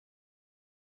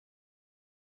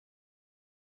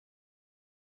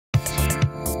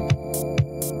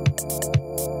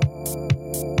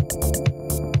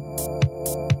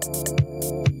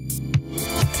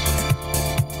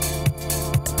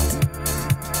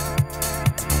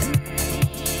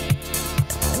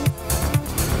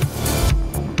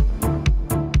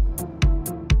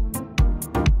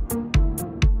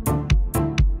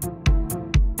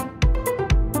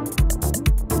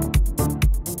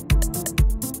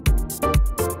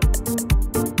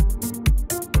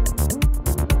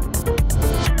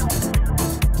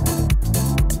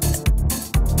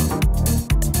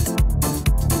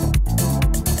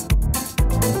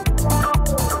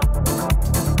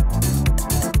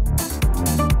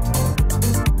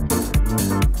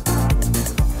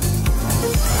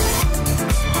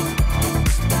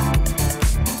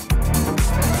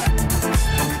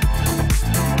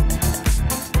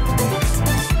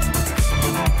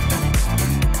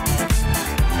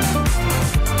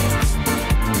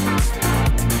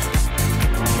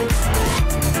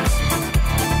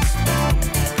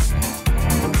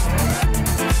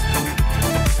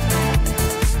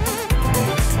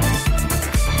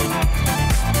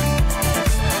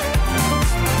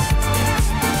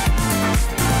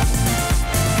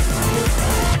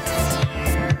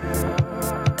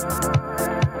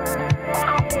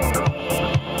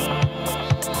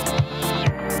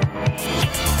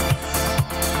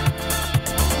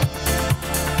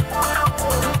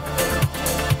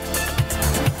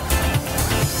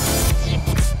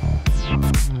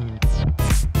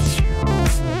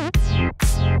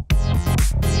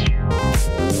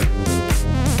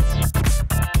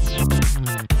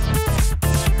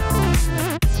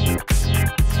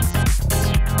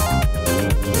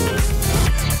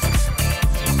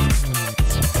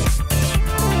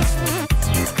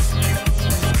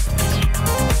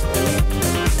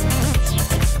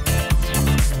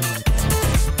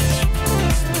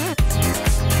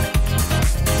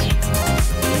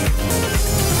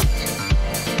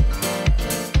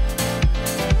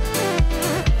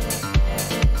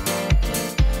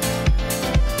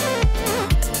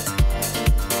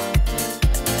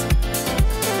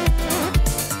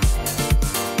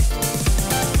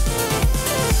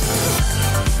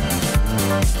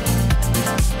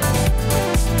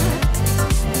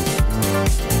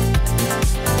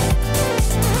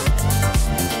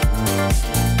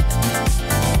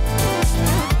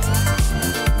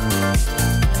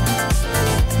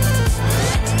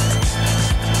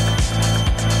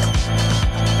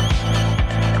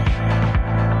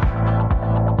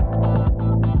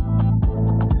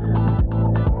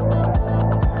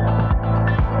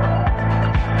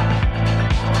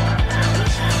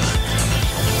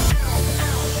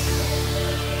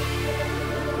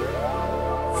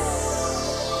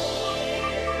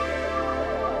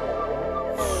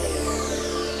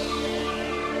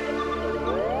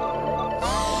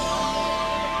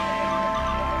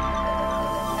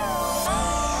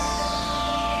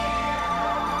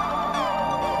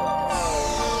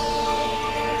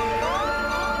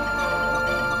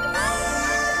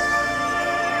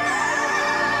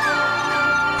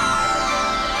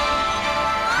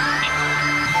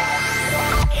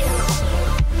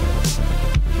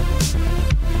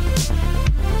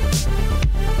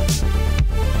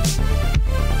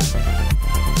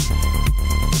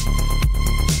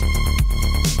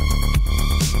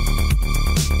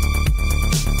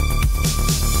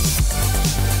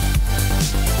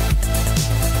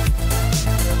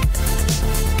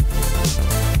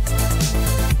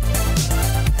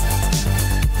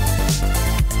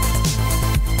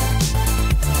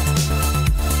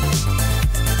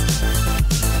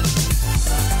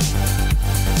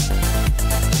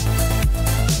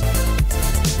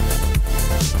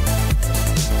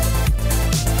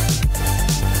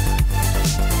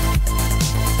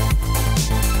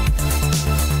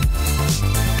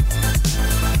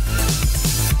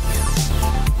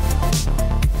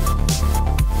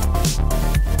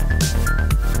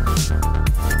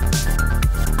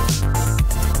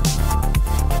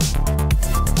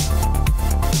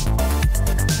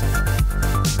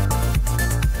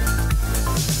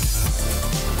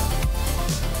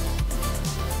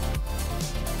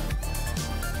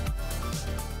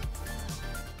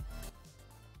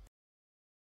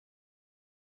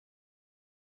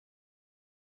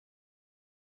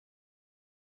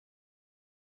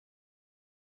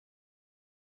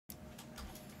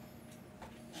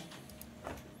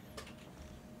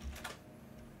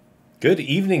Good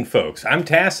evening, folks. I'm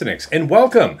Tassinix, and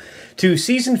welcome to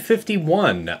Season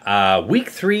 51, Week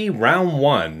 3, Round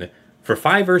 1, for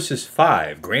 5 vs.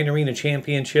 5 Grand Arena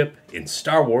Championship in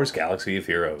Star Wars Galaxy of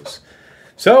Heroes.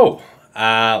 So,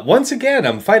 once again,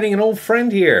 I'm fighting an old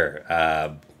friend here,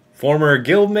 former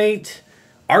guildmate,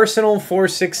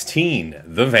 Arsenal416,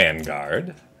 the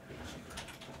Vanguard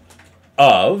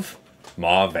of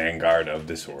Vanguard of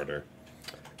Disorder.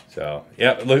 So,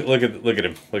 yeah, look at him.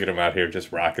 Look at him out here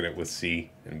just rocking it with C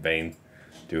and Bane.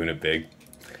 Doing it big.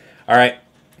 All right.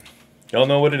 Y'all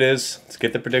know what it is. Let's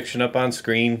get the prediction up on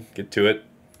screen. Get to it.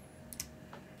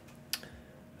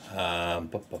 We'll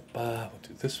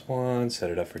do this one.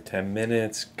 Set it up for 10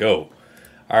 minutes. Go.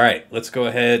 All right. Let's go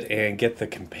ahead and get the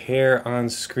compare on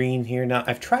screen here. Now,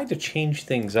 I've tried to change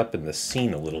things up in the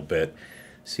scene a little bit.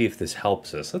 See if this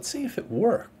helps us. Let's see if it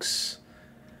works.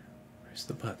 Where's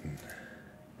the button?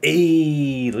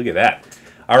 Hey, look at that.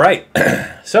 All right.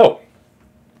 So,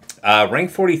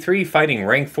 rank 43 fighting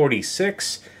rank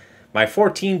 46. My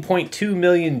 14.2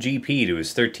 million GP to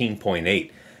his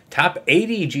 13.8. Top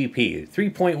 80 GP,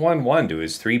 3.11 to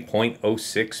his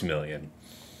 3.06 million.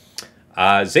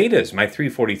 Zetas, my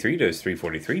 343 to his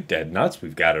 343. Dead nuts.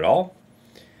 We've got it all.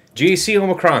 GAC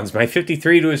Omicrons, my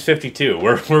 53 to his 52.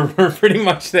 We're pretty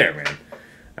much there, man.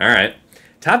 All right.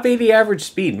 Top 80 average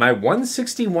speed, my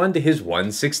 161 to his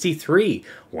 163.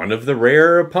 One of the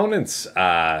rare opponents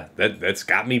that's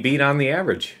got me beat on the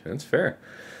average. That's fair.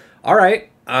 All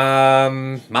right.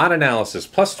 Mod analysis,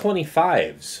 plus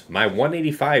 25s. My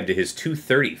 185 to his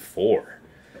 234.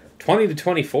 20 to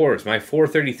 24 is my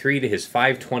 433 to his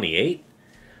 528.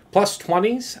 Plus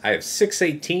 20s, I have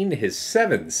 618 to his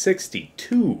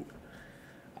 762.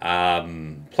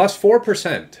 Plus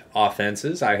 4%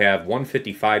 offenses, I have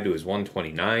 155 to his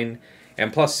 129,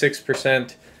 and plus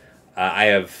 6%, I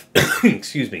have,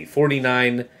 excuse me,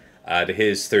 49 to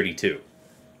his 32.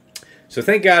 So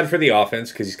thank God for the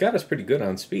offense, because he's got us pretty good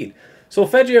on speed.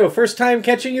 Solfeggio, first time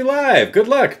catching you live. Good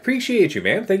luck. Appreciate you,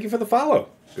 man. Thank you for the follow.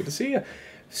 Good to see you.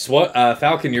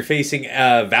 Falcon, you're facing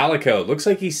Valico. Looks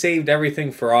like he saved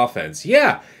everything for offense.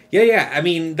 Yeah. I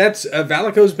mean, that's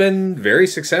Valico's been very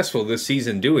successful this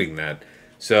season doing that.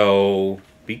 So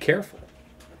be careful,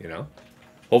 you know.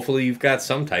 Hopefully you've got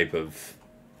some type of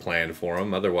plan for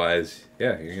him. Otherwise,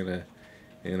 yeah, you're gonna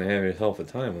have yourself a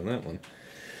time on that one.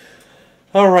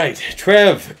 All right,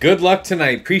 Trev, good luck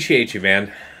tonight. Appreciate you,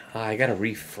 man. I gotta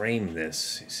reframe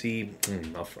this. See,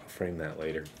 I'll frame that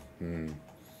later.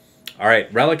 All right,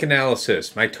 relic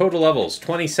analysis. My total levels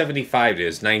 2075 to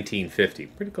his 1950.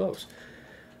 Pretty close.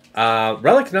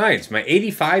 Relic 9's my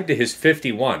 85 to his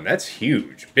 51. That's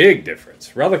huge. Big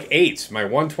difference. Relic 8's my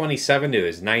 127 to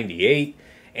his 98.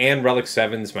 And Relic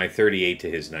 7's my 38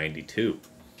 to his 92.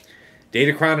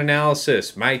 Datacron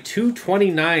analysis. My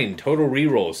 229 total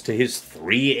rerolls to his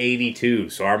 382.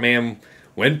 So our man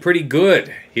went pretty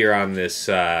good here on this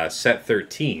set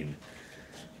 13.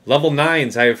 Level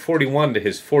 9's I have 41 to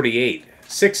his 48.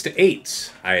 6 to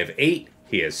 8's I have 8.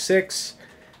 He has 6.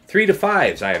 3 to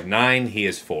 5's, I have 9, he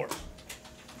has 4.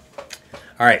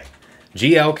 All right,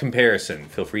 GL comparison.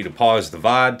 Feel free to pause the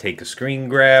VOD, take a screen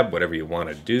grab, whatever you want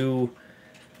to do.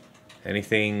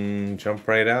 Anything jump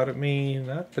right out at me?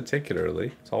 Not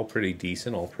particularly. It's all pretty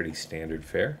decent, all pretty standard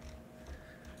fare.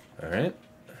 All right.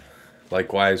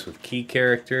 Likewise with key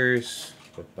characters.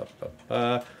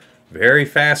 Very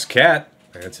fast cat.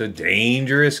 That's a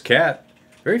dangerous cat.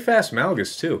 Very fast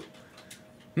Malgus, too.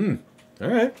 All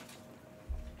right.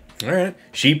 All right.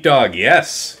 Sheepdog,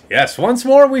 yes. Yes. Once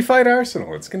more we fight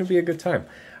Arsenal. It's going to be a good time.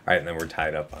 All right, and then we're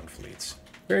tied up on fleets.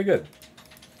 Very good.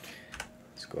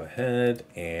 Let's go ahead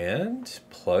and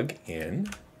plug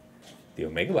in the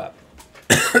Omega Bot.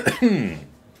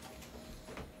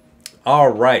 All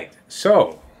right.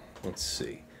 So, let's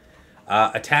see.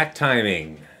 Attack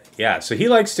timing. Yeah, so he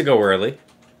likes to go early.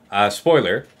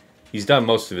 Spoiler, he's done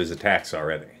most of his attacks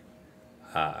already.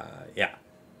 Yeah.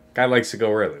 Guy likes to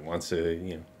go early. Wants to,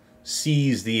 you know,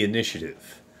 seize the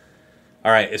initiative.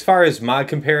 All right, as far as mod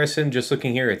comparison, just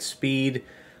looking here at speed,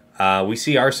 we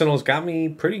see Arsenal's got me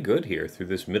pretty good here through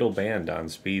this middle band on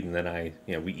speed, and then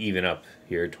we even up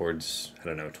here towards, I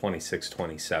don't know, 26,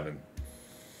 27.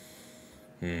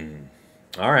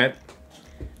 All right.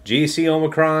 GAC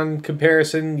Omicron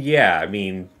comparison, yeah, I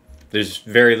mean, there's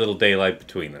very little daylight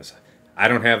between us. I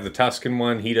don't have the Tuscan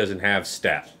one, he doesn't have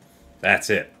STAP. That's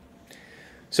it.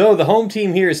 So the home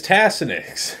team here is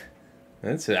Tassinix.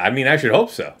 That's it. I mean, I should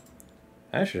hope so.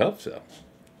 I should hope so.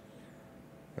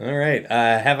 All right.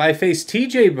 Have I faced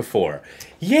TJ before?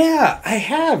 Yeah, I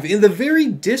have. In the very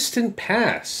distant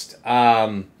past.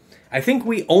 I think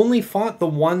we only fought the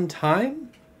one time.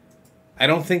 I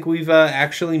don't think we've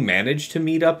actually managed to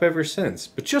meet up ever since,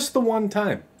 but just the one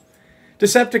time.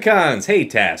 Decepticons, hey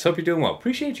Tass, hope you're doing well.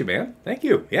 Appreciate you, man. Thank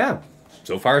you. Yeah,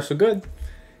 so far so good.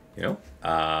 You know,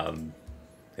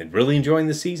 and really enjoying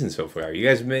the season so far. You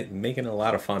guys have been making a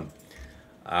lot of fun.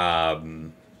 All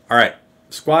right,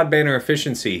 squad banner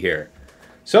efficiency here.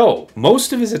 So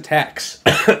most of his attacks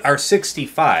are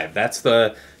 65. That's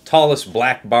the tallest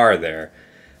black bar there.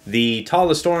 The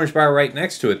tallest orange bar right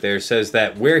next to it there says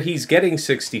that where he's getting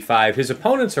 65, his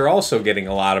opponents are also getting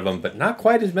a lot of them, but not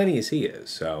quite as many as he is.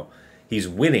 So he's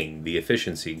winning the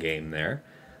efficiency game there.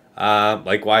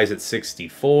 Likewise at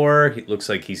 64, it looks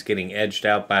like he's getting edged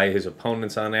out by his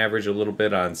opponents on average a little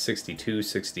bit on 62,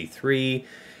 63,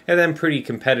 and then pretty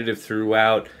competitive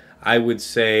throughout. I would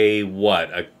say,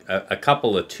 what, a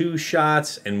couple of 2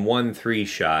 shots and 1 3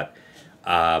 shot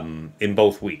in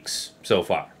both weeks so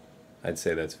far. I'd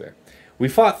say that's fair. We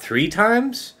fought 3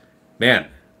 times? Man,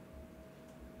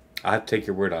 I have to take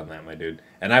your word on that, my dude.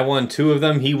 And I won 2 of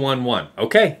them, he won 1.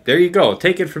 Okay, there you go.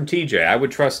 Take it from TJ. I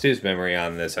would trust his memory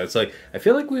on this. I was like, I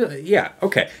feel like yeah,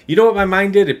 okay. You know what my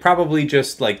mind did? It probably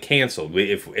just, like, canceled.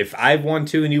 If I've won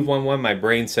 2 and you've won 1, my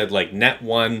brain said, like, net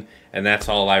 1, and that's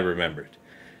all I remembered.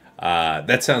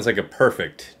 That sounds like a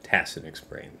perfect Tassinix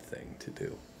brain thing to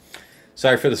do.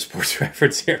 Sorry for the sports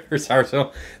reference here for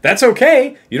Arsenal. That's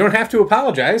okay. You don't have to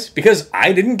apologize because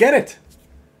I didn't get it.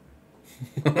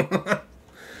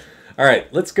 All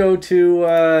right, let's go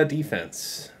to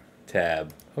defense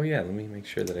tab. Oh, yeah, let me make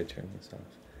sure that I turn this off.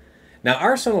 Now,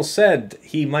 Arsenal said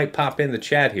he might pop in the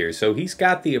chat here, so he's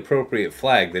got the appropriate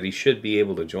flag that he should be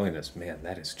able to join us. Man,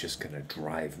 that is just going to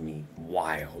drive me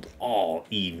wild all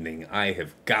evening. I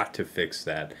have got to fix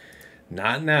that.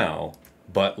 Not now,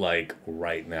 but, like,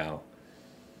 right now.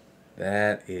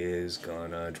 That is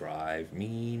going to drive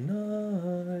me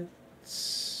nuts.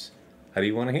 How do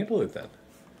you want to handle it, then?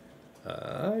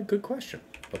 Good question.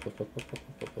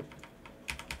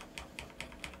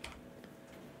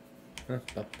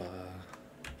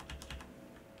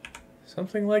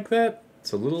 Something like that.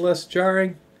 It's a little less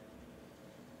jarring.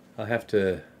 I'll have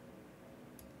to...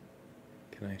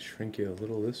 Can I shrink you a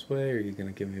little this way, or are you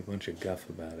going to give me a bunch of guff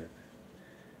about it?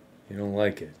 You don't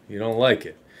like it. You don't like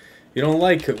it. You don't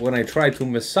like it when I try to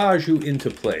massage you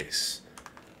into place.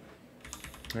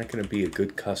 Not going to be a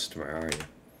good customer, are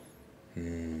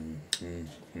you?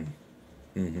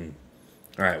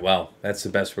 All right, well, that's the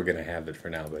best we're going to have it for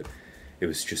now, but it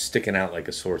was just sticking out like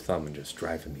a sore thumb and just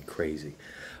driving me crazy.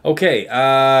 Okay,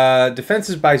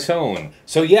 defenses by zone.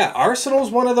 So, yeah,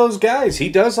 Arsenal's one of those guys. He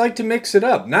does like to mix it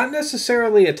up. Not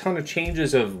necessarily a ton of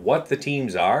changes of what the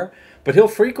teams are, but he'll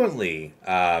frequently,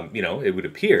 you know, it would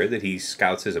appear that he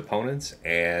scouts his opponents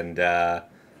and,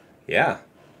 yeah,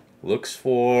 looks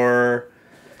for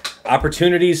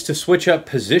opportunities to switch up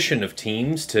position of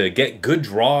teams to get good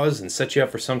draws and set you up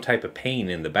for some type of pain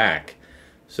in the back.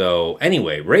 So,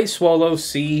 anyway, Ray Swallow,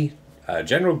 C,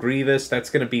 General Grievous, that's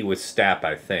going to be with STAP,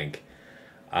 I think.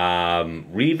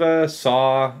 Reva,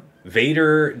 Saw,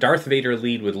 Vader, Darth Vader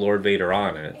lead with Lord Vader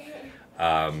on it.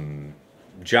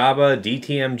 Jabba,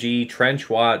 DTMG, Trench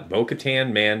Watt,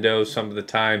 Bo-Katan, Mando some of the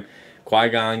time,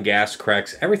 Qui-Gon, Gas,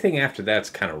 CRex. Everything after that's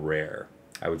kind of rare.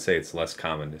 I would say it's less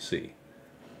common to see.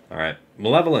 All right.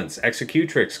 Malevolence,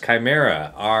 Executrix,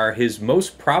 Chimera are his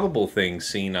most probable things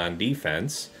seen on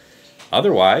defense.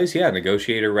 Otherwise, yeah,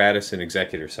 Negotiator, Raddus, and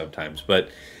Executor sometimes. But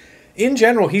in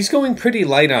general, he's going pretty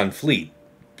light on fleet.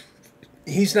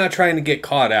 He's not trying to get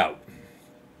caught out.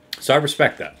 So I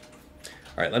respect that.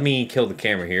 All right, let me kill the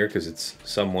camera here because it's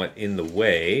somewhat in the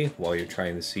way while you're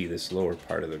trying to see this lower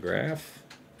part of the graph.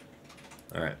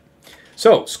 All right.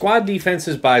 So, squad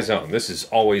defenses by zone. This is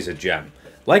always a gem.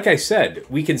 Like I said,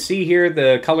 we can see here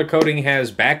the color coding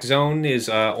has back zone is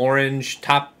orange,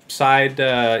 top side,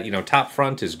 top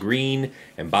front is green,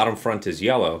 and bottom front is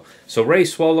yellow. So Ray,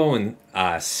 Swallow, and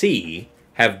C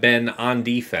have been on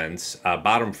defense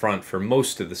bottom front for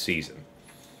most of the season.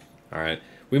 All right.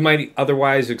 We might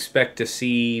otherwise expect to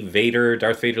see Vader,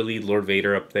 Darth Vader lead, Lord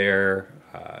Vader up there,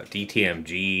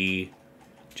 DTMG,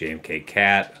 JMK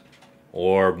Cat,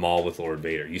 or Maul with Lord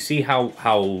Vader. You see how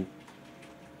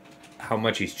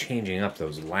much he's changing up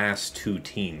those last 2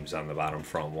 teams on the bottom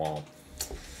front wall.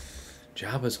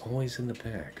 Jabba's always in the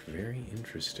back. Very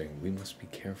interesting. We must be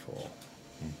careful.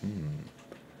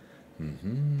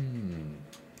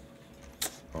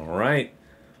 All right.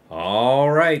 All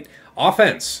right.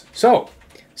 Offense. So,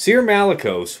 Cere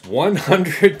Malicos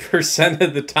 100%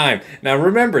 of the time. Now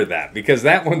remember that, because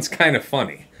that one's kind of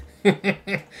funny.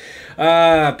 Palp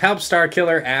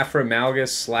Starkiller, Aphra, Malgus,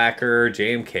 Slacker,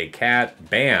 JMK Cat,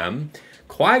 Bam,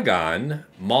 Qui-Gon,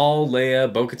 Maul,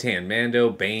 Leia, Bo-Katan, Mando,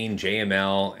 Bane,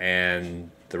 JML, and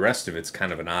the rest of it's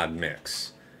kind of an odd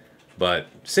mix. But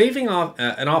saving off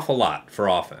an awful lot for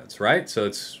offense, right? So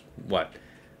it's what?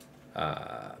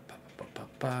 Slacker,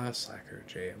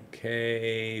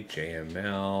 JMK,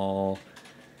 JML.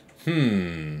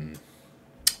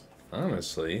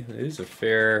 Honestly, it is a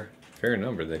fair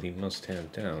number that he must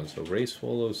have down. So Ray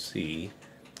Swallow C,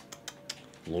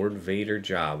 Lord Vader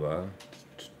Jabba,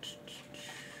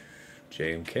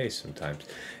 JMK sometimes.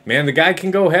 Man, the guy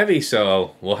can go heavy,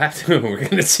 so we'll have to. We're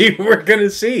gonna see what we're gonna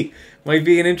see. Might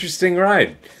be an interesting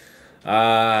ride.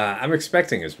 I'm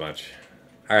expecting as much.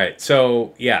 All right,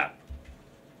 so yeah.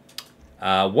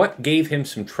 What gave him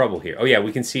some trouble here? Oh yeah,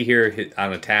 we can see here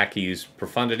on attack he used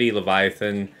Profundity,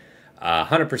 Leviathan,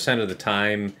 100% of the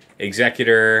time,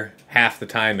 Executor half the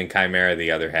time, and Chimera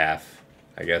the other half.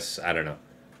 I guess, I don't know.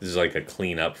 This is like a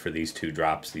cleanup for these two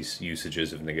drops, these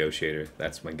usages of Negotiator.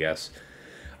 That's my guess.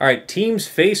 All right, teams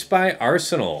faced by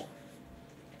Arsenal.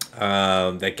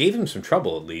 That gave him some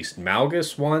trouble, at least.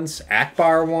 Malgus once,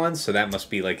 Akbar once, so that must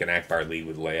be like an Akbar lead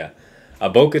with Leia.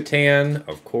 Bo-Katan,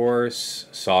 of course,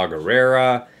 Saw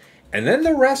Gerrera, and then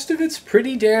the rest of it's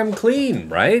pretty damn clean,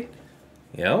 right?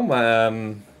 You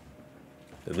know,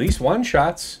 at least one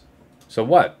shots. So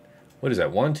what? What is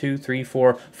that? 1, 2, 3,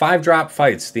 4, 5 drop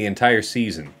fights the entire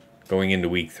season going into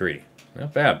week 3.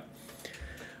 Not bad.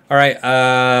 All right.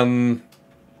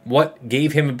 What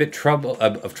gave him a bit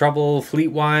of trouble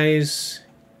fleet-wise?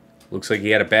 Looks like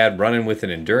he had a bad run-in with an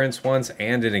Endurance once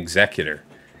and an Executor.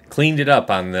 Cleaned it up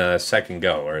on the second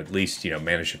go, or at least, you know,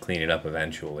 managed to clean it up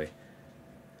eventually.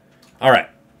 All right.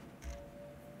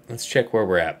 Let's check where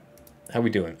we're at. How we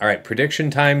doing? All right,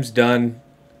 prediction time's done.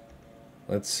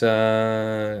 Let's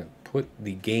put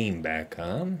the game back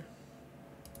on.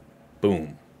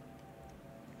 Boom.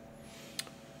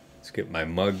 Let's get my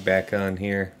mug back on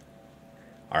here.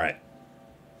 All right.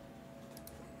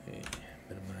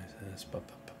 Minimize this.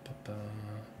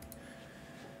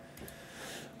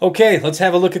 Okay, let's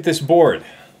have a look at this board.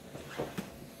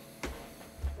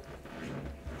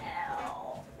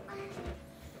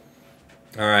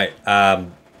 All right.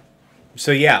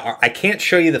 So yeah, I can't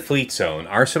show you the fleet zone.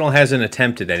 Arsenal hasn't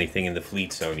attempted anything in the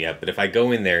fleet zone yet, but if I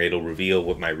go in there, it'll reveal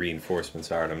what my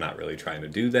reinforcements are, and I'm not really trying to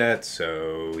do that.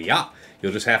 So yeah,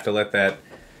 you'll just have to let that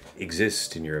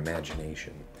exist in your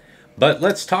imagination. But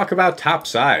let's talk about top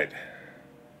side.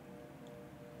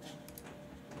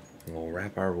 We'll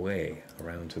wrap our way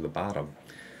around to the bottom.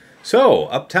 So,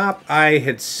 up top, I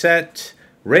had set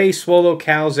Ray, Swallow,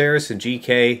 Cal, Zaris, and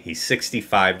GK. He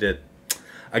 65'd it.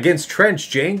 Against Trench,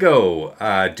 Django,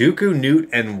 Dooku, Newt,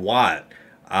 and Watt.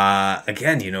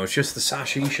 Again, you know, it's just the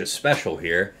Sasha Isha special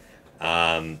here.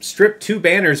 Stripped 2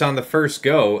 banners on the first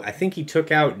go. I think he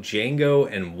took out Django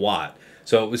and Watt.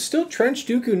 So it was still Trench,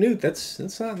 Dooku, Newt.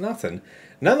 That's not nothing.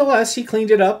 Nonetheless, he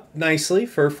cleaned it up nicely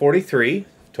for 43.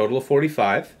 Total of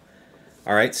 45.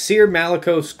 All right, Cere,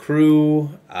 Malicos,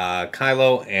 Crew,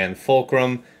 Kylo, and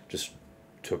Fulcrum just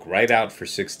took right out for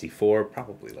 64.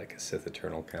 Probably like a Sith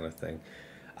Eternal kind of thing.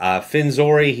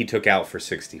 Finzori, he took out for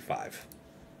 65.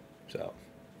 So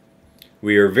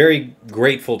we are very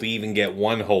grateful to even get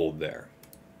one hold there.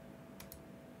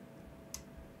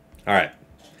 All right,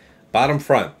 bottom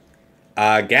front.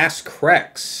 Gas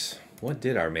CRex. What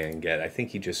did our man get? I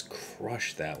think he just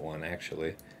crushed that one,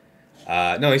 actually.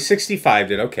 No, he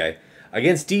 65'd it. Okay.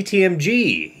 Against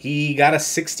DTMG, he got a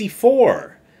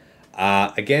 64.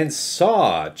 Against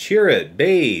Saw, Cere,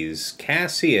 Baze,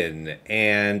 Cassian,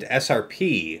 and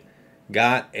SRP,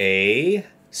 got a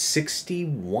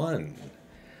 61.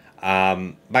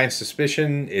 My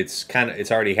suspicion, it's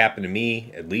already happened to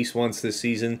me at least once this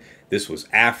season. This was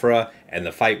Aphra, and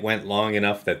the fight went long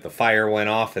enough that the fire went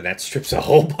off, and that strips a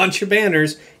whole bunch of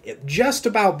banners just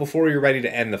about before you're ready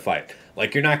to end the fight.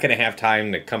 Like, you're not going to have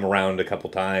time to come around a couple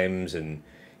times and,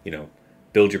 you know,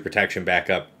 build your protection back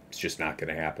up. It's just not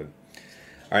going to happen.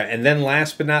 All right, and then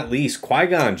last but not least,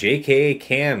 Qui-Gon, JKA,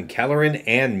 Cam, Kelleran,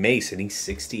 and Mace, and he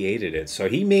 68'd it. So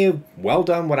he may have well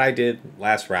done what I did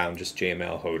last round, just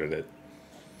JML hoeded it.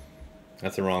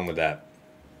 Nothing wrong with that.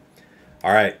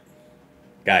 All right,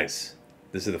 guys,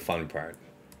 this is the fun part.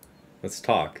 Let's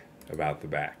talk about the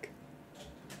back.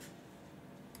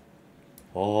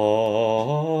 Oh.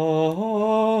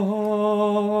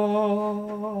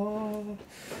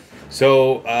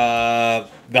 So,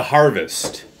 the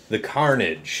harvest, the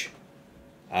carnage,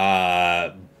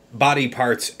 body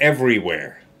parts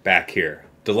everywhere back here.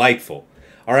 Delightful.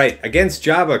 All right, against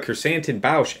Jabba, Chrysanthemum,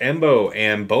 Bausch, Embo,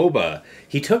 and Boba.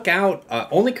 He took out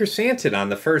only Chrysanthemum on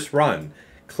the first run.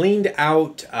 Cleaned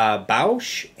out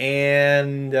Bausch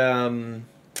and,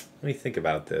 let me think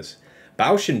about this.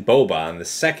 Bausch and Boba on the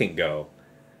second go.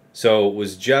 So it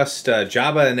was just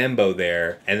Jabba and Embo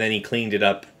there, and then he cleaned it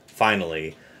up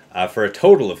finally for a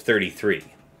total of 33.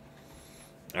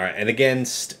 All right, and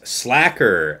against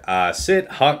Slacker, Sit,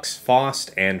 Hux,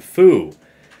 Faust, and Fu.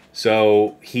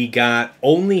 So he got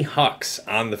only Hux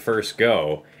on the first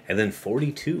go, and then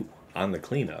 42 on the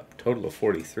cleanup. Total of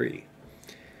 43.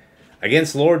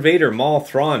 Against Lord Vader, Maul,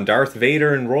 Thrawn, Darth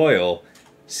Vader, and Royal,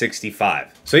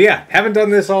 65. So yeah, haven't done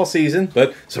this all season,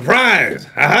 but surprise!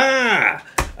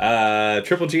 Ha-ha!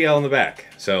 Triple GL in the back.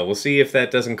 So we'll see if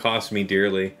that doesn't cost me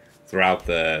dearly throughout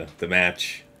the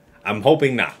match. I'm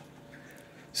hoping not.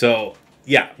 So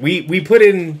yeah, we put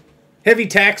in heavy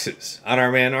taxes on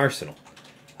our man Arsenal.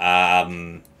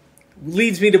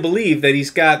 Leads me to believe that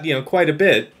he's got, quite a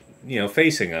bit,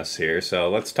 facing us here. So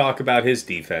let's talk about his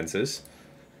defenses.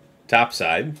 Top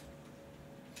side.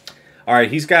 All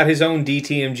right, he's got his own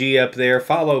DTMG up there,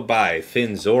 followed by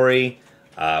Finn Zori,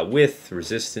 with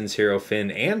Resistance Hero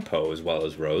Finn and Poe, as well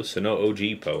as Rose, so no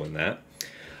OG Poe in that.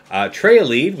 Traya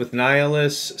lead with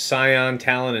Nihilus, Scion,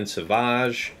 Talon, and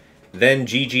Savage. Then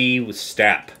GG with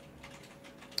STAP.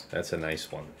 That's a nice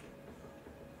one.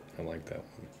 I like that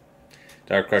one.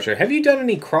 Dark Crusher. Have you done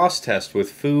any cross-test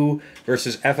with Fu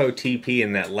versus FOTP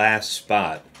in that last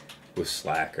spot with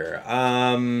Slacker?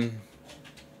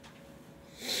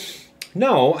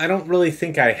 No, I don't really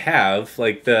think I have.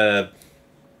 Like, the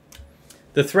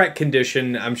threat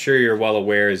condition, I'm sure you're well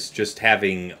aware, is just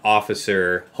having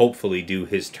Officer hopefully do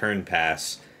his turn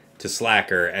pass to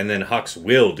Slacker, and then Hux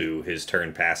will do his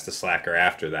turn pass to Slacker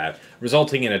after that,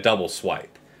 resulting in a double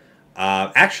swipe.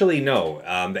 Actually, no.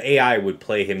 The AI would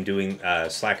play him doing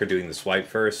Slacker doing the swipe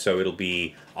first, so it'll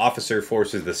be Officer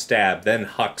forces the stab, then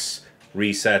Hux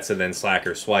resets, and then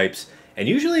Slacker swipes. And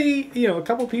usually, a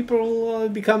couple people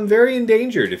become very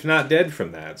endangered, if not dead,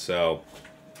 from that. So,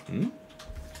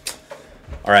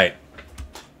 all right.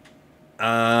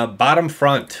 Bottom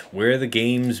front, where the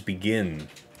games begin.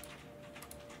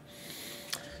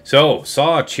 So,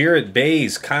 saw Chirrut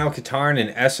Bays, Kyle Katarn,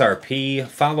 and SRP,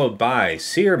 followed by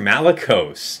Cere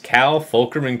Malicos, Cal,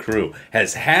 Fulcrum, and crew.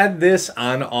 Has had this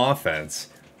on offense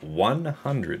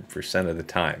 100% of the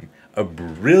time. A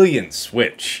brilliant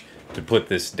switch to put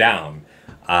this down.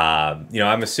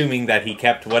 I'm assuming that he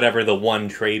kept whatever the one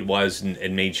trade was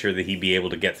and made sure that he'd be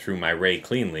able to get through my Ray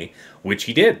cleanly, which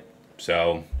he did.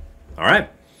 So, all right.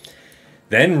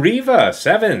 Then Riva,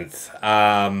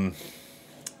 7th.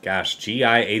 Gosh, GI,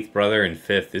 8th brother, and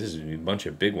 5th. This is a bunch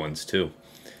of big ones, too.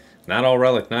 Not all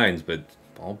Relic 9s, but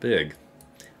all big.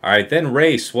 All right, then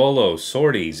Ray, Swolo,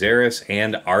 Sortie, Xeris,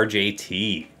 and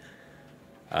RJT.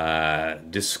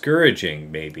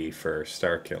 Discouraging, maybe, for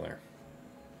Starkiller.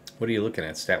 What are you looking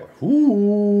at, stat?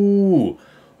 Ooh!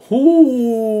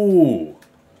 Ooh!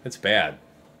 That's bad.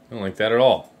 I don't like that at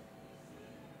all.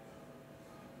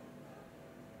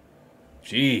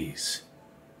 Jeez.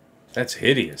 That's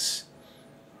hideous.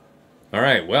 All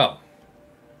right, well.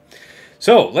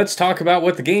 So, let's talk about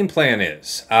what the game plan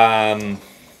is.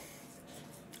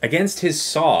 Against his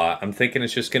Saw, I'm thinking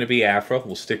it's just going to be Aphra.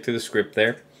 We'll stick to the script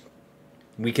there.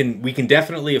 We can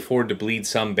definitely afford to bleed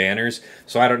some banners,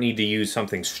 so I don't need to use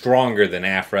something stronger than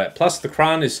Aphra. Plus, the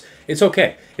Kron it's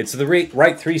okay. It's the right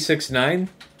 369,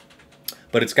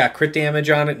 but it's got crit damage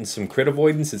on it and some crit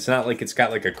avoidance. It's not like it's got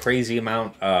like a crazy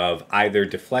amount of either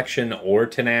deflection or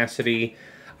tenacity.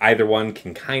 Either one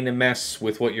can kind of mess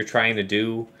with what you're trying to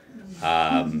do,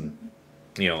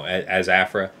 as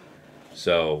Aphra.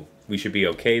 So we should be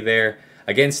okay there.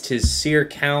 Against his Cere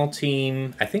Cal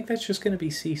team, I think that's just going to be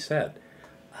C-Set.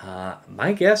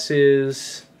 My guess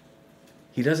is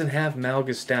he doesn't have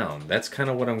Malgus down. That's kind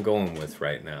of what I'm going with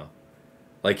right now.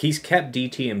 Like, he's kept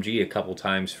DTMG a couple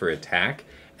times for attack,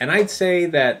 and I'd say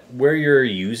that where you're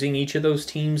using each of those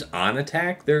teams on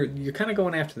attack, you're kind of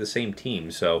going after the same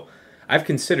team, so I've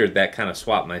considered that kind of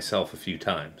swap myself a few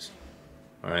times.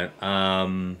 All right.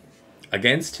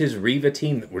 Against his Riva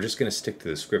team, we're just going to stick to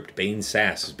the script. Bane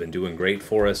Sass has been doing great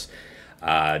for us.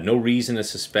 No reason to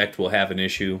suspect we'll have an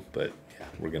issue, but yeah,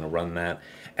 we're going to run that.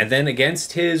 And then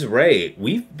against his Rey,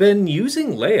 we've been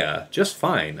using Leia just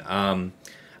fine.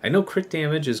 I know crit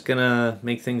damage is going to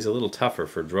make things a little tougher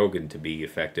for Drogon to be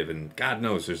effective, and God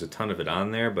knows there's a ton of it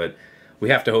on there, but we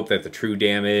have to hope that the true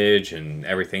damage and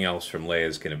everything else from Leia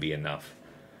is going to be enough.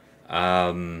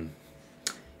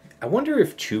 I wonder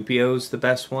if Chupio's the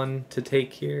best one to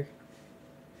take here.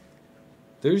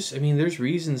 There's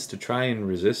reasons to try and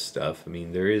resist stuff. I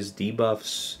mean, there is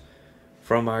debuffs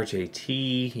from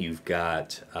RJT. You've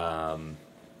got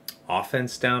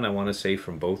offense down, I want to say,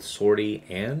 from both Sortie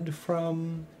and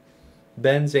from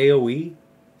Ben's AoE.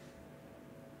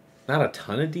 Not a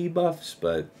ton of debuffs,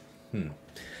 but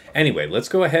Anyway, let's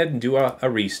go ahead and do a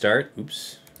restart.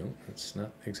 Oops. No, that's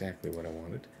not exactly what I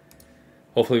wanted.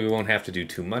 Hopefully we won't have to do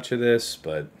too much of this,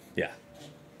 but yeah.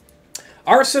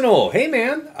 Arsenal, hey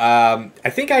man. I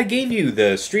think I gave you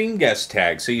the stream guest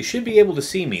tag, so you should be able to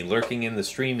see me lurking in the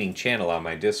streaming channel on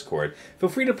my Discord. Feel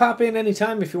free to pop in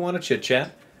anytime if you want to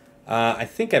chit-chat. I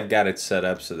think I've got it set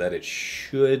up so that it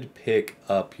should pick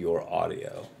up your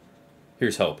audio.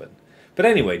 Here's hoping. But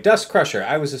anyway, Dust Crusher.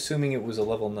 I was assuming it was a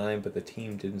level 9, but the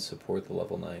team didn't support the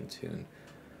level 9 tune.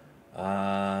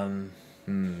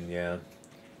 Yeah.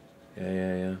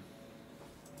 Yeah.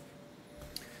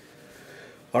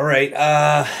 All right.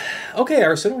 Okay,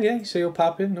 Arsenal. Yeah, so you'll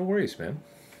pop in. No worries, man.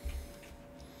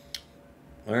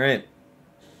 All right.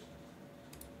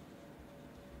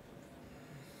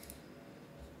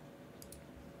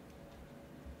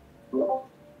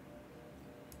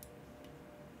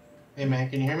 Hey, man,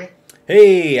 can you hear me?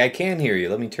 Hey, I can hear you.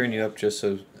 Let me turn you up just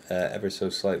so ever so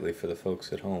slightly for the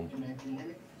folks at home. Hey, man, can you hear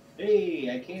me?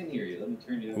 Hey, I can hear you. Let me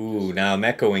turn you up. Ooh, now I'm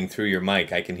echoing through your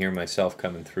mic. I can hear myself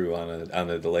coming through on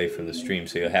a delay from the stream,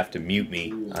 so you'll have to mute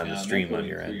me on the stream on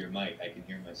your end. Through your mic, I can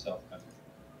hear myself coming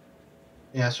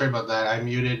through. Yeah, sorry about that. I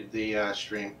muted the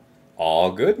stream.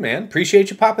 All good, man.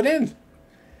 Appreciate you popping in.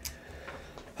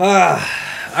 All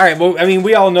right. Well, I mean,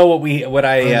 we all know what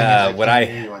I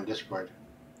hear you on Discord.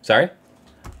 Sorry.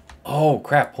 Oh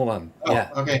crap! Hold on. Oh,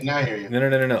 yeah. Okay, now I hear you.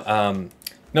 No.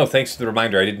 No, thanks for the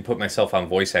reminder. I didn't put myself on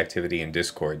voice activity in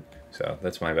Discord, so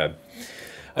that's my bad.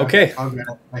 Okay.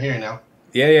 I hear you now.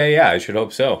 Yeah. I should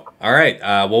hope so. All right.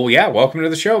 Well, yeah. Welcome to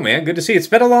the show, man. Good to see you. It's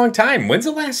been a long time. When's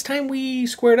the last time we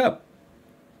squared up?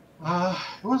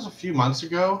 It was a few months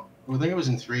ago. I think it was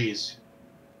in threes.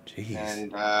 Jeez.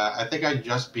 And I think I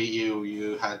just beat you.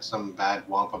 You had some bad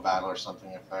Wampa battle or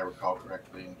something, if I recall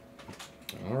correctly.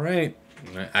 All right.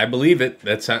 I believe it.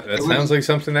 That sounds like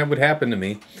something that would happen to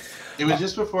me. It was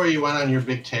just before you went on your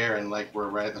big tear and like were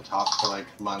right at the top for like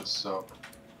months. So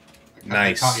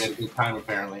nice. I caught you at a good time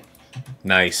apparently.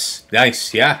 Nice.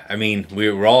 Yeah. I mean,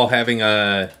 we're all having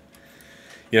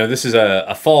this is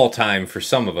a fall time for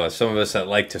some of us. Some of us that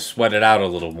like to sweat it out a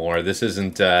little more. This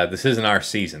isn't our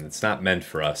season. It's not meant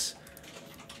for us.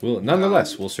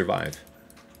 Nonetheless, we'll survive.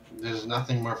 There's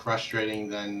nothing more frustrating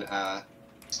than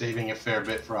saving a fair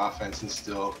bit for offense and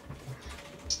still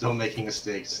making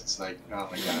mistakes. It's like, oh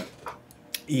my god.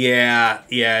 Yeah,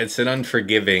 it's an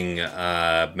unforgiving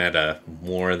meta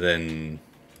more than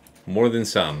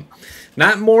some.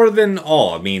 Not more than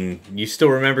all. I mean, you still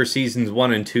remember seasons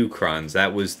 1 and 2 crons.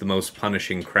 That was the most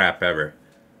punishing crap ever.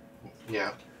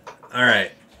 Yeah. All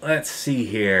right, let's see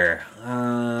here.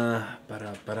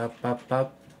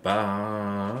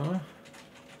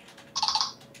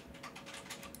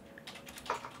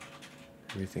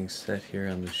 Everything's set here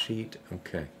on the sheet.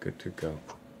 Okay, good to go.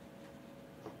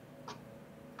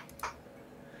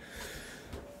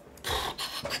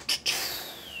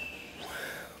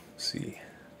 See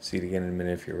it again in a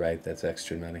minute if you're right. That's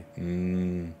extra money.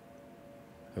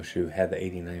 Oh shoot, had the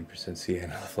 89% CA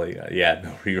off. Yeah,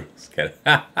 no rerolls. Get it.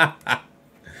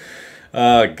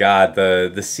 Oh god,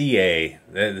 the CA,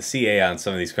 the CA on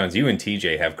some of these crowns. You and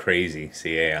TJ have crazy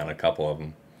CA on a couple of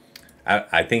them.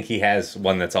 I think he has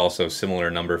one that's also similar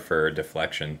number for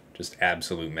deflection. Just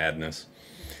absolute madness.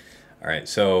 All right,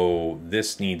 so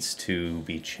this needs to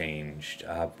be changed.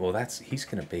 Well, he's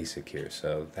gonna basic here,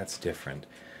 so that's different.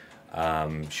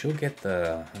 She'll get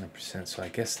the 100%, so I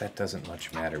guess that doesn't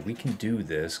much matter. We can do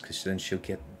this because then she'll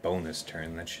get bonus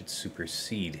turn. That should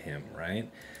supersede him, right?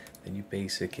 Then you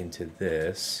basic into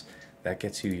this. That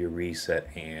gets you your reset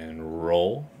and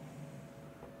roll.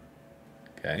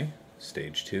 Okay,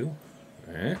 stage 2.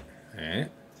 All right.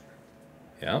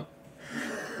 Yep.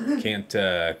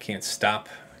 Can't stop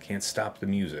the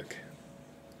music.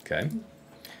 Okay.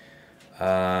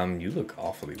 You look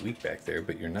awfully weak back there,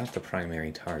 but you're not the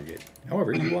primary target.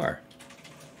 However, you are.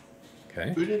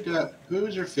 Okay. Who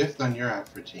was your 5th on your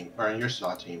Aphra team or on your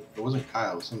SAW team? It wasn't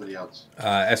Kyle. It was somebody else.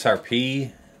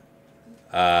 SRP.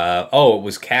 It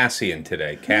was Cassian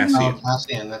today. Cassian. Oh,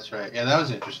 Cassian. That's right. Yeah, that was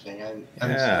interesting. I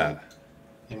haven't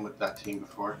seen him with that team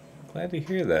before. Glad to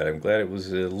hear that. I'm glad it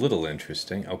was a little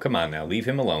interesting. Oh, come on now. Leave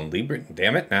him alone.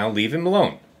 Damn it. Now leave him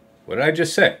alone. What did I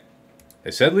just say? I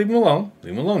said leave him alone.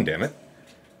 Leave him alone, damn it.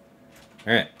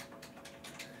 All right.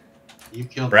 You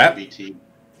killed WT.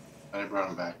 I brought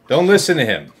him back. Don't listen to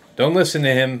him. Don't listen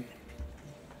to him.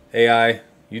 AI,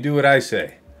 you do what I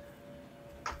say.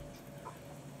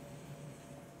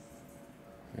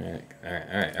 All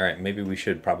right. Maybe we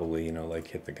should probably,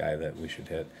 hit the guy that we should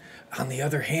hit. On the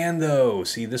other hand, though,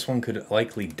 see, this one could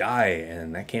likely die,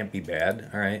 and that can't be bad.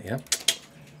 All right, yep.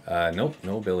 Nope,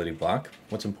 no ability block.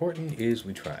 What's important is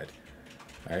we tried.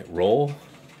 All right, roll.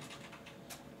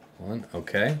 1,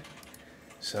 okay.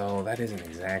 So that isn't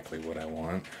exactly what I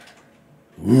want.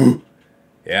 Ooh.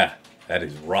 Yeah, that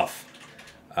is rough.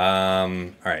 All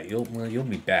right, you'll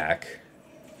be back.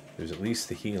 There's at least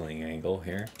the healing angle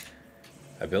here.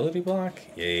 Ability block?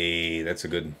 Yay, that's a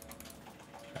good...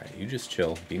 All right, you just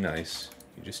chill. Be nice.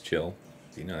 You just chill.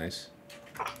 Be nice.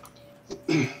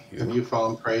 Have you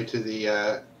fallen prey to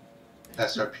the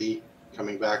SRP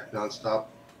coming back nonstop?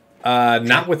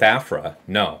 Not with Aphra,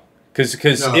 no.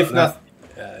 Because No,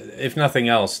 if nothing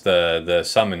else, the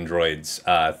summon droid's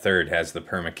third has the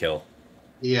permakill.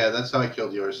 Yeah, that's how I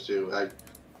killed yours too. I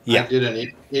Yeah. did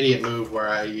an idiot move where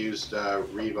I used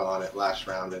Reva on it last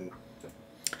round, and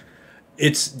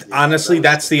It's honestly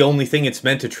that's the only thing it's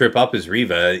meant to trip up is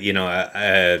Reva. You know,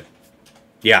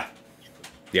 yeah.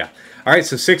 All right,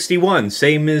 so 61,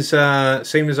 same as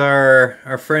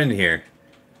our friend here.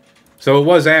 So it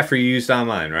was Aphra you used on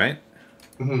mine, right?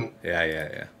 mm-hmm.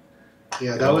 Yeah.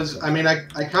 Yeah, that was. I mean, I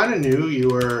kind of knew you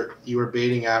were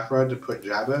baiting Aphra to put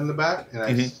Jabba in the back, and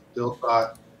I still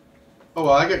thought, oh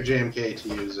well, I got JMK to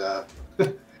use on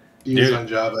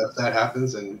Jabba if that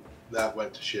happens, and that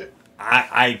went to shit.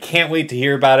 I can't wait to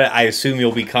hear about it. I assume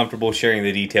you'll be comfortable sharing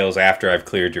the details after I've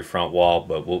cleared your front wall,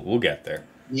 but we'll get there.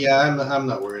 Yeah, I'm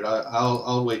not worried.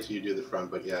 I'll wait till you do the front,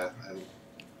 but yeah.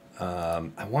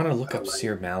 I want to look up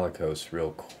Cere Malgus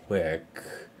real quick.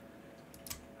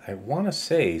 I want to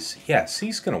say, yeah,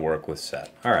 C's going to work with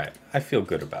Set. All right, I feel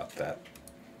good about that.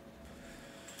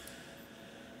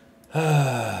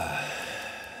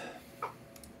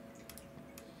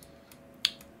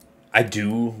 I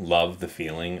do love the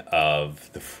feeling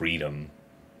of the freedom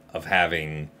of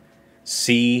having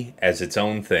C as its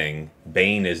own thing,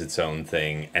 Bane as its own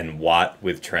thing, and Watt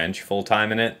with Trench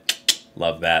full-time in it.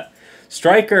 Love that.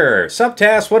 Striker,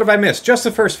 subtask, what have I missed? Just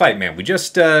the first fight, man. We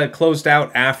just closed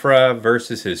out Aphra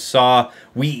versus his Saw.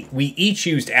 We each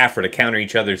used Aphra to counter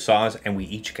each other's Saws, and we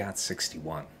each got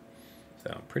 61.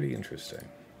 So, pretty interesting.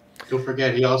 Don't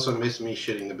forget, he also missed me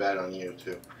shitting the bed on you,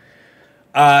 too.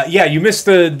 Yeah, you missed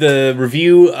the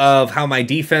review of how my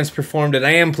defense performed, and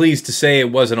I am pleased to say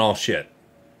it wasn't all shit.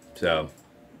 So,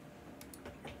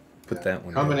 put that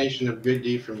one combination of good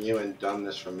D from you and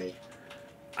dumbness from me.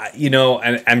 You know,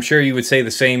 and I'm sure you would say the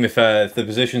same if the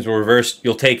positions were reversed.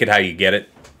 You'll take it how you get it.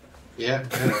 Yeah,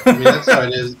 I mean that's how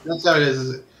it is. That's how it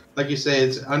is. Like you say,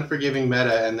 it's unforgiving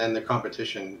meta, and then the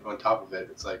competition on top of it.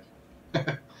 It's like,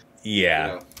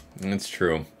 yeah, that's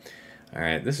true. All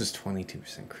right, this is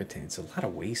 22% crit. It's a lot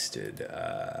of wasted.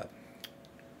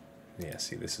 Yeah,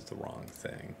 see, this is the wrong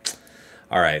thing.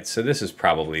 All right, so this is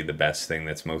probably the best thing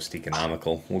that's most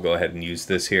economical. We'll go ahead and use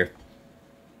this here.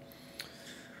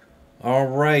 All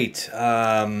right.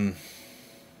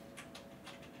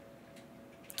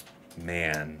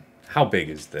 Man, how big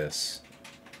is this?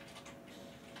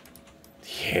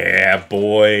 Yeah,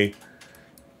 boy.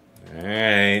 All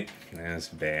right. That's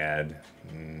bad.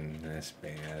 That's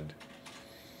bad.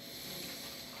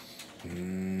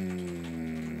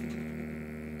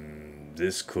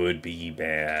 This could be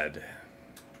bad.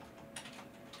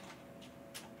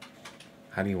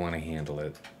 How do you want to handle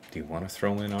it? Do you want to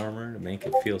throw in armor to make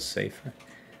it feel safer?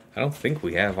 I don't think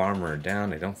we have armor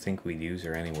down. I don't think we'd use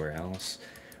her anywhere else.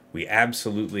 We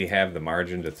absolutely have the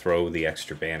margin to throw the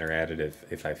extra banner at it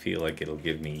if I feel like it'll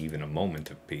give me even a moment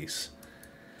of peace.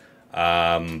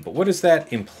 But what does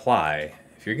that imply?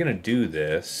 If you're going to do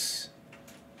this,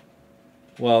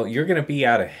 well, you're going to be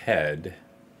out ahead.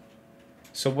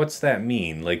 So what's that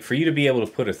mean? Like, for you to be able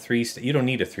to put a 3-stack, you don't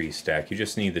need a 3-stack. You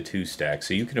just need the 2-stack.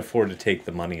 So you can afford to take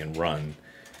the money and run.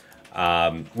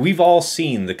 We've all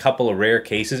seen the couple of rare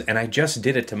cases, and I just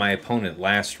did it to my opponent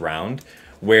last round,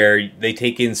 where they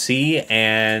take in C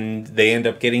and they end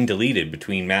up getting deleted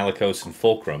between Malgus and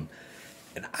Fulcrum.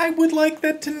 And I would like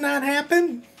that to not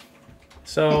happen.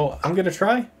 So I'm going to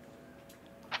try.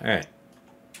 All right.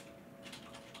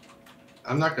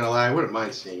 I'm not going to lie, I wouldn't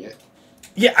mind seeing it.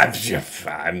 Yeah, I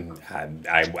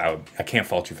can't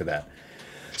fault you for that.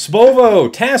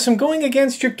 Spovo, Tass, I'm going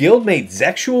against your guildmate,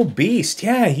 Zexual Beast.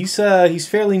 Yeah, he's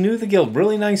fairly new to the guild.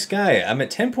 Really nice guy. I'm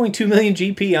at 10.2 million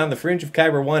GP on the fringe of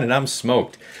Kyber 1, and I'm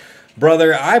smoked.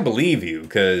 Brother, I believe you,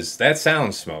 because that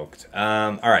sounds smoked.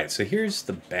 All right, so here's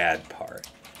the bad part.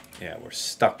 Yeah, we're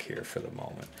stuck here for the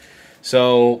moment.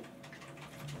 So,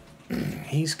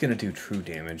 he's going to do true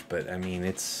damage, but, I mean,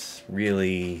 it is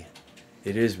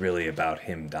really about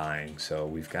him dying, so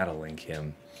we've got to link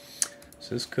him.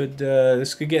 So this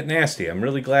could get nasty. I'm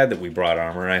really glad that we brought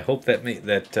armor. I hope that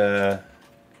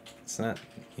it's not,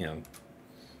 you know,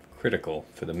 critical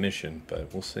for the mission,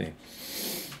 but we'll see.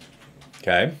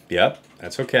 Okay. Yep.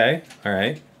 That's okay. All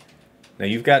right. Now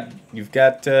you've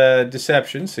got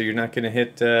deception, so you're not gonna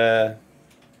hit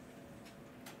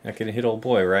old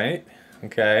boy, right?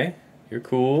 Okay, you're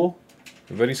cool.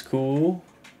 Everybody's cool.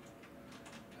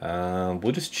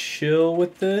 We'll just chill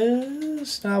with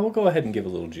this. Now we'll go ahead and give a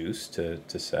little juice to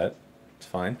set. It's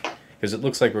fine because it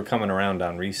looks like we're coming around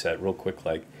on reset real quick.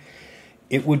 Like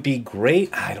it would be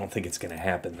great. I don't think it's gonna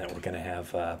happen that we're gonna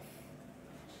have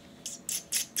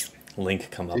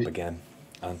Link come up again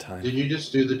on time. Did you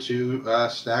just do the 2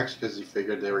 stacks because you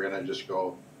figured they were gonna just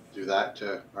go do that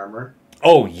to armor?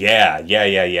 Oh yeah.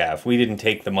 If we didn't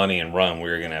take the money and run, we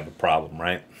were gonna have a problem,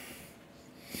 right?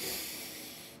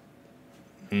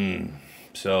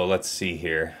 So let's see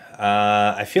here.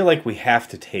 I feel like we have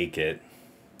to take it.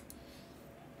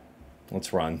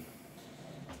 Let's run.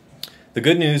 The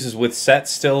good news is with Set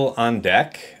still on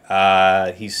deck,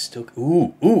 he's still...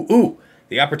 Ooh.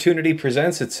 The opportunity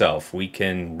presents itself. We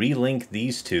can relink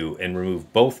these two and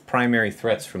remove both primary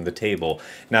threats from the table.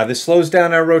 Now, this slows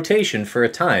down our rotation for a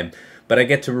time, but I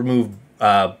get to remove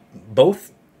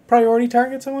both priority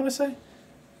targets, I want to say.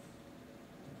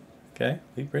 Okay,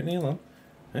 leave Brittany alone.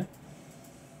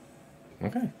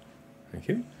 Okay. Thank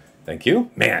you. Thank you.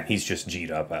 Man, he's just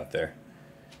G'd up out there.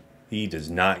 He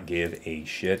does not give a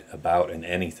shit about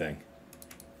anything.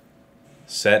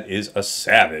 Set is a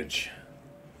savage.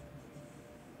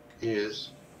 He is.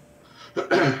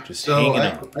 Just so hanging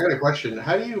I out. got a question.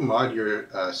 How do you mod your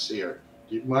Cere?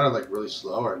 Do you mod it like really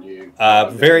slow, or do you?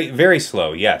 Very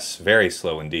slow. Yes, very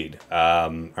slow indeed.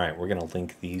 All right, we're gonna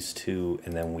link these two,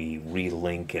 and then we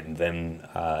relink, and then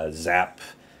zap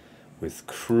with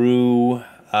crew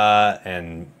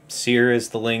and Cere is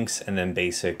the links, and then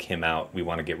basic him out. We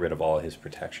want to get rid of all his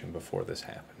protection before this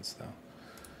happens, though.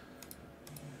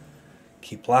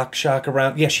 Keep Block Shock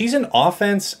around. Yeah, she's in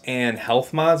offense and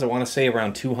health mods. I want to say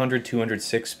around 200,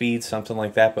 206 speed, something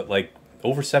like that. But like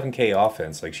over 7K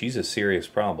offense, like she's a serious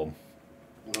problem.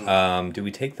 Do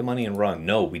we take the money and run?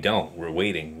 No, we don't. We're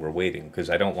waiting. We're waiting because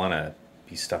I don't want to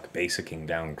be stuck basicking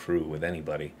down crew with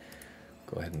anybody.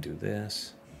 Go ahead and do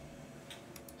this.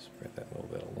 Spread that little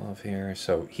bit of love here.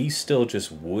 So he's still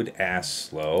just wood-ass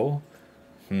slow.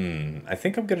 I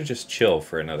think I'm going to just chill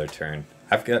for another turn.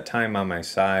 I've got time on my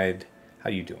side. How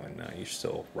you doing? You're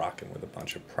still rocking with a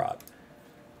bunch of prop.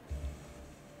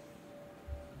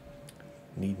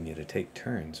 Needing you to take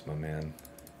turns, my man.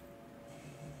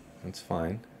 That's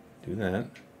fine. Do that.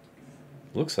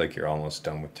 Looks like you're almost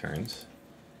done with turns.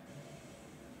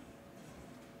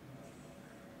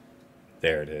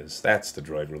 There it is. That's the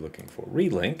droid we're looking for.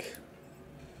 Relink.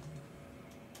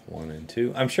 1 and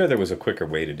 2. I'm sure there was a quicker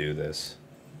way to do this.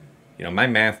 You know, my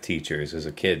math teachers as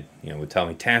a kid, would tell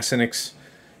me, Tassinix,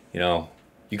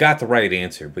 you got the right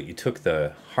answer, but you took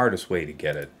the hardest way to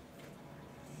get it.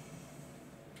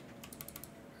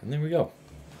 And there we go.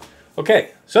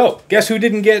 Okay, so guess who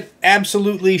didn't get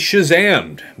absolutely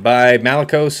shazammed by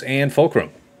Malgus and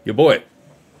Fulcrum? Your boy.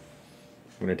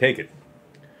 I'm going to take it.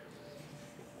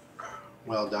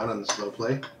 Well done on the slow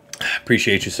play.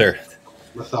 Appreciate you, sir.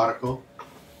 Methodical.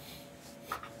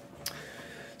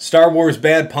 Star Wars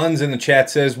Bad Puns in the chat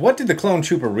says, what did the clone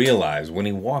trooper realize when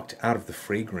he walked out of the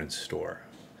fragrance store?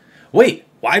 Wait,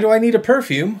 why do I need a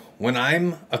perfume when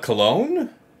I'm a cologne?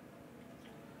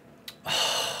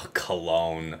 Oh,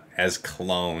 cologne as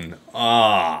clone.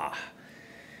 Ah,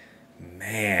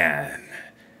 man.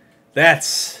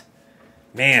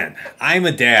 Man, I'm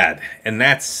a dad, and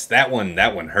that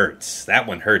one hurts. That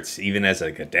one hurts even as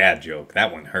like a dad joke.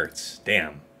 That one hurts.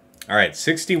 Damn. All right,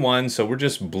 61, so we're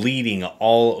just bleeding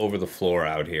all over the floor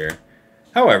out here.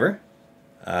 However,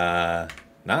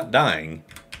 not dying,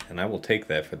 and I will take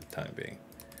that for the time being.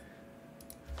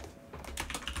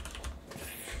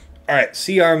 All right,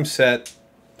 C-arm set,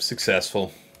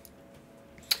 successful.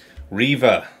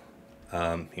 Riva,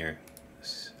 here,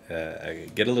 I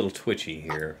get a little twitchy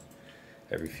here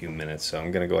every few minutes, so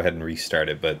I'm going to go ahead and restart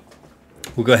it, but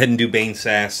we'll go ahead and do Bane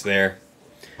Sass there.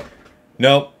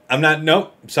 Nope. I'm not,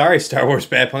 nope. Sorry, Star Wars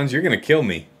Bad Puns. You're going to kill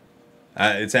me.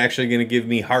 It's actually going to give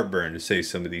me heartburn to say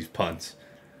some of these puns.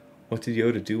 What did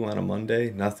Yoda do on a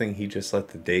Monday? Nothing. He just let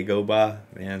the day go by.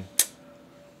 Man.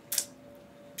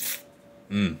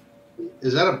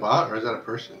 Is that a bot or is that a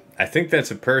person? I think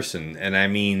that's a person. And I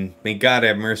mean, may God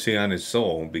have mercy on his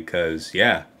soul because,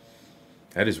 yeah,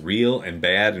 that is real and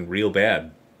bad and real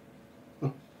bad.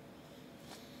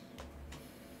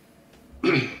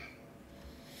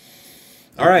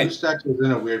 All right. BlueStacks is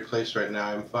in a weird place right now.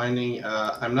 I'm finding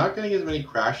I'm not getting as many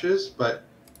crashes, but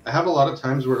I have a lot of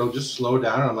times where it'll just slow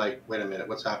down and I'm like, wait a minute,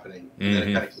 what's happening? And then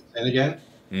it kind of kicks in again.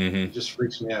 It just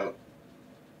freaks me out.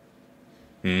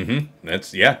 Mm-hmm.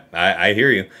 That's, yeah, I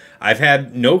hear you. I've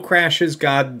had no crashes,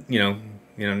 God,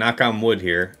 knock on wood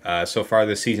here, so far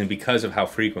this season because of how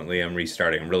frequently I'm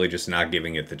restarting. I'm really just not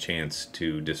giving it the chance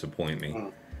to disappoint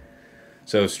me.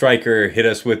 So Stryker hit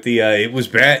us with the, it was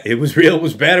bad, it was real, it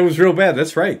was bad, it was real bad.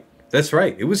 That's right. That's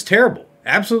right. It was terrible.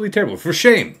 Absolutely terrible. For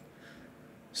shame.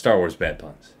 Star Wars bad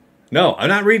puns. No, I'm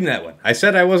not reading that one. I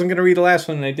said I wasn't going to read the last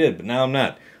one, and I did, but now I'm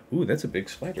not. Ooh, that's a big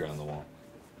spider on the wall.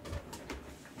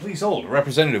 Please hold. A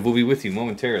representative will be with you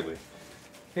momentarily.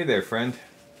 Hey there, friend.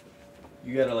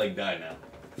 You gotta, like, die now.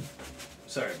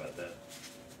 Sorry about that.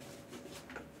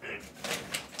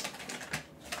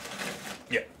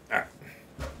 Yeah, alright.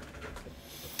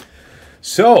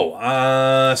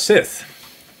 So, Sith.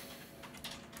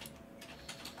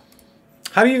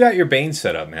 How do you got your Bane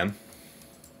set up, man?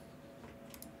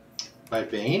 My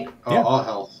Bane? Oh, yeah. all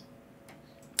health.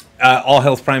 All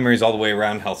health primaries all the way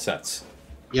around, health sets.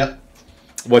 Yep.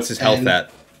 What's his health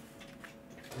at?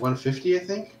 150, I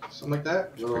think. Something like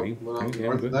that. Pretty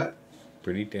damn good. That.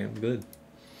 Pretty damn good.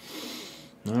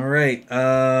 All right.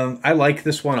 I like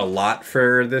this one a lot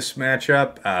for this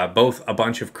matchup. Both a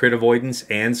bunch of crit avoidance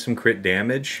and some crit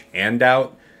damage and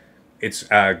out. It's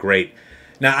great.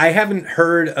 Now, I haven't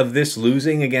heard of this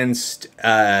losing against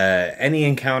any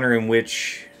encounter in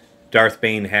which Darth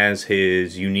Bane has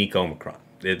his unique Omicron.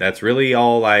 That's really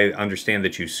all I understand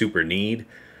that you super need.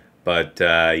 But,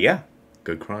 yeah,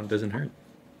 good cron doesn't hurt.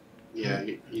 Yeah,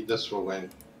 this will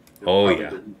win.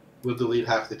 We'll delete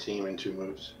half the team in 2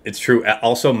 moves. It's true.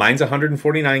 Also, mine's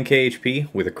 149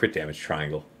 KHP with a crit damage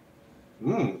triangle.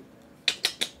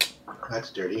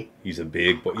 That's dirty. He's a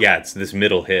big boy. Yeah, it's this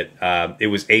middle hit. It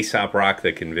was Aesop Rock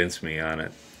that convinced me on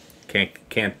it. Can't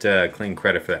claim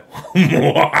credit for that.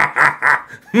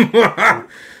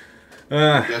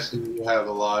 I'm guessing you have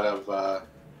a lot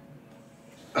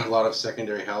of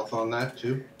secondary health on that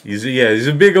too. He's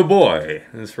a bigger boy.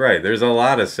 That's right. There's a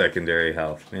lot of secondary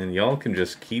health, man. Y'all can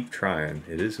just keep trying.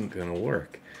 It isn't gonna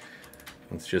work.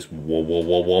 Let's just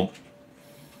whoa.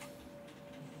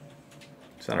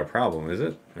 It's not a problem, is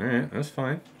it? All right, that's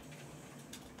fine.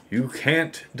 You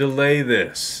can't delay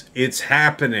this. It's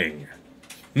happening.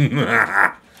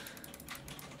 Okay.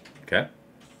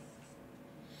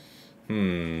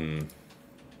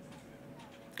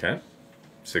 Okay.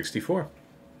 64.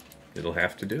 It'll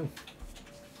have to do.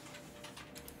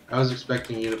 I was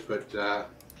expecting you to put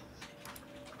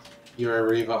your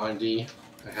Ariva on D.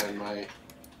 I had my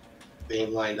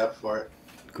Bane lined up for it.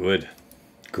 Good.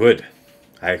 Good.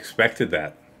 I expected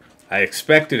that. I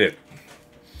expected it.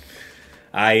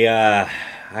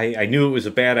 I knew it was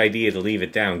a bad idea to leave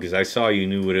it down because I saw you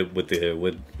knew what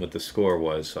the score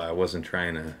was, so I wasn't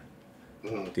trying to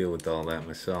deal with all that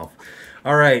myself.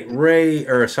 All right,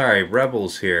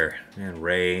 Rebels here. Man,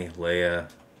 Rey,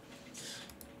 Leia.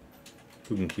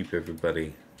 Who can keep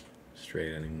everybody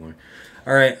straight anymore?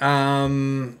 All right,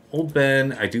 Old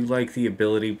Ben, I do like the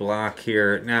ability block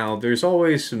here. Now, there's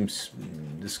always some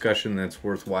discussion that's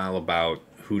worthwhile about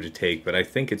who to take, but I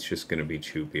think it's just going to be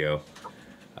Chupio.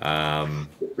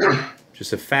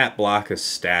 Just a fat block of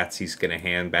stats he's going to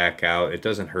hand back out. It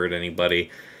doesn't hurt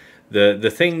anybody.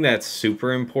 The thing that's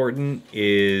super important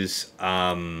is,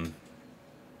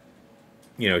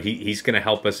 he's going to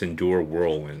help us endure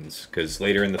whirlwinds, because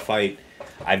later in the fight,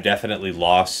 I've definitely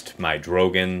lost my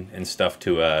Drogon and stuff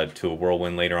to a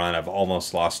whirlwind later on. I've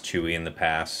almost lost Chewie in the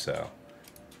past, so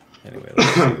anyway,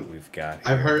 let's see what we've got here.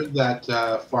 I've heard that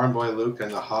Farm Boy Luke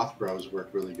and the Hoth Bros work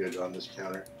really good on this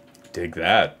counter. Dig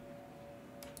that.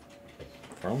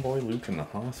 Farm Boy Luke and the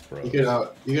Hoth Bros.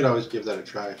 You could always give that a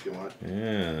try if you want.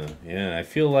 Yeah. I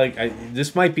feel like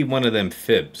this might be one of them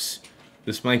fibs.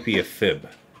 This might be a fib.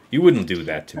 You wouldn't do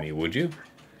that to me, would you?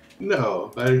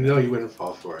 No, I know you wouldn't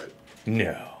fall for it.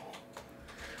 No.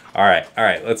 All right.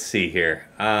 Let's see here.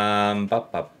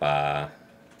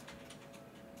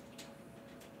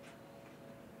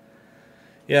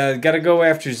 Yeah, got to go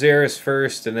after Xeris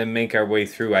first and then make our way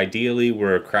through. Ideally,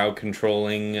 we're crowd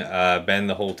controlling Ben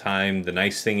the whole time. The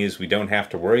nice thing is we don't have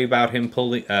to worry about him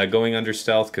going under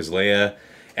stealth because Leia,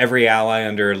 every ally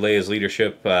under Leia's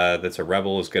leadership that's a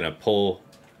rebel is going to pull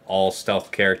all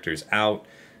stealth characters out.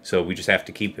 So we just have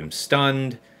to keep him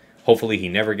stunned. Hopefully he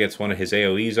never gets one of his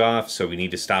AoEs off, so we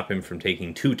need to stop him from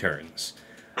taking 2 turns.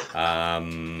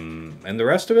 And the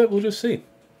rest of it, we'll just see.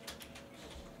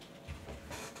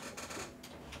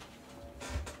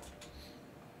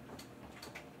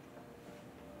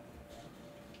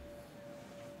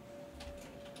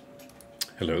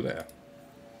 Hello there.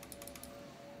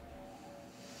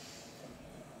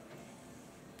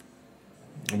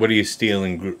 What are you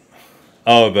stealing?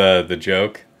 Oh, the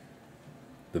joke?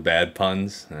 The bad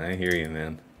puns? I hear you,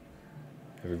 man.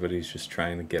 Everybody's just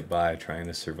trying to get by, trying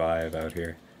to survive out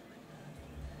here.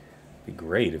 Be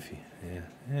great if you...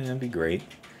 Yeah, it'd be great.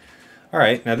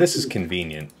 Alright, now this is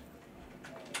convenient.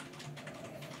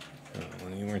 Oh,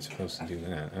 well, you weren't supposed to do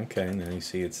that. Okay, now you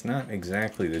see it's not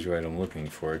exactly the droid I'm looking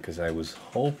for, because I was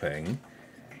hoping...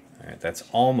 Alright, that's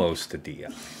almost a DI.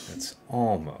 That's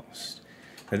almost.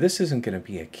 Now this isn't going to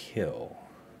be a kill.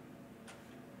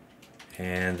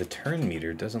 And the turn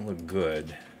meter doesn't look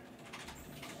good.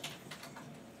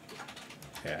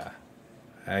 Yeah,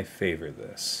 I favor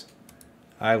this.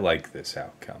 I like this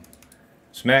outcome.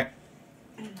 Smack.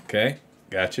 Okay,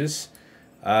 gotchas.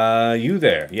 You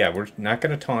there. Yeah, we're not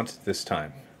going to taunt this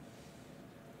time.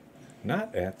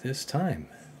 Not at this time.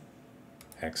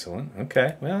 Excellent.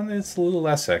 Okay, well, it's a little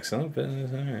less excellent, but all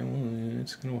right, well,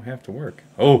 it's going to have to work.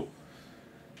 Oh,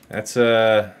 that's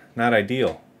not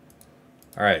ideal.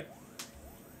 All right.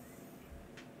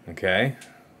 Okay.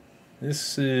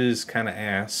 This is kind of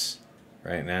ass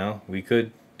right now. We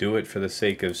could do it for the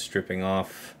sake of stripping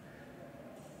off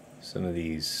some of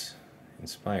these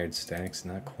inspired stacks.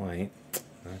 Not quite.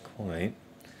 Not quite.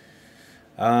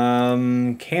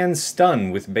 Can stun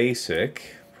with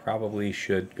basic. Probably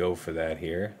should go for that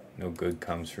here. No good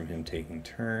comes from him taking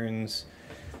turns.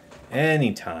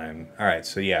 Anytime. Alright,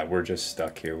 so yeah, we're just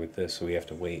stuck here with this, so we have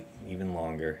to wait even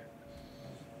longer.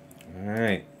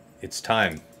 Alright, it's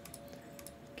time.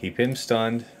 Keep him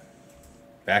stunned.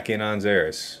 Back in on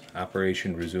Xeris.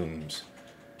 Operation resumes.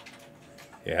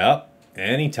 Yep.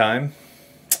 Anytime.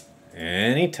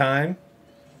 Anytime.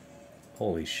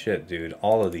 Holy shit, dude.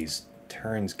 All of these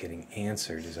turns getting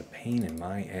answered is a pain in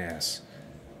my ass.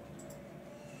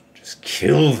 Just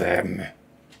kill them.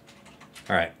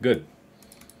 Alright, good.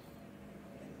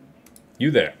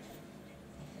 You there.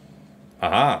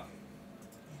 Aha.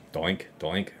 Doink,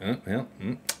 doink. Well,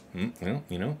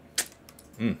 you know.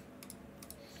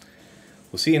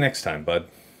 We'll see you next time, bud.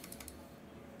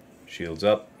 Shields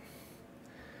up.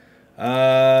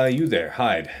 You there.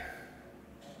 Hide.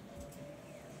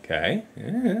 Okay.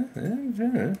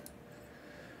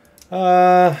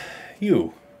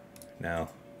 You. Now.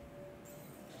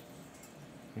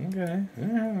 Okay.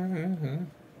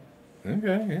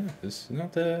 Okay, yeah. This is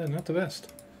not the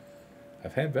best.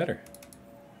 I've had better.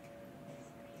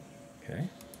 Okay.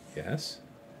 Yes.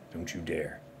 Don't you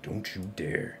dare. Don't you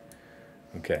dare.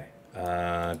 Okay.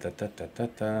 It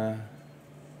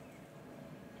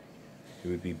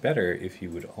would be better if you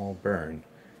would all burn.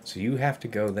 So you have to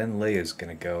go, then Leia's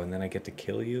gonna go, and then I get to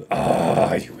kill you?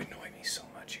 Oh, you annoy me so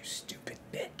much, you stupid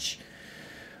bitch.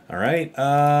 Alright,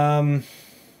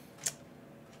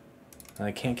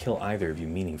 I can't kill either of you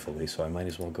meaningfully, so I might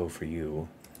as well go for you.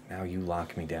 Now you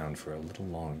lock me down for a little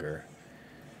longer.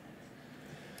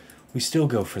 We still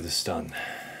go for the stun.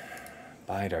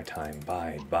 Bide our time.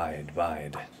 Bide, bide,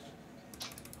 bide.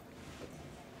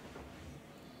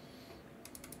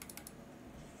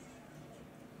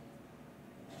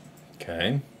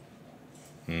 Okay.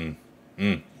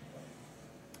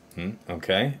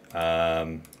 Okay.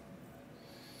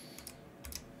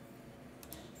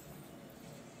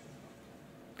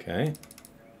 Okay.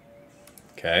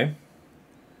 Okay.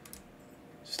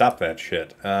 Stop that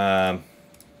shit. Here.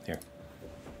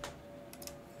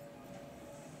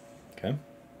 Okay.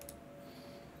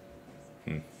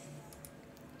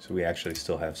 So we actually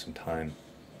still have some time.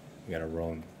 We gotta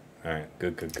roll. Alright,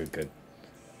 good, good, good, good.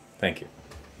 Thank you.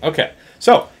 Okay,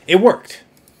 so it worked.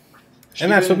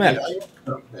 And that's what matters.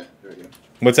 Oh, yeah, there we go.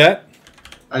 What's that?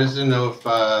 I just didn't know if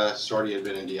Sortie had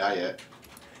been in DI yet.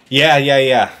 Yeah.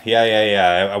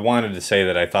 I wanted to say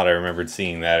that I thought I remembered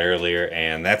seeing that earlier,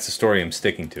 and that's the story I'm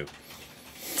sticking to.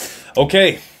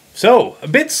 Okay, so a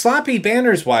bit sloppy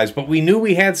banners-wise, but we knew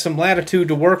we had some latitude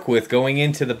to work with going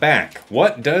into the back.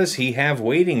 What does he have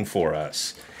waiting for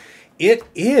us? It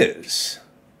is...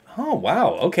 Oh,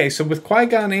 wow. Okay, so with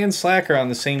Qui-Gon and Slacker on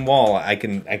the same wall, I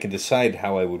can decide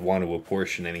how I would want to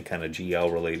apportion any kind of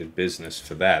GL-related business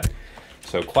for that.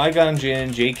 So Qui-Gon Jinn,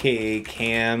 JKA,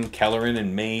 Cam, Kelleran,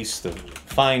 and Mace, the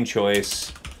fine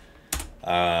choice.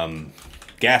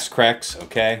 Gas CRex,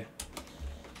 okay.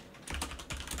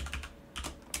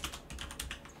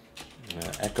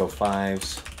 Echo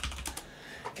 5s.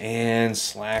 And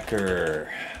Slacker.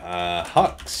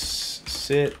 Hux,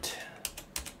 Sit,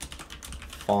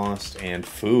 Faust, and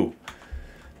Foo.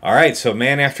 All right, so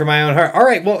man after my own heart. All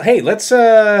right, well, hey, let's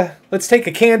take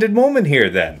a candid moment here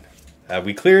then.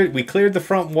 We cleared the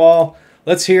front wall.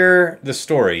 Let's hear the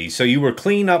story. So you were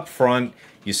clean up front.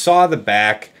 You saw the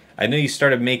back. I know you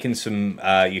started making some.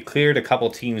 You cleared a couple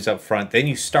teams up front. Then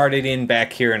you started in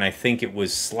back here, and I think it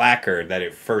was Slacker that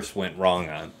it first went wrong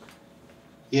on.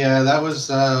 Yeah, that was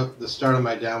the start of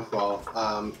my downfall.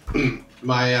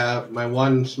 My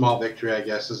one small victory, I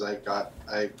guess, is I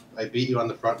beat you on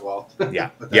the front wall. Yeah,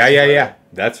 yeah.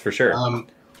 That's for sure.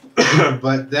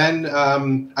 But then I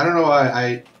don't know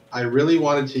why I really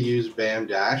wanted to use Bam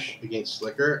Dash against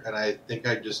Slicker, and I think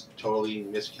I just totally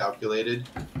miscalculated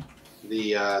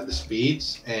the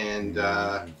speeds, and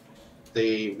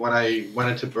when I went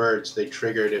into birds, they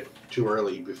triggered it too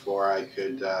early before I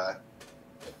could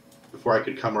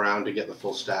come around to get the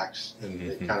full stacks, and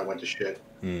it kind of went to shit.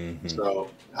 So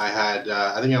I had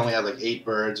I think I only had like 8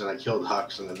 birds, and I killed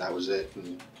Hux, and then that was it,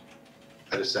 and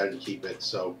I decided to keep it.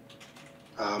 So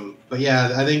but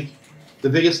yeah, I think the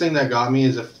biggest thing that got me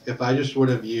is if I just would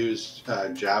have used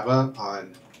Jabba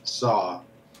on Saw,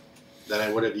 then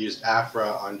I would have used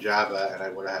Aphra on Jabba, and I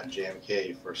would have had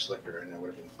JMK for Slicker, and it would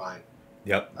have been fine.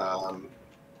 Yep.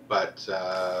 But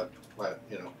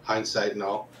you know, hindsight and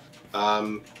all.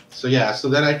 So yeah, so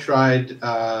then I tried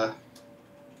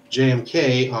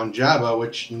JMK on Jabba,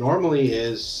 which normally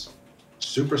is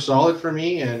super solid for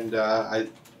me, and I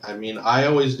mean, I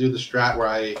always do the strat where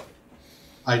I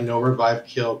no revive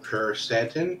kill Kerr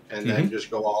Stanton and then just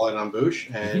go all in on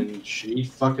Boosh, and she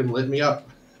fucking lit me up.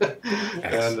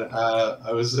 And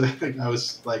I was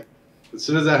like, as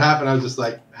soon as that happened, I was just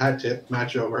like, hat tip,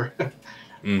 match over.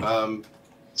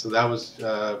 So that was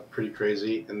pretty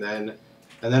crazy. And then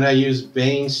I used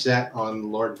Bane set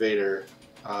on Lord Vader,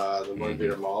 the Lord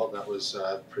Vader Maul. That was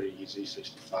pretty easy,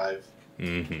 65.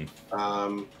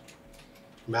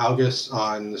 Malgus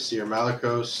on the Cere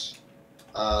Malicos.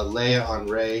 Leia on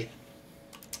Rey,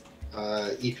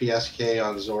 EPSK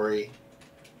on Zori,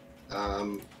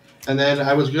 and then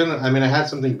I had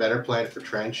something better planned for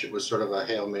Trench. It was sort of a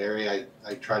Hail Mary.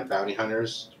 I tried Bounty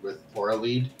Hunters with Aura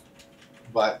Lead,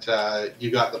 but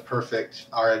you got the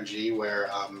perfect RNG where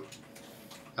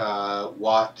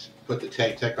Watt put the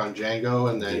tank tech on Django,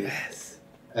 and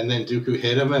then Dooku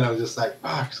hit him, and I was just like,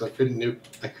 fuck, so I couldn't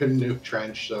nuke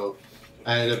Trench, so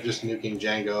I ended up just nuking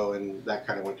Django, and that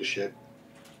kind of went to shit.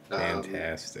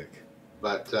 Fantastic.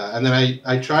 But and then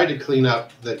I tried to clean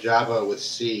up the Jabba with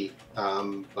C,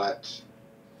 but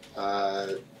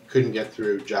couldn't get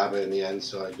through Jabba in the end,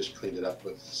 so I just cleaned it up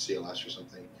with CLS or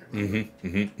something.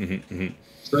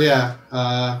 So yeah,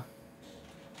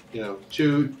 you know,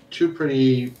 two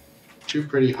pretty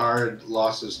hard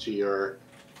losses to your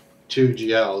 2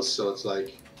 GLs. So it's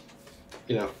like,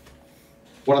 you know,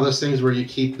 one of those things where you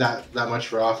keep that much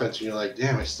for offense, and you're like,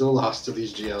 damn, I still lost to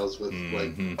these GLs with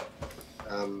like,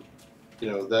 you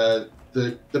know,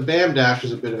 the Bam Dash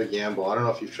was a bit of a gamble. I don't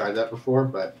know if you've tried that before,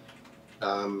 but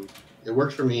it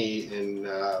worked for me in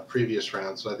previous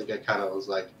rounds. So I think I kind of was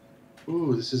like,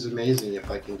 ooh, this is amazing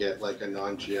if I can get like a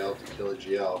non-GL to kill a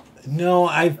GL. No,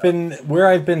 I've been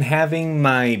having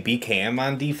my BKM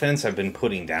on defense, I've been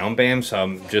putting down Bam, so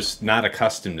I'm just not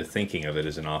accustomed to thinking of it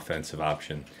as an offensive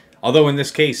option. Although in this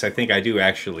case, I think I do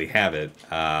actually have it.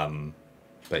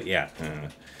 But yeah.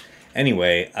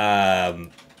 Anyway,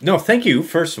 no, thank you,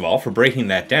 first of all, for breaking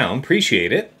that down.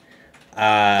 Appreciate it.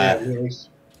 Yeah, nice.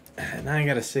 Now I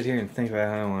got to sit here and think about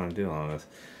how I want to do all this.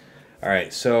 All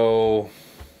right, so...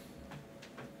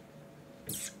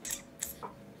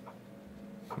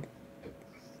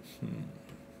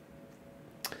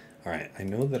 All right, I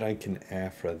know that I can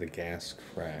Aphra the gas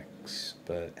CRex,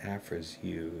 but Aphra's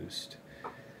used.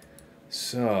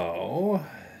 So,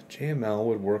 JML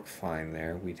would work fine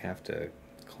there. We'd have to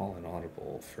call an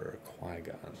audible for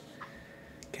Qui-Gon.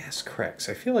 Gas CRex.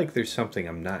 I feel like there's something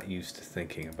I'm not used to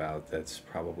thinking about that's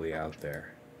probably out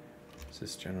there. Is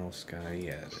this General Sky?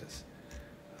 Yeah, it is.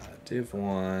 Div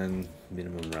 1,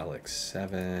 minimum relic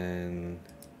 7.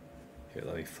 Here,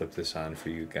 let me flip this on for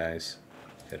you guys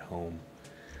at home.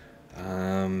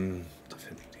 Defending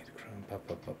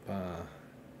Datacron.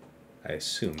 I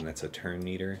assume that's a turn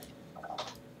meter.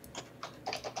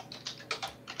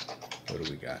 What do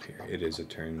we got here? It is a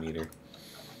turn meter.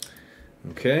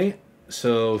 Okay,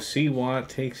 so C-Watt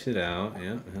takes it out.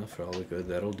 Yeah, well, for all the good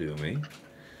that'll do me.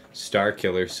 Star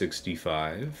Killer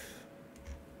 65.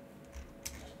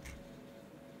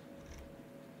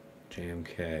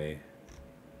 JMK.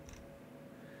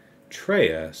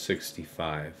 Traya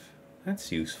 65.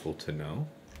 That's useful to know.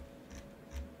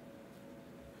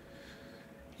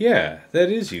 Yeah, that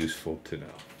is useful to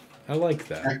know. I like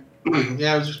that.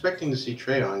 Yeah, I was expecting to see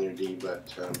Trey on your D,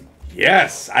 but...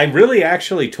 Yes, I really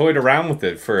actually toyed around with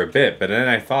it for a bit, but then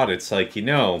I thought it's like, you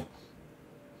know,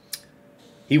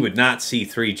 he would not see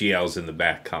 3 GLs in the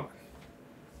back coming.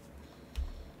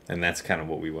 And that's kind of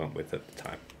what we went with at the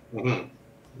time.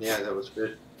 Yeah, that was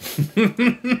good.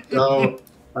 So,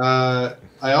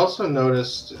 I also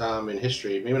noticed in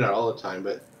history, maybe not all the time,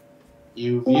 but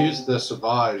you've used the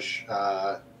Sauvage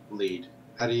lead.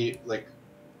 How do you like?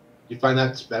 Do you find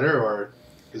that's better, or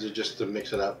is it just to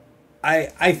mix it up?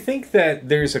 I think that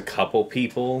there's a couple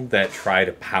people that try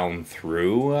to pound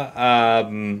through,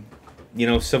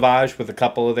 Savage with a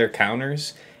couple of their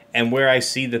counters, and where I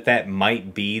see that that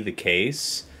might be the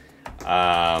case,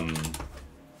 I'll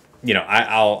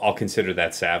consider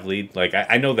that Sav lead. Like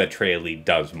I know that Traya lead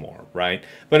does more, right?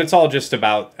 But it's all just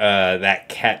about that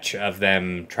catch of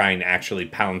them trying to actually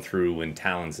pound through when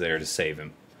Talon's there to save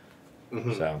him.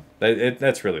 Mm-hmm. So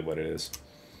that's really what it is.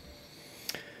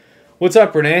 What's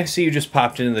up, Renee? See you just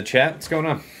popped into the chat. What's going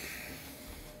on?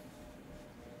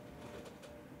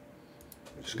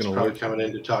 Just gonna probably coming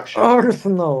in to talk shit.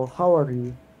 Arsenal, how are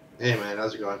you? Hey man,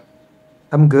 how's it going?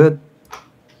 I'm good.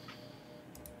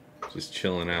 Just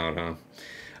chilling out, huh?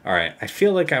 All right. I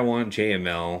feel like I want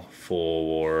JML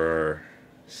for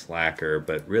Slacker,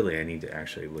 but really I need to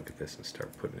actually look at this and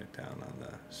start putting it down on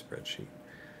the spreadsheet.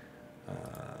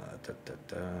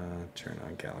 Turn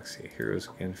on Galaxy Heroes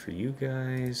again for you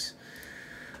guys.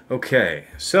 Okay,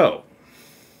 so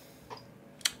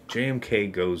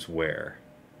JMK goes where?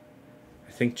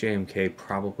 I think JMK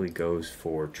probably goes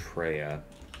for Traya.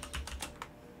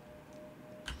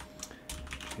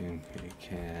 JMK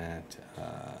Cat.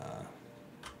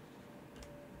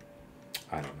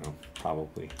 I don't know.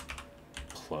 Probably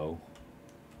Clo.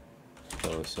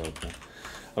 Ahsoka.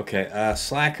 Okay,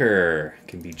 Slacker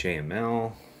can be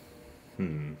JML.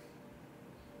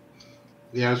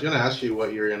 Yeah, I was going to ask you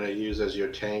what you're going to use as your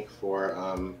tank for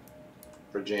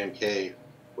JMK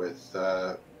with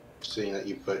seeing that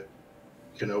you put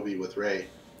Kenobi with Rey.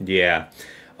 Yeah.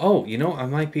 Oh, I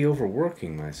might be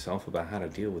overworking myself about how to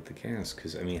deal with the gas,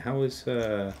 because, I mean, how is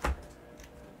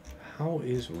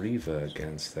Reva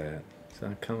against that? It's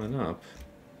not coming up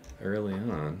early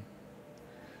on.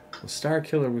 Well,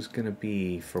 Starkiller was going to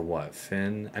be for what?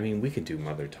 Finn? I mean, we could do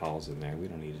Mother Talzin there. We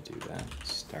don't need to do that.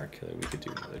 Starkiller, we could do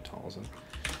Mother Talzin.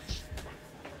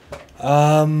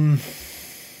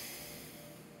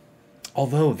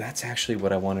 Although, that's actually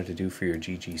what I wanted to do for your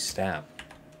GG STAP.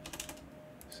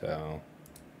 So,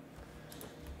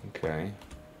 okay.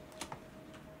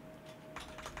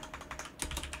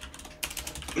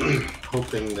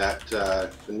 Hoping that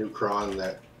the new Kron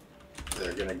that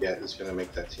they're going to get is going to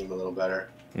make that team a little better.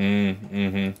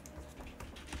 JML,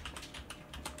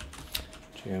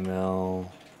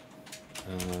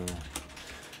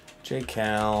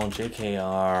 JCal,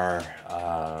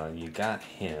 JKR, you got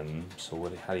him, so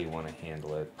how do you want to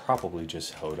handle it? Probably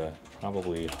just Hoda.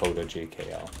 Probably Hoda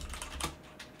JKL.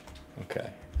 Okay,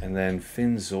 and then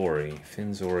Finn Zori.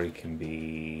 Finn Zori can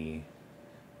be...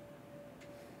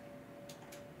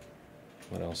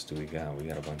 What else do we got? We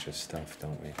got a bunch of stuff,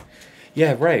 don't we?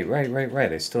 Yeah, right.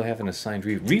 I still haven't assigned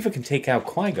Reva. Reva can take out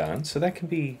Qui-Gon, so that can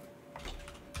be...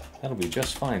 That'll be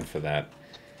just fine for that.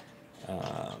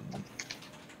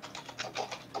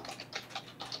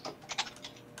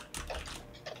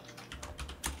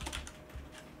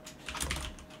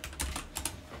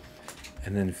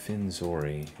 And then Finn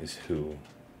Zori is who?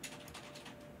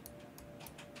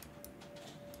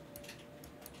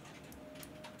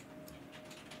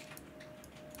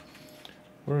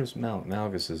 Where is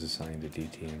Malgus is assigned to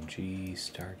DTMG,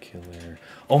 Starkiller.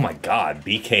 Oh my god,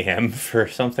 BKM for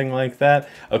something like that?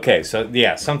 Okay, so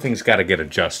yeah, something's got to get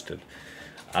adjusted.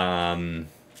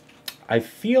 I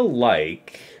feel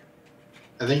like...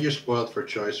 I think you're spoiled for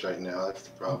choice right now, that's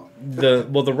the problem.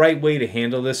 The right way to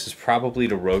handle this is probably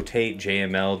to rotate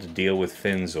JML to deal with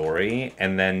Finn Zori,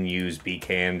 and then use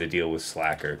BKM to deal with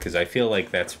Slacker, because I feel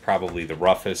like that's probably the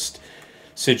roughest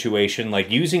situation. Like,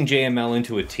 using JML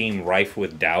into a team rife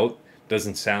with doubt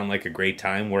doesn't sound like a great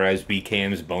time, whereas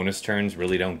BKM's bonus turns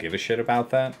really don't give a shit about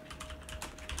that.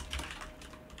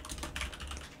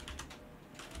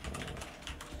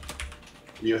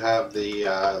 You have the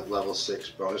level 6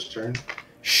 bonus turn?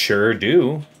 Sure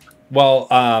do. Well,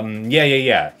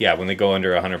 yeah, when they go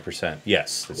under 100%.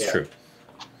 Yes, that's true.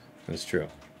 That's true.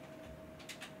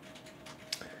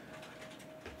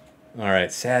 All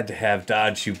right, sad to have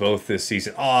dodged you both this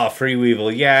season. Aw, Free Weevil.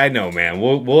 Yeah, I know, man.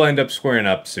 We'll end up squaring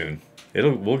up soon.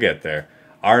 We'll get there.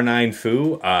 R9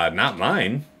 Foo, not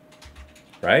mine.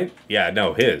 Right? Yeah,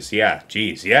 no, his. Yeah,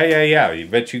 geez. Yeah. You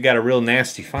bet you got a real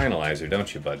nasty finalizer,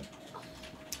 don't you, bud?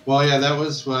 Well, yeah, that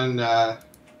was when,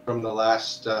 from the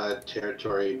last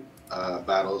territory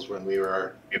battles when we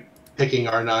were picking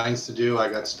R9s to do, I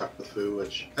got stuck with Foo,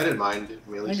 which I didn't mind.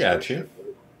 I got you.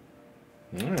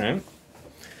 All right.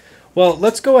 Well,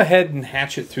 let's go ahead and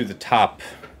hatch it through the top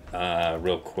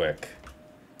real quick.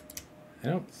 I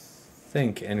don't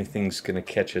think anything's going to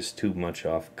catch us too much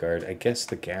off guard. I guess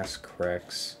the gas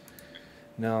CRex.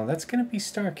 No, that's going to be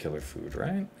Star Killer food,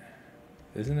 right?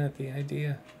 Isn't that the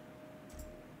idea?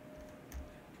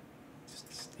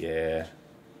 Yeah.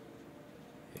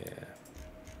 Yeah.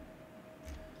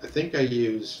 I think I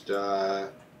used. Yeah,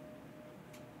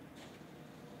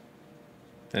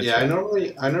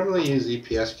 right. I normally use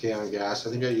EPSK on gas. I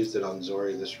think I used it on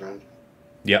Zori this round.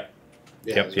 Yep.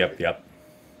 Yeah, Yep.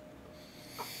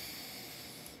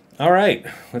 All right,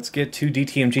 let's get to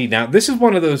DTMG. Now, this is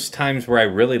one of those times where I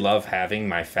really love having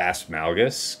my fast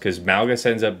Malgus, because Malgus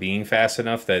ends up being fast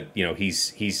enough that, you know,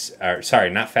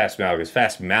 sorry, not fast Malgus,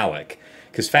 fast Malik,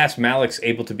 because fast Malik's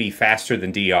able to be faster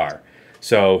than DR.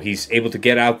 So he's able to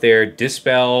get out there,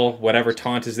 dispel whatever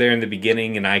taunt is there in the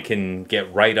beginning, and I can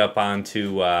get right up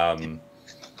onto to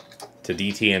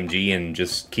DTMG and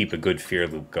just keep a good fear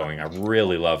loop going. I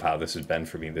really love how this has been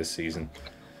for me this season.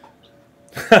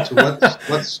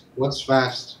 So what's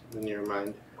fast in your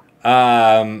mind?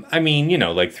 I mean, you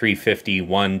know, like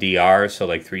 351 DR, so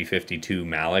like 352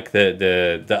 Malik.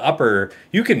 The upper,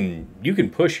 you can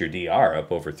push your DR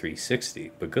up over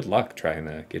 360, but good luck trying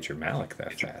to get your Malik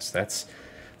that fast.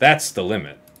 That's the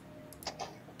limit.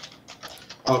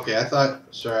 Okay, I thought.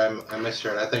 Sorry, I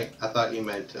misheard. I thought you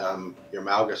meant your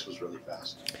Malgus was really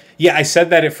fast. Yeah, I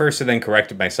said that at first and then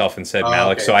corrected myself and said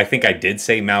Malik. Okay. So I think I did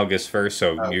say Malgus first.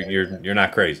 So Okay, you're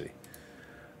not crazy.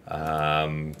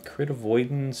 Crit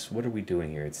avoidance. What are we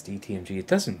doing here? It's DTMG. It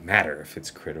doesn't matter if it's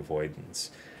crit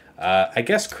avoidance. I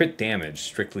guess crit damage,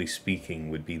 strictly speaking,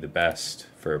 would be the best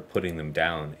for putting them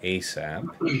down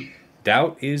ASAP.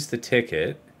 Doubt is the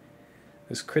ticket.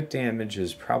 This crit damage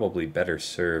is probably better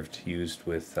served used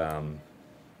with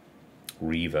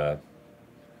Riva.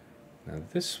 Now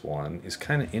this one is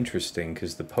kind of interesting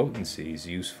because the potency is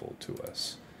useful to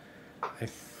us. I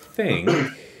think...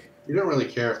 You don't really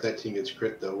care if that team gets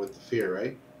crit, though, with the fear,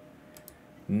 right?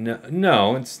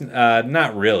 No, it's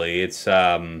not really. It's...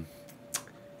 yeah,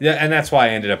 and that's why I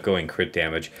ended up going crit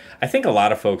damage. I think a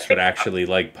lot of folks would actually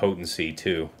like potency,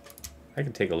 too. I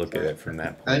can take a look at it from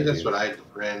that point I think of that's view. what I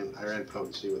ran. I ran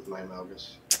potency with my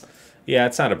Malgus. Yeah,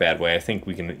 it's not a bad way. I think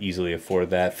we can easily afford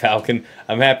that. Falcon,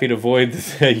 I'm happy to avoid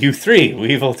you three,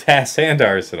 Weevil, Tass, and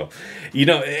Arsenal. You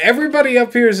know, everybody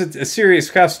up here is a serious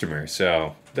customer,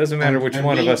 so it doesn't matter which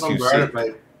one of us you see. I'm bombarded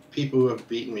by people who have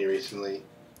beaten me recently.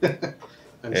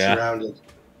 I'm surrounded.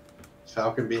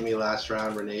 Falcon beat me last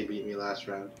round. Renee beat me last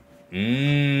round.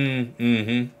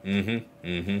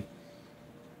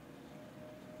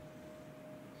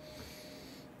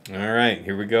 All right,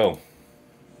 here we go.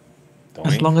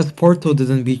 As long as Porto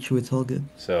didn't beat you, it's all good.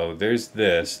 So there's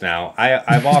this. Now,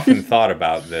 I've often thought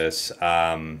about this.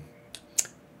 I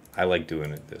like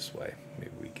doing it this way.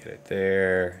 Maybe we get it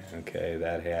there. Okay,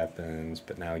 that happens.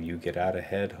 But now you get out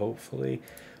ahead, hopefully.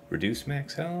 Reduce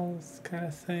max health kind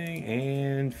of thing.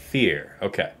 And fear.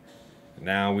 Okay.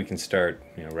 Now we can start,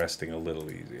 you know, resting a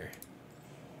little easier.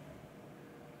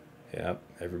 Yep,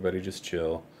 everybody just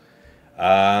chill.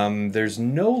 There's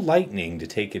no lightning to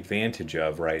take advantage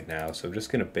of right now, so I'm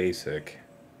just going to basic.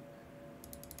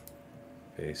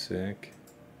 Basic.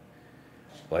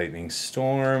 Lightning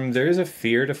storm. There is a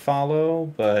fear to follow,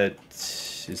 but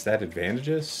is that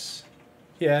advantageous?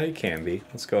 Yeah, it can be.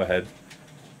 Let's go ahead.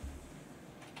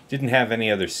 Didn't have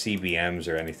any other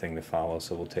CBMs or anything to follow,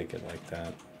 so we'll take it like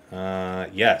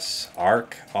that. Yes,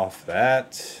 arc off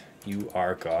that. You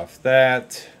arc off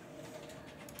that.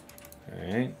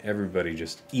 Alright, everybody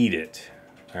just eat it.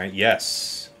 Alright,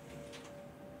 yes.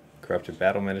 Corrupted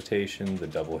Battle Meditation, the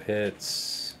double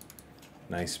hits.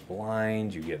 Nice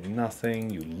blind, you get nothing,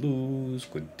 you lose.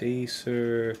 Good day,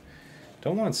 sir.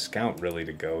 Don't want Scout really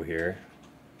to go here.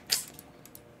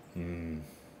 You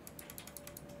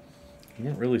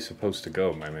weren't really supposed to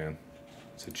go, my man.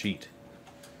 It's a cheat.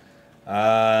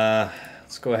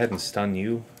 Let's go ahead and stun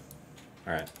you.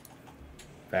 Alright.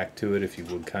 Back to it if you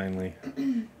would kindly.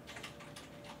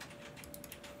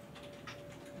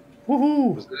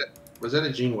 Woohoo! Was that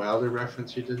a Gene Wilder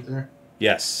reference you did there?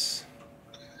 Yes.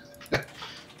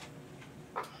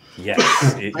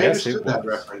 Yes. I understood that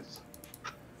reference.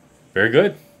 Very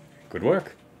good. Good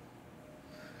work.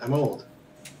 I'm old.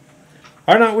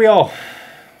 Are not we all?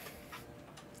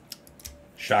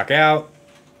 Shock out.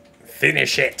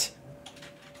 Finish it.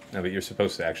 No, but you're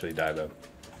supposed to actually die, though.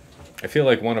 I feel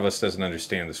like one of us doesn't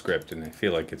understand the script, and I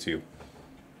feel like it's you.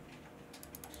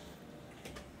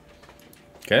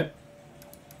 Okay.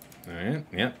 Alright,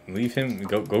 yep. Leave him.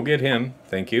 Go get him.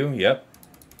 Thank you. Yep.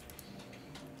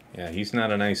 Yeah, he's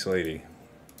not a nice lady.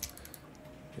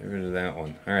 Get rid of that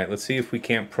one. Alright, let's see if we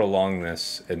can't prolong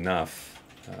this enough.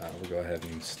 We'll go ahead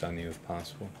and stun you if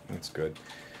possible. That's good.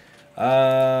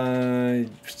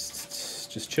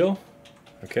 Just chill.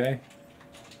 Okay.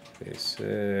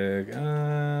 Basic.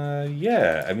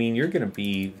 Yeah. I mean, you're going to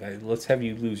be... let's have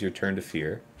you lose your turn to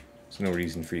fear. There's no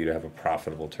reason for you to have a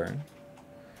profitable turn.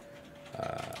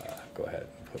 Go ahead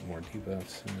and put more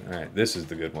debuffs. All right, this is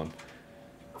the good one.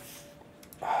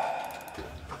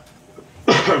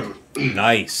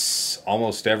 Nice.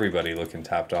 Almost everybody looking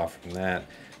topped off from that.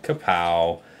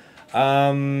 Kapow.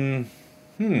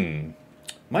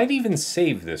 Might even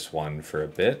save this one for a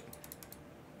bit.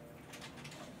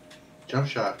 Jump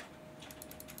shot.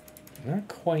 Not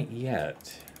quite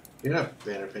yet. You're not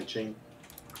banner pinching.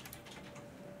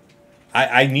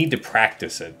 I need to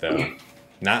practice it though.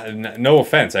 No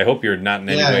offense. I hope you're not in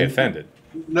any way offended.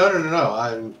 No.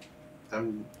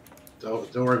 I'm.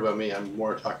 Don't worry about me. I'm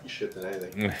more talking shit than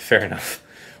anything. Fair enough.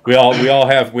 We all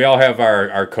have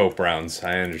our cope rounds.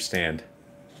 I understand.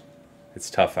 It's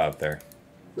tough out there.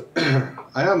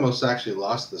 I almost actually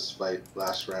lost this fight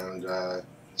last round.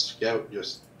 Scout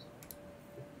just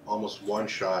almost one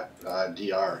shot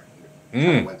DR.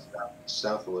 Went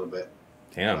south a little bit.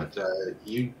 Damn. But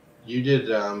you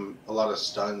did a lot of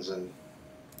stuns, and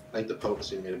I think the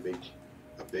potency made a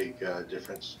big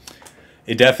difference.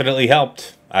 It definitely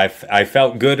helped. I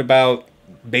felt good about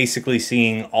basically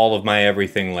seeing all of my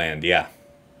everything land. Yeah.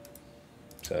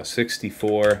 So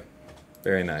 64,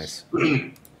 very nice.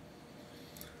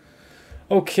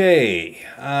 Okay,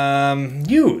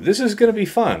 this is going to be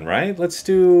fun, right? Let's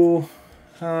do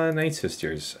Night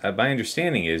Sisters. My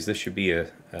understanding is this should be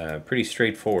a pretty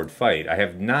straightforward fight. I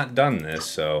have not done this,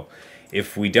 so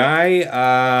if we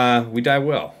die, we die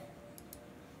well.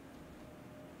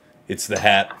 It's the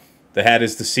hat. The hat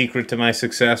is the secret to my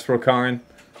success, Rokarin.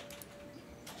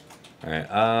 Alright,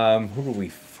 who are we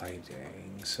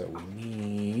fighting? So we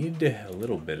need a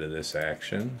little bit of this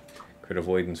action. Crit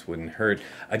avoidance wouldn't hurt.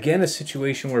 Again, a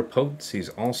situation where potency is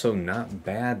also not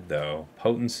bad, though.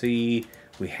 Potency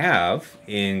we have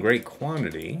in great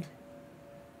quantity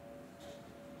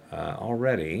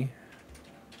already.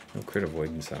 No crit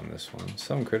avoidance on this one.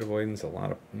 Some crit avoidance, a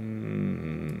lot of...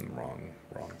 wrong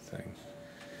thing.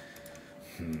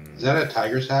 Is that a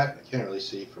tiger's hat? I can't really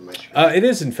see from my screen. It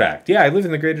is, in fact. Yeah, I live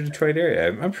in the greater Detroit area.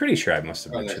 I'm pretty sure I must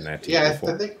have mentioned that to you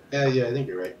before. I think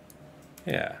you're right.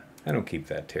 Yeah, I don't keep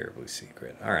that terribly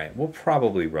secret. All right, we'll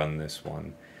probably run this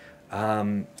one.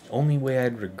 Only way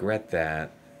I'd regret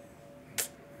that...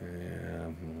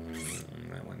 that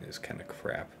one is kind of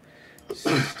crap.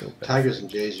 Tigers and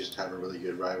Jays used to have a really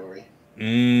good rivalry.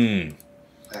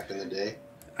 Back in the day.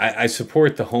 I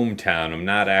support the hometown. I'm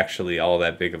not actually all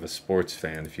that big of a sports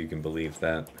fan, if you can believe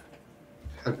that.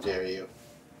 How dare you?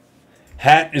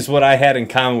 Hat is what I had in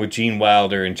common with Gene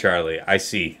Wilder and Charlie. I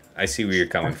see where you're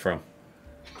coming from.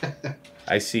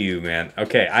 I see you, man.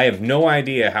 Okay, I have no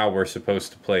idea how we're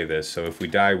supposed to play this, so if we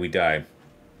die, we die.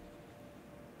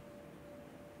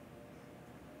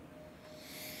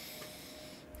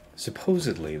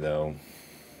 Supposedly, though,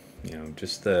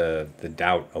 just the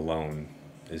doubt alone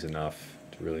is enough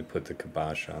to really put the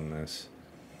kibosh on this.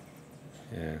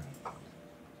 Yeah.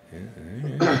 I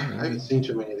haven't seen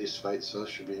too many of these fights, so this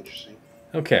should be interesting.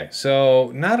 Okay, so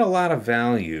not a lot of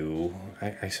value.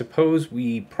 I suppose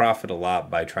we profit a lot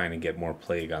by trying to get more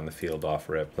plague on the field off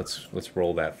rip. Let's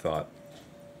roll that thought.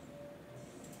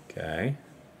 Okay.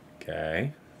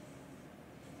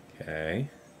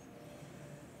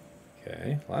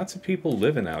 Lots of people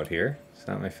living out here. It's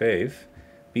not my fave.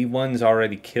 B1's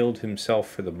already killed himself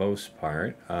for the most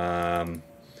part.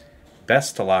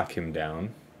 Best to lock him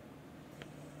down.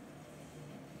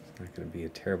 It's not going to be a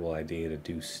terrible idea to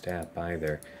do STAP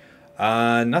either.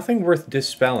 Nothing worth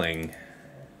dispelling.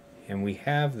 And we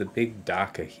have the big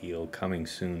DACA heal coming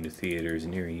soon to theaters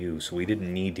near you, so we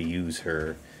didn't need to use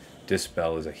her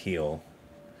dispel as a heal.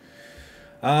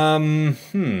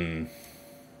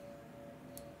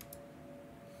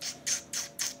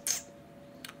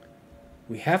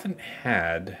 We haven't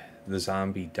had the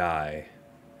zombie die.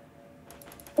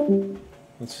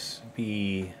 Let's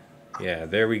be... Yeah,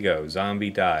 there we go. Zombie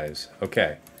dies.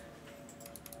 Okay.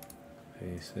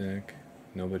 Basic.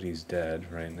 Nobody's dead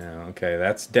right now. Okay,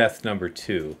 that's death number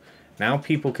 2. Now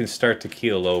people can start to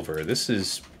keel over. This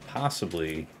is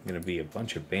possibly going to be a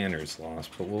bunch of banners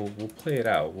lost, but we'll play it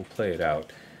out. We'll play it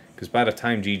out. Because by the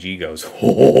time GG goes...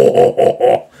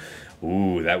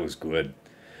 Ooh, that was good.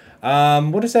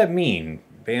 What does that mean?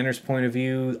 Banner's point of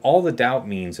view, all the doubt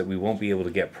means that we won't be able to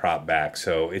get prop back.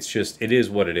 So it is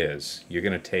what it is. You're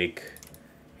gonna take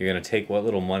what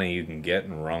little money you can get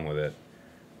and run with it.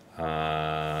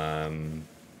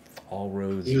 All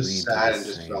roads lead to the same. He was sad and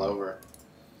just fell over.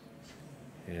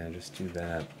 Yeah, just do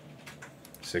that.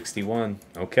 61.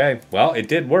 Okay. Well, it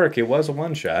did work. It was a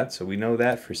one-shot, so we know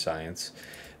that for science.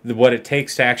 what it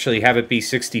takes to actually have it be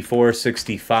 64,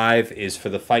 65 is for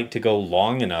the fight to go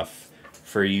long enough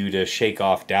for you to shake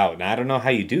off doubt. And I don't know how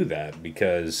you do that,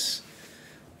 because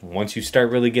once you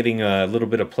start really getting a little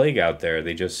bit of plague out there,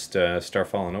 they just start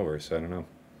falling over. So I don't know.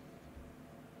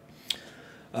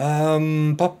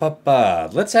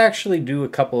 Let's actually do a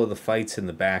couple of the fights in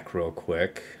the back real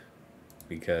quick,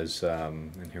 because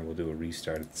and here we'll do a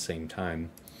restart at the same time.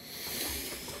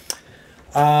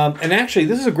 And actually,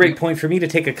 this is a great point for me to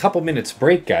take a couple minutes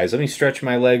break, guys. Let me stretch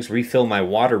my legs, refill my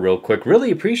water real quick.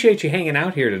 Really appreciate you hanging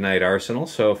out here tonight, Arsenal.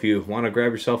 So if you want to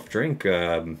grab yourself a drink,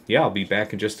 yeah, I'll be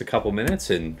back in just a couple minutes.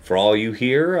 And for all you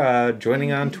here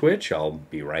joining on Twitch, I'll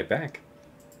be right back.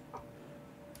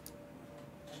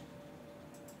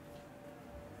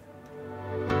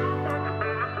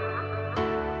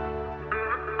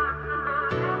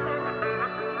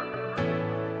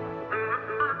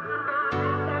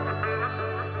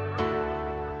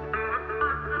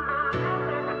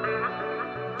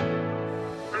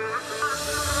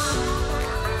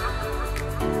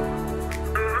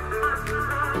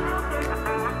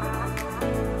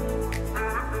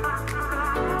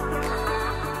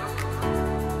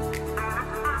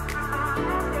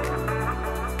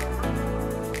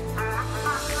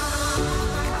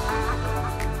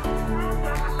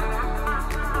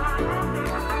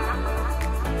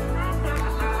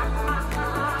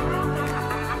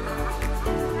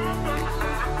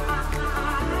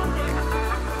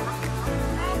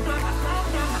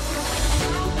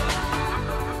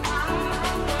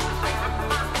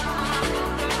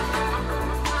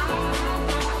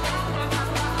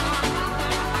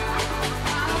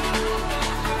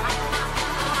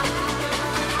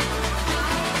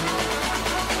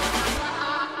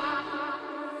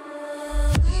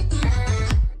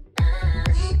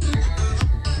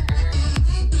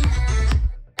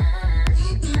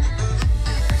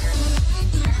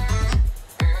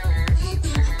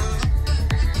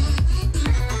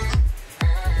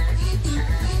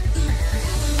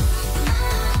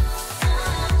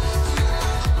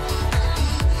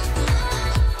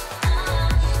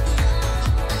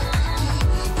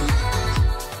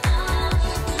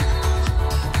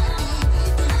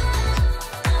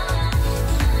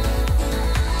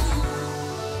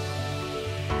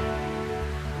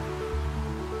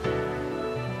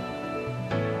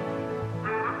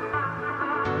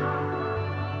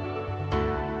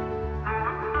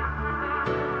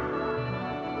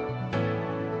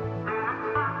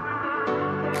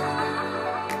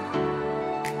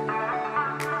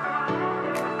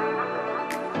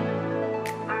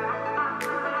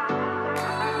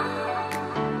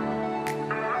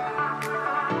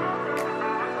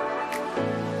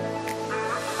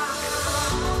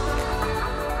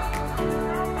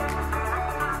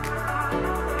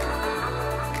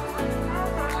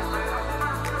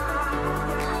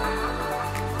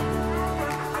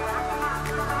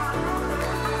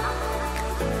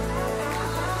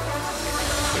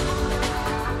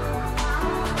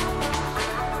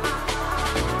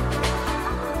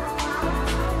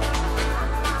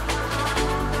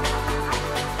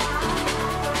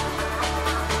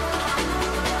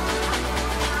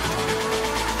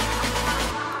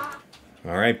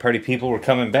 Alright, party people, we're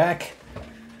coming back.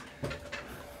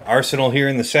 Arsenal here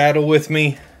in the saddle with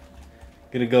me.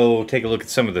 Gonna go take a look at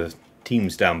some of the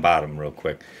teams down bottom real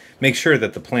quick. Make sure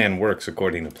that the plan works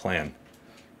according to plan.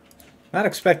 Not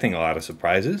expecting a lot of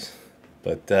surprises,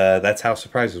 but that's how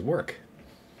surprises work.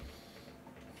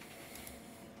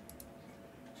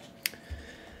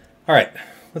 Alright,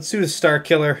 let's do the Star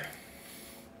Killer.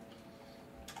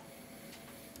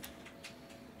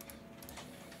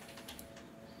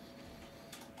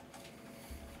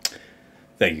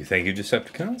 Thank you,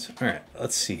 Decepticons. All right,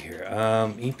 let's see here.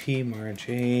 EP, Mara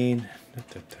Jane.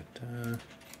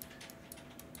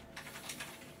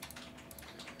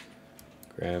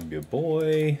 Grab your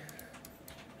boy.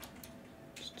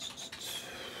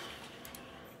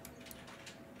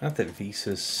 Not that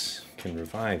Visas can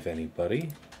revive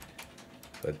anybody,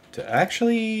 but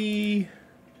actually,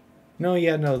 no,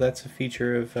 yeah, no, that's a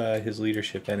feature of his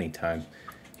leadership anytime.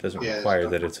 Doesn't require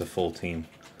that it's a full team.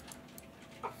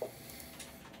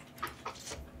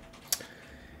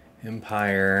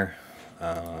 Empire,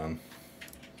 I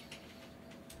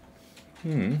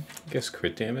guess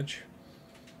crit damage.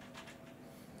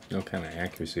 No kind of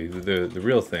accuracy. The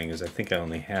real thing is I think I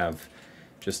only have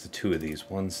just the two of these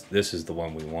ones. This is the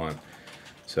one we want.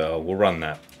 So we'll run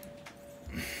that.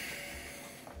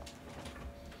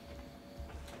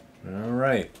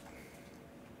 Alright.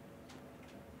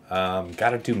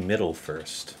 Gotta do middle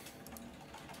first.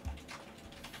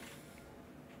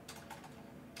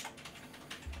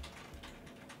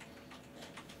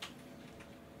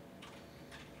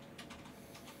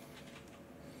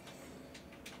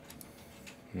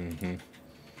 Mm-hmm.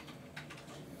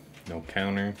 No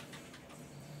counter.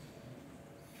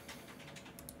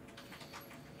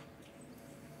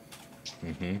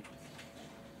 Mm-hmm.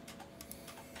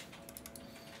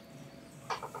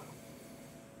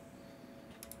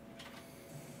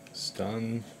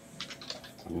 Stun.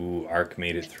 Ooh, Arc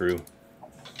made it through.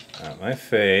 Not my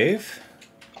fave.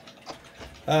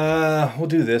 We'll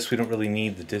do this. We don't really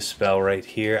need the Dispel right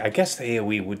here. I guess the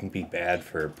AoE wouldn't be bad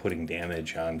for putting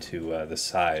damage onto the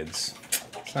sides.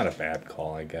 It's not a bad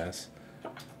call, I guess.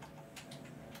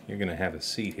 You're going to have a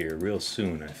seat here real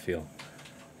soon, I feel.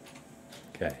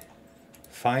 Okay.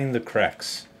 Find the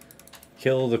CRex.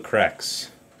 Kill the CRex.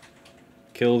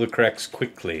 Kill the CRex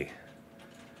quickly.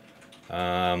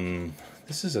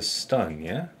 This is a stun,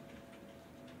 yeah?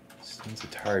 Stun's a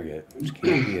target, which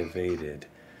can't be evaded.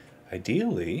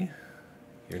 Ideally,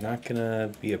 you're not going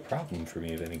to be a problem for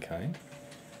me of any kind.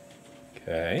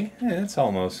 Okay, yeah, it's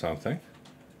almost something.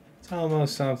 It's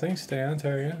almost something. Stay on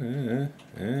target.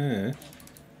 Do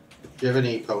you have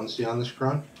any potency on this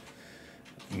cron?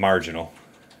 Marginal.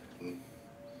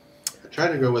 I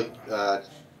tried to go with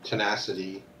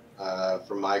tenacity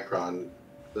from my cron.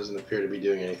 Doesn't appear to be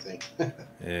doing anything.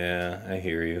 Yeah, I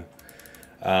hear you.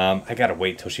 I gotta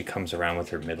wait till she comes around with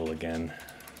her middle again.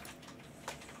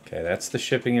 Okay, that's the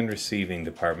shipping and receiving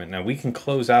department. Now we can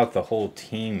close out the whole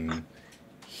team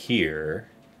here.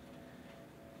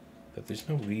 But there's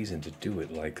no reason to do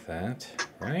it like that,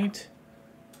 right?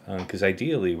 Because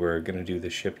ideally we're gonna do the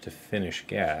ship to finish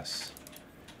gas.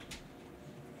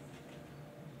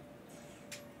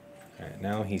 Alright,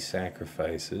 now he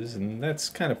sacrifices, and that's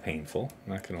kind of painful,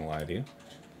 I'm not going to lie to you.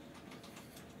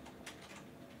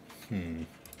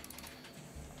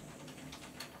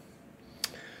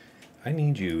 I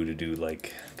need you to do,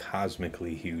 like,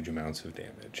 cosmically huge amounts of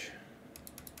damage.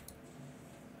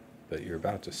 But you're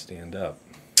about to stand up.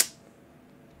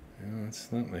 Well,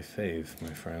 that's not my fave,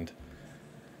 my friend.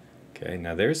 Okay,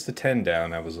 now there's the 10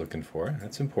 down I was looking for.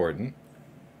 That's important.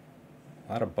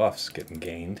 A lot of buffs getting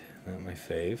gained. Not my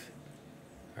fave.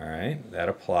 Alright, that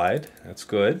applied. That's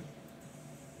good.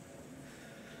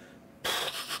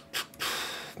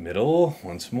 Middle,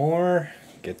 once more.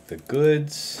 Get the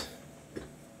goods.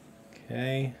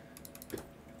 Okay.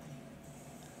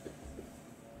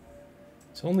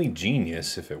 It's only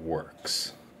genius if it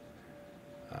works.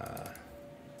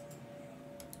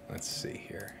 Let's see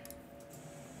here.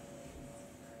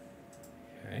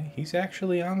 Okay, he's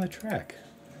actually on the track.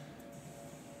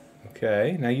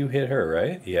 Okay, now you hit her,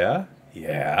 right? Yeah?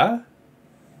 Yeah?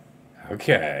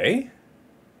 Okay.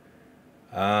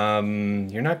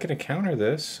 You're not going to counter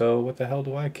this, so what the hell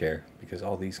do I care? Because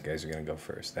all these guys are going to go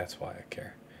first. That's why I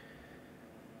care.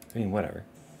 I mean, whatever.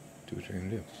 Do what you're going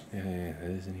to do. Yeah,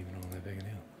 that isn't even all that big a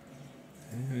deal.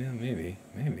 Yeah,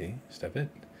 maybe. Step it.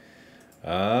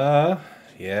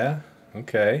 Yeah,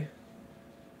 okay.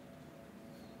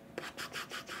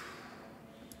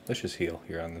 Let's just heal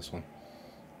here on this one.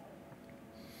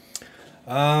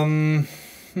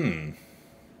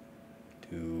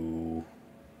 Do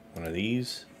one of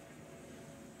these.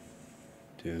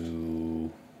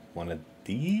 Do one of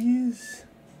these.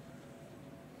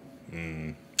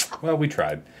 Well, we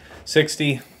tried.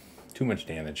 60. Too much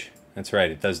damage. That's right,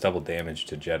 it does double damage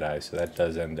to Jedi, so that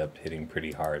does end up hitting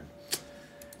pretty hard.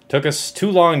 Took us too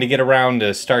long to get around to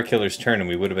Starkiller's turn, and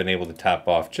we would have been able to top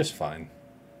off just fine.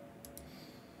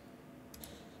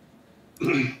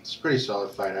 It's a pretty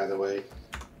solid fight either way.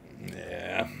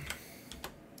 Yeah.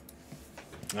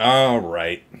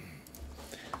 Alright.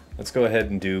 Let's go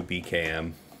ahead and do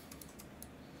BKM.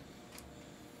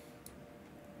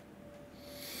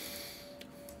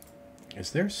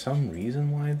 Is there some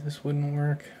reason why this wouldn't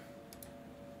work?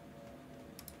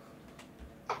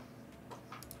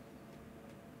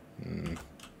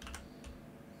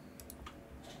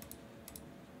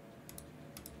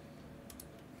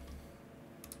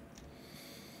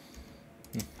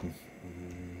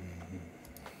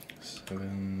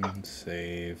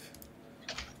 Save.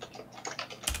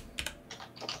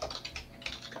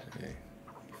 Okay.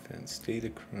 Defense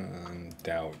Datacron.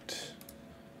 Doubt.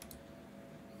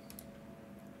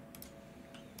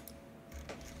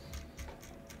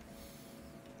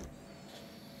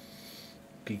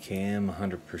 BKM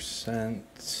 100%.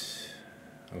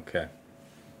 Okay.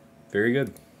 Very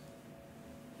good.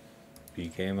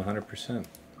 BKM 100%.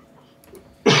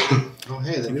 Oh,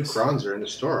 hey, the new crons are in the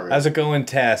store. Right? How's it going,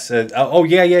 Tess? Oh,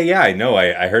 yeah. I know.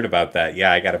 I heard about that.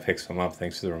 Yeah, I got to pick some up.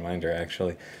 Thanks for the reminder,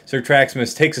 actually. Sir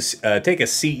Traxmus, take a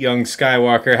seat, young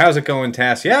Skywalker. How's it going,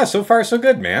 Tess? Yeah, so far so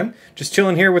good, man. Just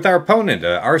chilling here with our opponent,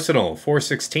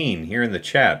 Arsenal416, here in the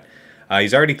chat.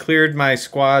 He's already cleared my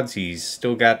squads. He's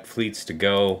still got fleets to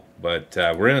go, but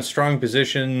we're in a strong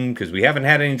position because we haven't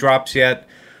had any drops yet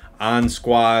on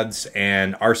squads,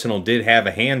 and Arsenal did have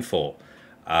a handful.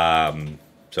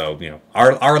 So, you know,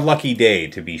 our lucky day,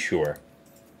 to be sure.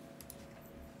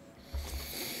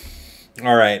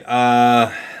 All right,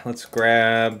 let's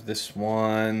grab this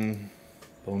one.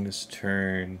 Bonus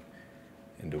turn,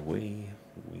 and away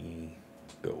we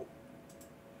go.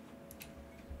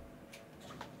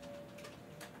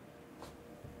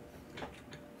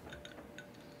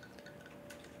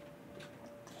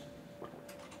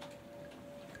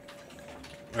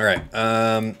 All right,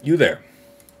 you there.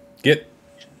 Get.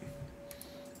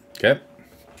 Okay.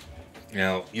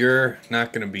 Now, you're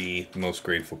not going to be the most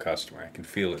grateful customer. I can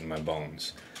feel it in my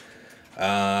bones.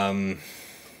 Why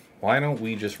don't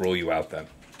we just roll you out then?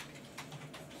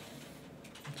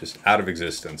 Just out of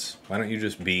existence. Why don't you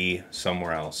just be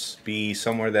somewhere else? Be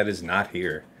somewhere that is not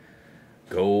here.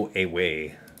 Go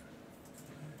away.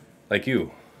 Like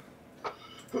you.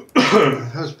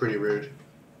 That was pretty rude.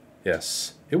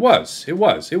 Yes. It was. It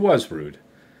was rude.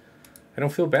 I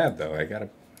don't feel bad, though. I gotta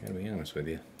be honest with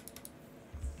you.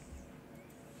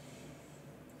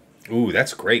 Ooh,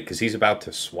 that's great, because he's about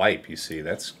to swipe, you see.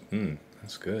 That's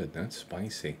good. That's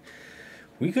spicy.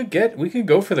 We could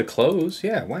go for the close.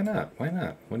 Yeah, why not? Why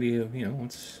not? What do you know,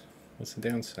 what's the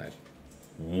downside?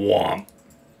 Womp.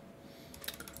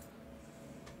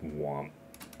 Womp.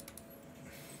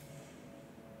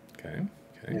 Okay.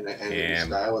 And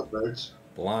style of birds.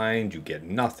 Blind, you get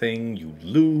nothing, you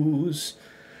lose.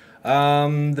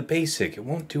 The basic, it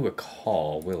won't do a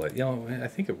call, will it? You know, I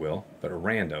think it will, but a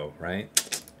rando, right?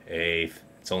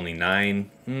 It's only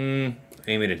 9. Aim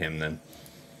it at him then.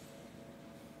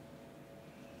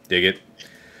 Dig it.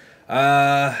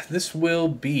 This will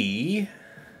be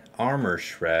Armor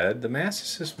Shred. The Mass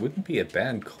Assist wouldn't be a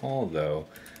bad call, though.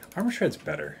 Armor Shred's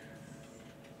better.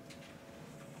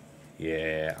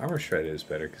 Yeah, Armor Shred is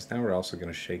better, because now we're also going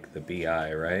to shake the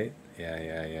BI, right?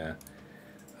 Yeah.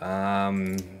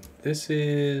 This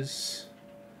is...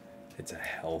 It's a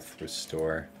health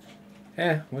restore.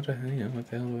 What the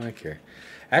hell do I care?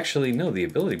 Actually, no, the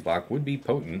ability block would be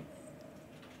potent.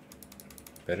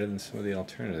 Better than some of the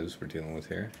alternatives we're dealing with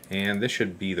here. And this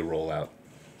should be the rollout.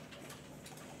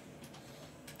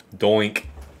 Doink.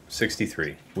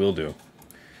 63. Will do.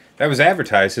 That was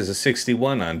advertised as a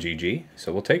 61 on GG,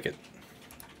 so we'll take it.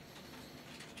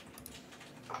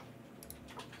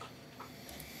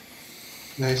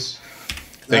 Nice.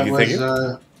 Thank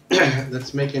you.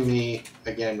 That's making me,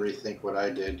 again, rethink what I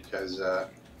did, because I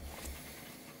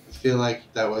feel like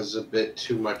that was a bit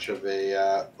too much of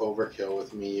a overkill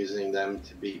with me using them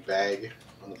to beat bag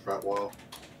on the front wall.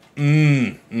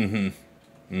 Just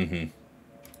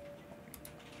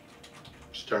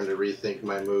starting to rethink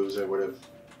my moves. I would have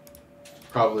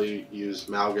probably used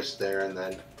Malgus there and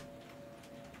then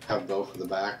have both for the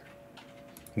back.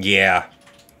 Yeah.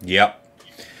 Yep.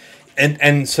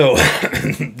 And so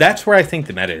that's where I think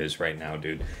the meta is right now,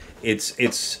 dude.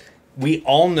 It's we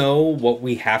all know what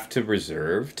we have to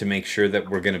reserve to make sure that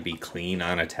we're going to be clean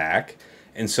on attack.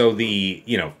 And so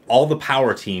all the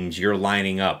power teams you're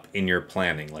lining up in your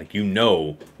planning, like, you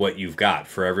know what you've got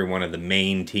for every one of the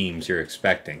main teams you're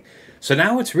expecting. So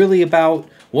now it's really about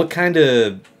what kind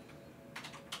of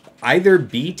either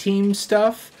B team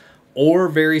stuff or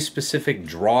very specific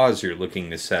draws you're looking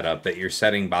to set up that you're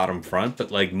setting bottom front.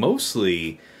 But, like,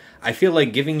 mostly, I feel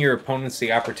like giving your opponents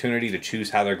the opportunity to choose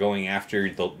how they're going after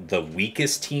the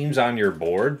weakest teams on your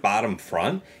board, bottom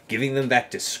front, giving them that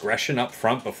discretion up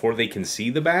front before they can see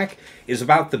the back, is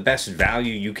about the best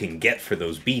value you can get for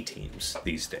those B teams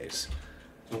these days.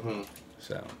 Mm-hmm.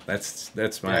 So,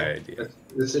 that's my idea.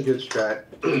 That's a good strat.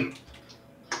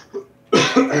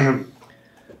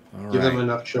 All Give right. them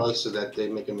enough choice so that they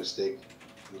make a mistake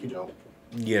and you don't.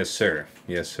 Yes, sir.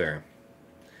 Yes, sir.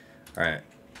 All right.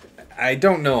 I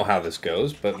don't know how this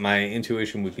goes, but my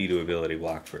intuition would be to ability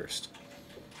block first.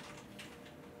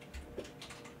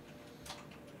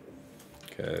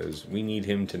 Because we need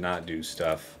him to not do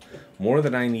stuff more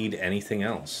than I need anything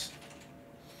else.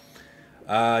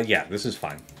 Yeah, this is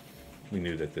fine. We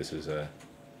knew that this is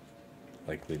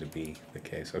likely to be the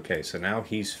case. Okay, so now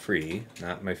he's free.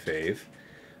 Not my fave.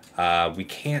 We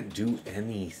can't do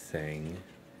anything.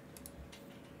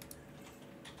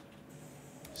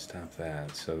 Stop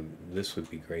that. So this would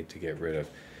be great to get rid of.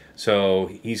 So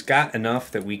he's got enough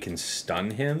that we can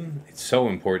stun him. It's so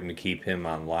important to keep him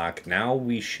on lock. Now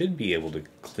we should be able to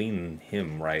clean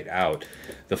him right out.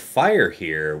 The fire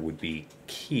here would be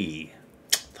key.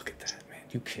 Look at that, man.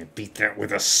 You can't beat that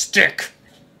with a stick.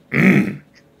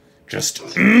 Just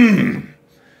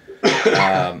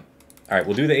All right,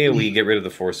 we'll do the AoE. Get rid of the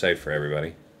foresight for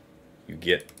everybody. You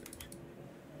get.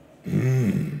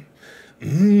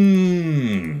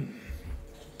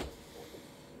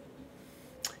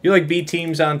 You like B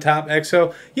teams on top,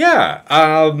 EXO? Yeah.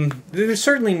 There's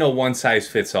certainly no one size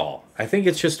fits all. I think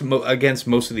it's just against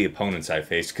most of the opponents I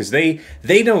faced because they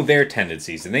know their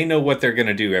tendencies and they know what they're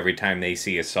gonna do every time they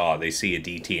see a Saw, they see a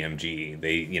DTMG.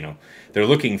 They're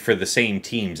looking for the same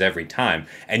teams every time,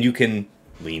 and you can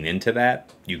lean into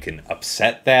that. You can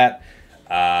upset that.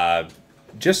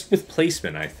 Just with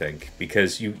placement, I think,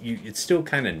 because it's still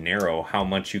kind of narrow how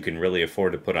much you can really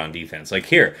afford to put on defense. Like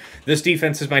here, this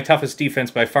defense is my toughest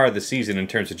defense by far this season in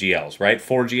terms of GLs, right?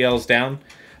 4 GLs down.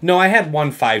 No, I had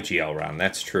one 5 GL round,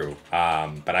 that's true.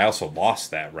 But I also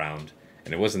lost that round,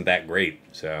 and it wasn't that great,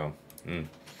 so...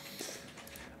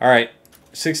 All right,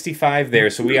 65 there,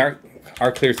 so we are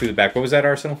clear through the back. What was that,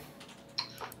 Arsenal?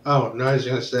 Oh, no, I was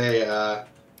going to say...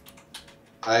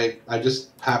 I just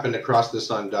happened to cross this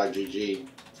on .gg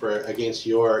against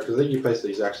your, because I think you placed the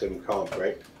exact same comp,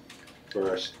 right?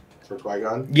 For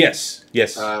Qui-Gon? Yes.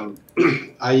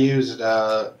 I used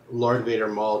Lord Vader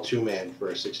Maul 2-man for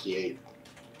a 68.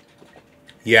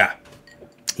 Yeah.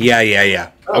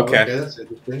 Oh, okay, that's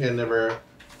interesting.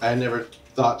 I had never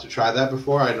thought to try that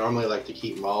before. I normally like to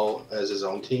keep Maul as his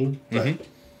own team, but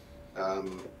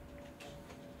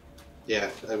yeah,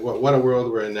 what a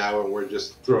world we're in now, and we're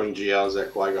just throwing GLs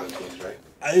at Qui-Gon teams, right?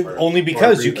 Only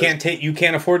because you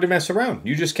can't afford to mess around.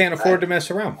 You just can't afford to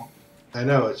mess around. I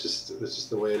know, it's just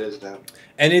the way it is now.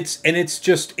 And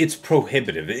it's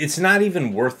prohibitive. It's not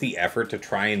even worth the effort to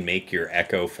try and make your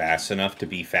Echo fast enough to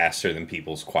be faster than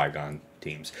people's Qui-Gon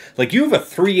teams. Like, you have a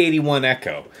 381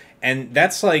 Echo, and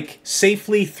that's like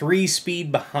safely 3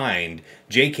 speed behind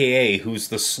JKA, who's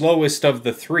the slowest of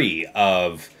the 3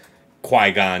 of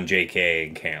Qui-Gon, JKA,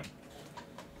 and Cam.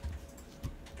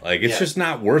 Like, it's just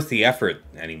not worth the effort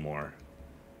anymore.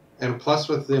 And plus,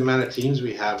 with the amount of teams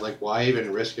we have, like, why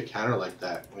even risk a counter like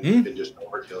that when you could just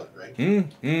overkill it, right?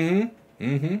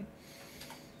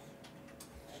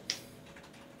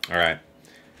 All right.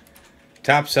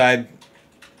 Top side.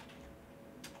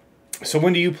 So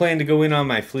when do you plan to go in on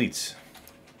my fleets?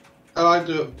 Oh, I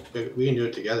do. We can do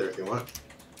it together if you want.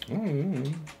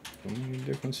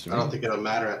 Difference to I don't think it'll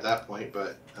matter at that point,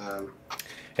 but...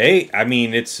 Hey, I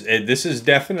mean, this is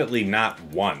definitely not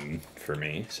one for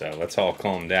me, so let's all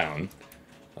calm down.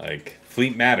 Like,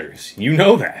 fleet matters. You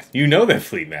know that. You know that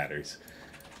fleet matters.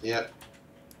 Yep.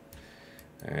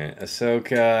 All right,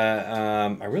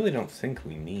 Ahsoka. I really don't think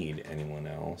we need anyone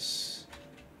else.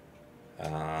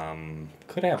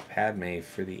 Could have Padme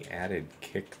for the added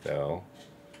kick, though.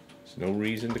 There's no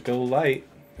reason to go light.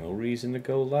 No reason to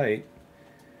go light.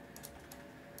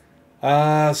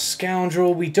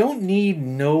 Scoundrel, we don't need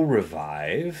no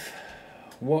revive.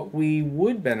 What we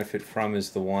would benefit from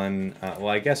is the one... well,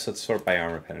 I guess let's sort by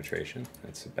armor penetration.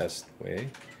 That's the best way.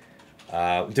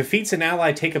 Defeats an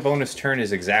ally, take a bonus turn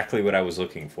is exactly what I was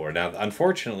looking for. Now,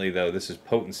 unfortunately, though, this is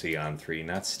potency on 3,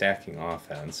 not stacking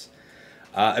offense.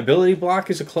 Ability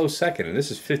block is a close second, and this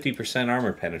is 50%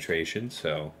 armor penetration,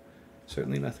 so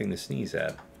certainly nothing to sneeze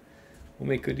at. We'll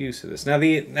make good use of this. Now,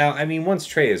 I mean, once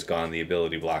Traya is gone, the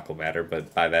ability block will matter,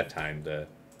 but by that time, the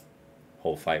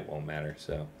whole fight won't matter,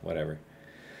 so whatever.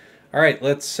 All right,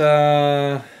 let's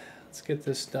get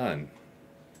this done.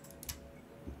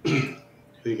 Who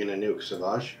are you going to nuke,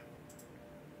 Savage?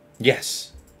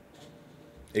 Yes.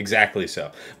 Exactly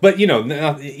so. But, you know,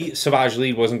 Savage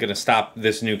Lead wasn't going to stop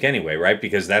this nuke anyway, right?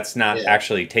 Because that's not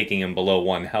actually taking him below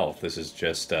 1 health. This is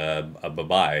just a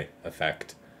bye-bye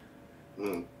effect.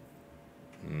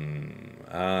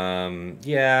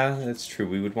 Yeah, that's true.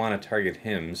 We would want to target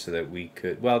him so that we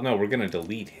could... Well, no, we're going to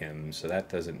delete him, so that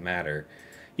doesn't matter.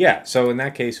 Yeah, so in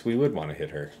that case, we would want to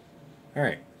hit her. All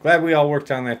right. Glad we all worked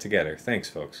on that together. Thanks,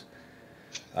 folks.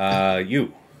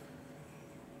 You.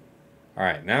 All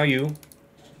right, now you.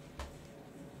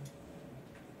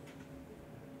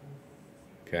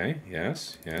 Okay,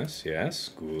 yes.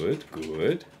 Good. Come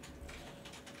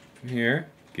here.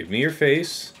 Give me your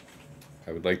face.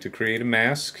 I would like to create a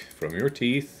mask from your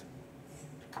teeth.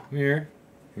 Come here.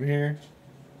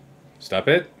 Stop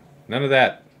it. None of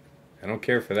that. I don't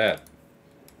care for that.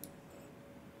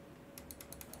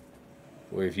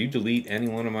 Boy, if you delete any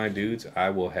one of my dudes, I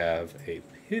will have a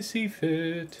pissy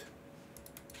fit.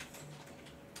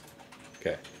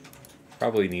 Okay.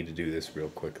 Probably need to do this real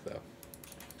quick, though.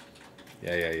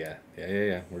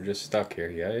 Yeah. We're just stuck here.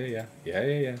 Yeah.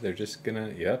 They're just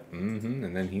gonna,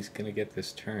 and then he's gonna get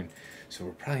this turn. So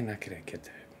we're probably not gonna get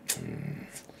that.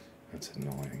 That's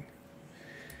annoying.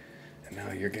 And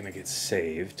now you're gonna get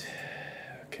saved.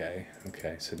 Okay.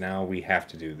 So now we have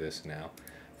to do this now.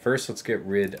 First, let's get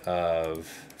rid of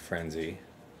Frenzy.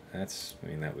 I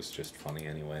mean, that was just funny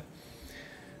anyway.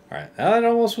 Alright, that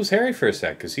almost was hairy for a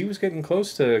sec, because he was getting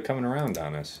close to coming around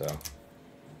on us, so.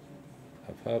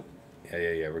 Up.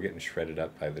 Yeah, we're getting shredded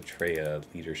up by the Traya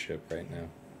leadership right now.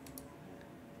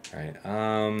 Alright,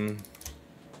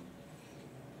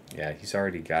 yeah, he's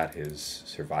already got his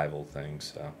survival thing,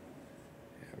 so.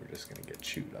 Yeah, we're just gonna get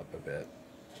chewed up a bit.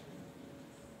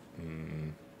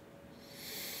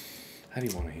 How do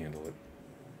you want to handle it?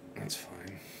 That's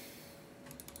fine.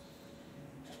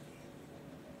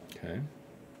 Okay.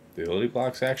 The ability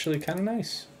block's actually kind of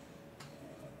nice.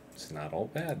 It's not all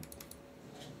bad.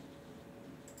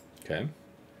 Okay.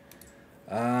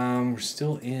 We're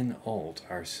still in ult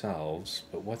ourselves,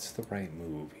 but what's the right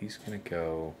move? He's going to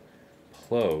go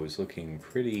Plo is looking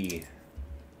pretty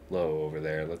low over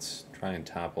there. Let's try and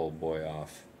top old boy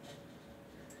off.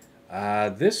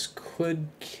 This could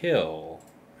kill.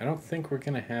 I don't think we're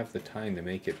going to have the time to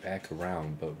make it back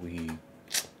around, but we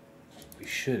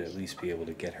should at least be able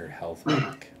to get her health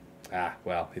back.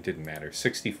 Well, it didn't matter.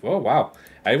 64. Oh, wow.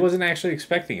 I wasn't actually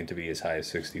expecting it to be as high as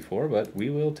 64, but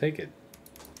we will take it.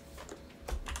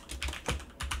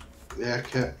 Yeah,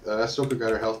 Soka got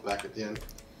her health back at the end.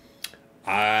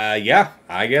 Yeah,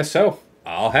 I guess so.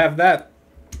 I'll have that.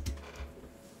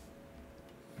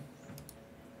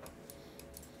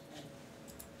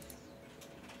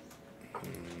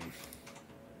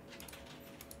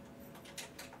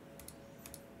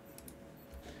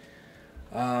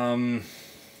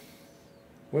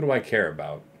 What do I care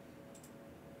about?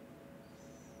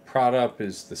 Prod up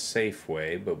is the safe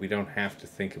way, but we don't have to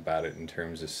think about it in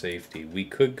terms of safety. We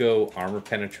could go armor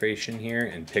penetration here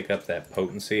and pick up that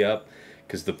potency up,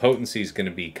 because the potency is going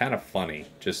to be kind of funny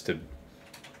just to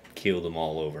keel them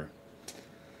all over.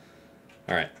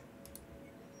 Alright.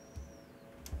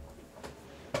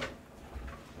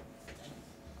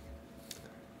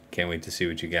 Can't wait to see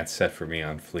what you got set for me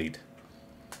on fleet.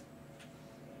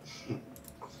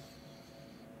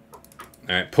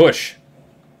 Alright, push.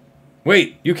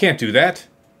 Wait, you can't do that.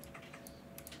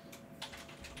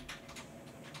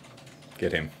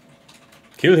 Get him.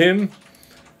 Kill him.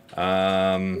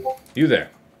 You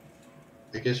there.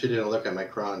 I guess you didn't look at my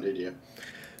cron, did you?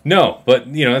 No, but,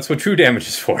 you know, that's what true damage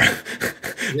is for.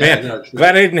 Yeah, Man, no,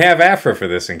 glad I didn't have Aphra for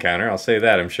this encounter. I'll say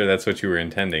that. I'm sure that's what you were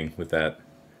intending with that.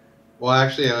 Well,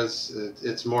 actually,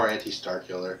 it's more anti-star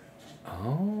killer.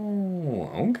 Oh,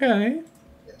 okay.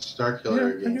 Star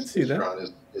killer Yeah, I can see that. Cron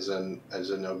is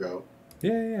a no-go.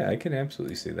 Yeah, I can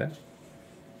absolutely see that.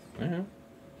 Yeah.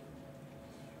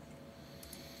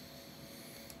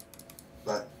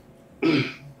 But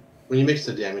when you mix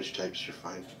the damage types, you're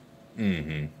fine.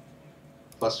 Mm-hmm.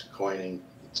 Plus coining,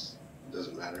 it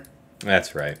doesn't matter.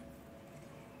 That's right.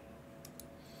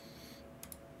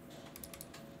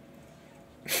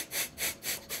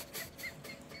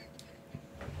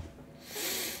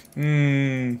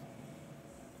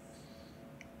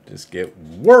 Just get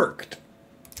worked.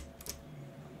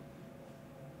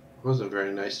 Wasn't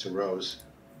very nice to Rose.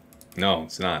 No,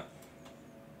 it's not.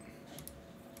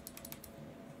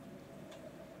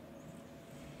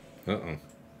 Uh-oh.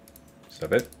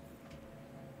 Stop it.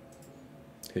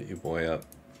 Hit your boy up.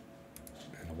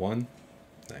 And a 1.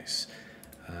 Nice.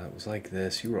 It was like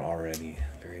this. You were already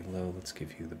very low. Let's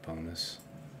give you the bonus.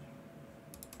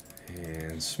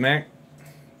 And smack.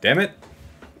 Damn it.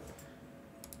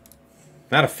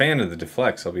 Not a fan of the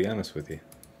deflects, I'll be honest with you.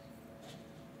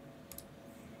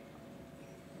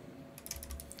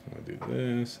 I'm going to do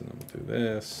this, and then we'll do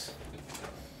this.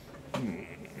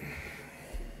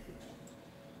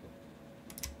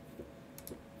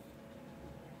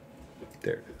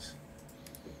 There it is.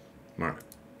 Alright.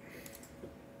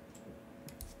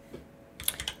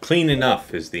 Clean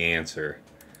enough is the answer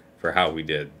for how we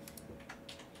did.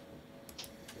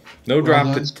 No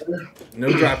drop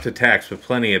to tax, but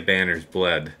plenty of banners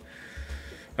bled.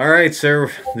 All right,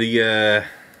 sir. The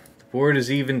board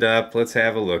is evened up. Let's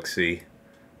have a look-see.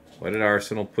 What did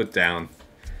Arsenal put down?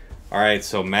 All right,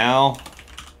 so Mal,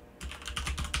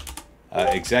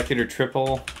 Executor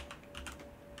triple,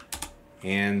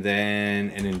 and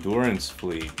then an endurance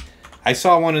fleet. I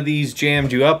saw one of these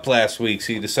jammed you up last week,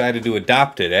 so you decided to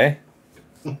adopt it, eh?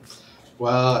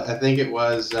 Well, I think it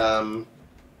was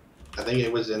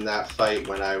in that fight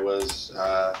when I was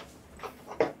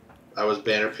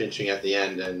banner pinching at the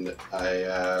end, and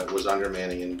I was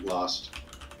undermanning and lost.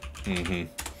 Mm-hmm.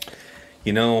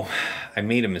 You know, I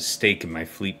made a mistake in my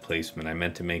fleet placement. I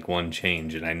meant to make one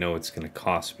change, and I know it's going to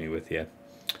cost me with you,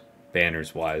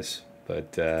 banners-wise.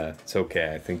 But it's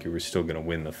okay. I think you were still going to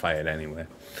win the fight anyway.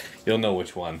 You'll know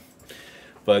which one.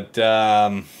 But,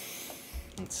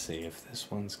 Let's see if this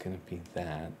one's going to be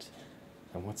that.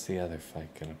 And what's the other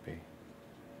fight going to be?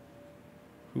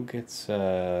 Who gets,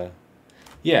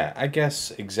 yeah, I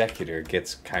guess Executor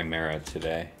gets Chimera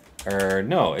today. Or,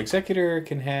 no, Executor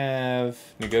can have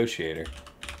Negotiator.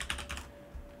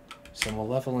 So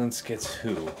Malevolence gets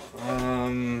who?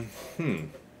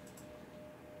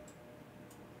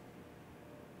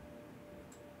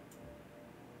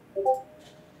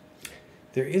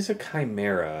 There is a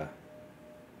Chimera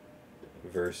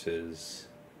versus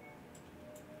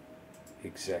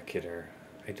Executor.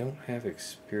 I don't have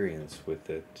experience with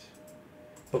it.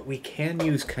 But we can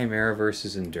use Chimera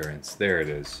versus Endurance. There it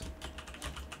is.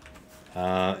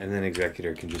 And then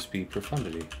Executor can just be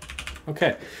Profundity.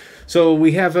 Okay. So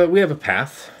we have a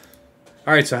path.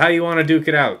 Alright, so how you want to duke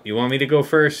it out? You want me to go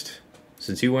first?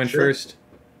 Since you went first?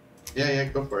 Yeah,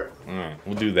 go for it. Alright,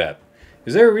 we'll do that.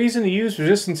 Is there a reason to use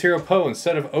Resistance Hero Poe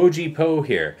instead of OG Poe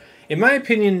here? In my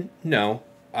opinion, no.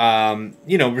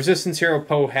 You know, Resistance Hero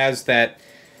Poe has that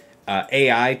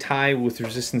AI tie with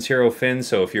Resistance Hero Finn,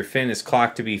 so if your Finn is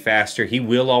clocked to be faster, he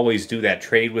will always do that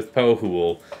trade with Poe, who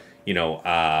will, you know,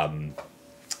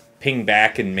 ping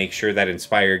back and make sure that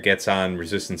Inspire gets on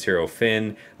Resistance Hero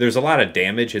Finn. There's a lot of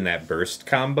damage in that burst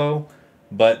combo,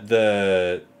 but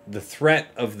the threat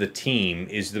of the team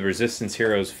is the Resistance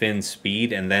Hero's Finn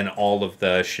speed and then all of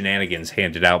the shenanigans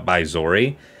handed out by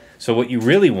Zori. So what you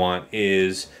really want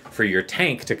is for your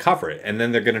tank to cover it, and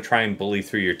then they're going to try and bully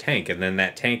through your tank, and then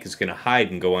that tank is going to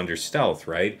hide and go under stealth,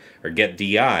 right? Or get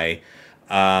DI,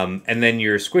 and then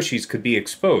your squishies could be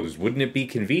exposed. Wouldn't it be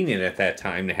convenient at that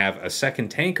time to have a second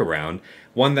tank around,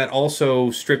 one that also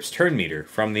strips turn meter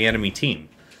from the enemy team?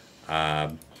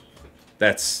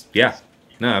 That's, yeah.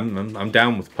 No, I'm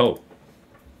down with Poe.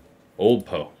 Old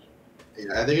Poe.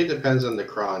 Yeah, I think it depends on the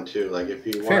cron too. Like if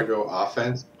you want to go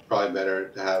offense, probably better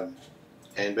to have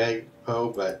handbag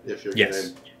Poe. But if you're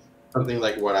gonna something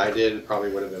like what I did, it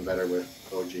probably would have been better with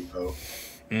OG Poe.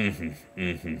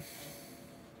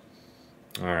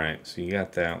 All right, so you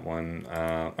got that one.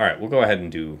 All right, we'll go ahead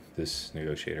and do this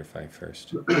Negotiator fight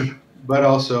first. But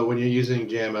also, when you're using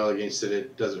JML against it,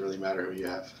 it doesn't really matter who you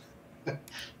have.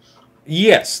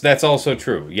 Yes, that's also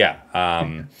true. Yeah,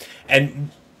 and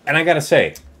I gotta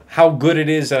say how good it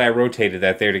is that I rotated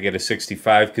that there to get a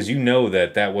 65, because you know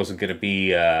that wasn't gonna be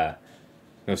no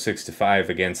 6-5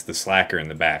 against the slacker in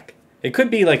the back. It could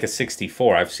be like a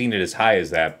 64. I've seen it as high as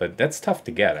that, but that's tough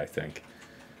to get, I think.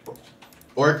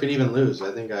 Or it could even lose.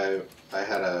 I think I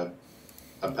had a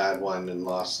bad one and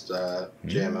lost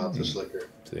JML to Slicker.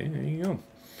 See, there you go.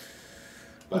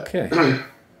 But, okay.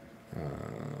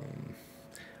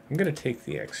 I'm going to take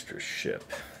the extra ship.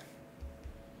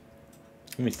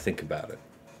 Let me think about it.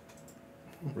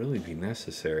 It won't really be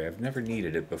necessary. I've never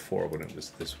needed it before when it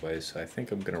was this way, so I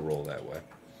think I'm going to roll that way.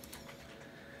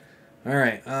 All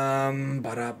right.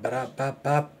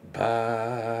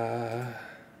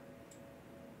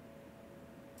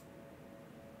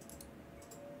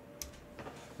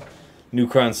 New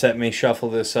Cron set may shuffle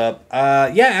this up.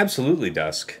 Yeah, absolutely,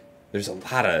 Dusk. There's a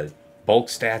lot of bulk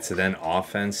stats and then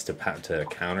offense to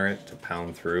counter it, to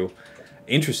pound through.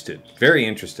 Interested, very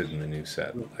interested in the new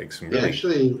set. Like some really...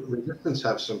 actually, Resistance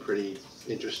have some pretty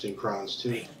interesting crons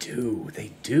too.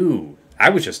 They do. I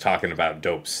was just talking about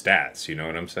dope stats. You know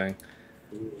what I'm saying?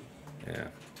 Yeah.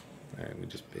 All right, we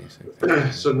just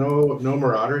basic. So no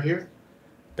Marauder here.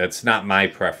 That's not my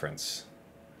preference.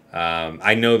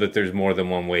 I know that there's more than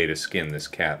one way to skin this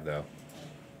cat, though.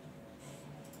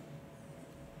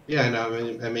 Yeah, no,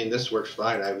 I mean, this works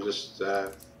fine. I'm just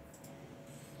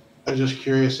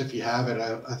curious if you have it.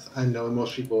 I know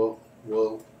most people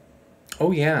will.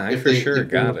 Oh yeah, I for sure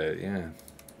got it. Yeah.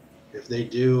 If they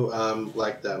do,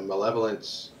 like the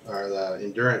Malevolence or the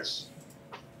Endurance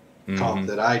comp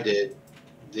that I did,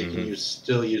 they can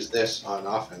still use this on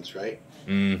offense, right?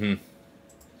 Let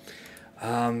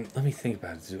me think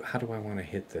about it. How do I want to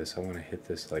hit this? I want to hit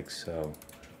this like so.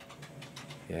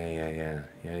 Yeah.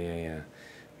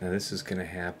 Now this is going to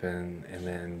happen, and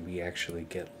then we actually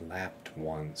get lapped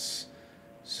once.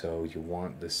 So you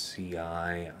want the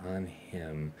CI on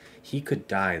him. He could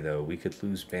die, though. We could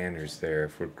lose banners there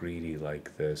if we're greedy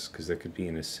like this, because there could be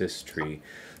an assist tree.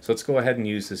 So let's go ahead and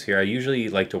use this here. I usually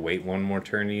like to wait one more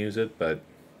turn to use it, but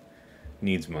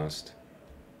needs must.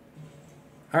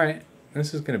 Alright,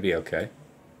 this is going to be okay.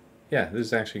 Yeah, this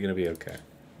is actually going to be okay.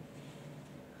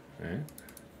 Alright.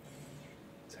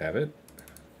 Let's have it.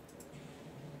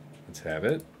 Let's have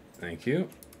it. Thank you.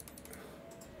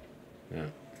 Yeah.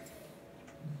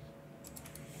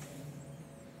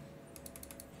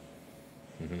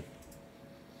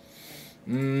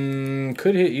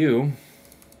 Could hit you.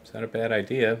 It's not a bad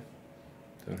idea.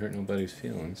 Don't hurt nobody's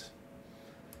feelings.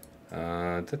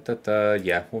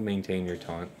 Yeah, we'll maintain your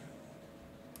taunt.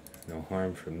 No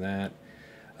harm from that.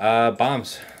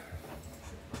 Bombs.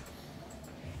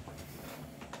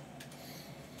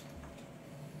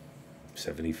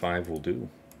 $75 will do.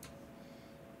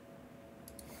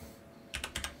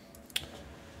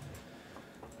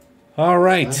 All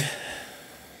right.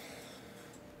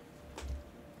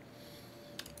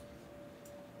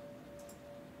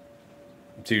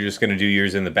 So you're just going to do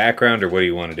yours in the background, or what do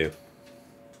you want to do?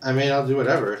 I mean, I'll do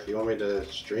whatever. If you want me to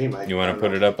stream, You want to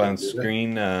put it up on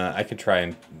screen? I could try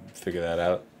and figure that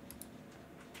out.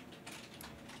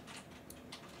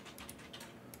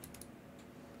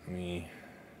 Let me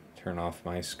turn off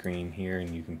my screen here,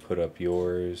 and you can put up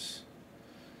yours.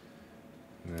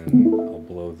 And then I'll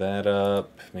blow that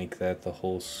up, make that the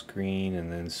whole screen,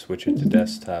 and then switch it to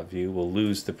desktop view. We'll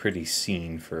lose the pretty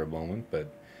scene for a moment,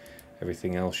 but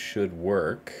everything else should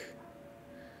work.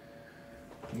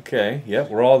 Okay, yep,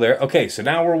 we're all there. Okay, so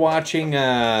now we're watching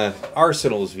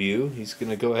Arsenal's view. He's going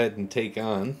to go ahead and take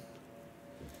on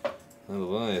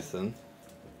Leviathan.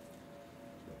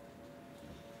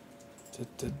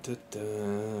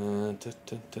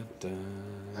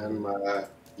 I'm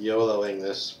YOLOing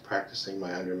this, practicing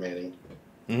my undermanning.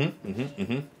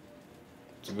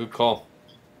 It's a good call.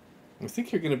 I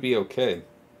think you're going to be okay.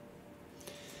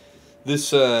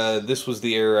 This was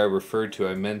the error I referred to.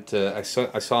 I meant I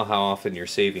saw how often you're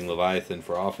saving Leviathan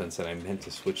for offense, and I meant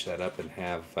to switch that up and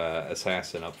have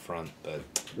Assassin up front, but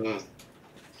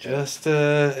just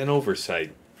an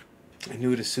oversight. I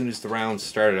knew it as soon as the round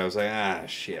started. I was like, ah,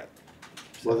 shit.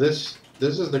 Well, this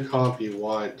is the comp you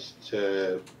want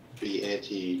to be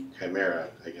anti-Chimera,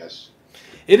 I guess.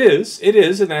 It is,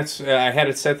 and that's I had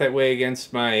it set that way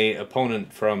against my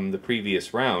opponent from the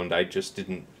previous round. I just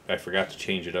didn't. I forgot to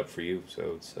change it up for you,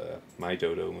 so it's my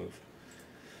dodo move.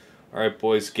 All right,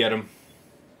 boys, get him.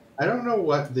 I don't know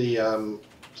what the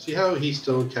see how he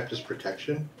still kept his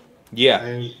protection. Yeah.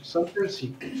 And sometimes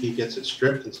he gets it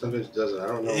stripped, and sometimes he doesn't. I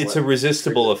don't know. It's a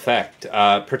resistible effect.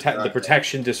 The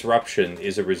protection disruption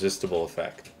is a resistible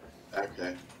effect.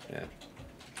 Okay. Yeah.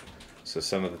 So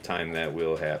some of the time that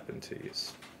will happen to you.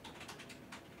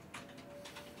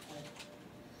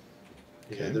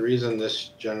 Yeah, the reason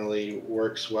this generally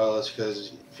works well is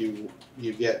because if you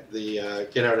get the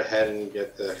get out ahead and you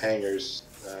get the hangers,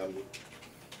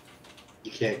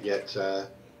 you can't get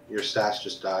your sass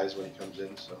just dies when he comes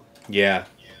in. So yeah,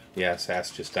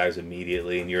 sass just dies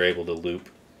immediately, and you're able to loop.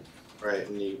 Right,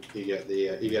 and you get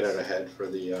the you get out ahead for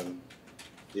the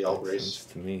alt race. Makes sense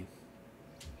to me.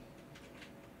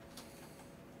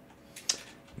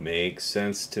 Makes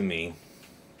sense to me.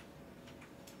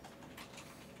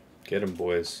 Get him,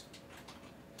 boys.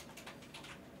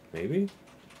 Maybe?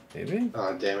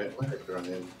 Oh, damn it. What did I throw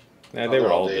him? Nah, they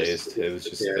were all dazed. It was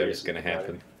just, it was going to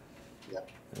happen. Yeah.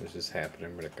 It was just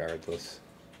happening regardless.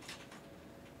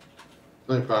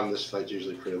 The only problem, this fight's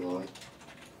usually pretty long.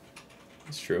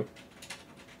 It's true.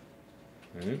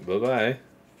 All right, bye-bye.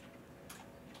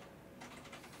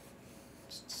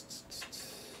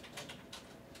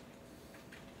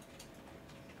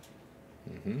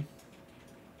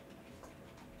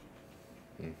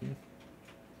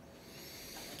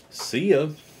 See ya.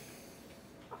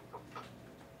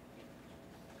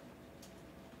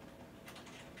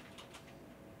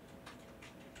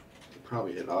 Could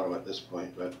probably hit auto at this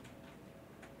point, but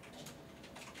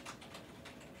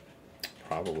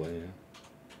probably. Yeah.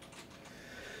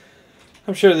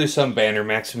 I'm sure there's some banner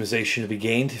maximization to be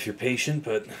gained if you're patient,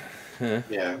 but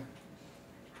yeah.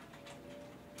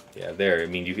 Yeah, there. I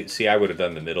mean, you could see I would have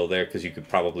done the middle there because you could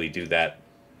probably do that.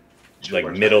 Like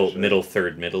middle,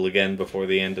 third, middle again before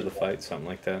the end of the fight, something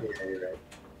like that. Yeah, you're right.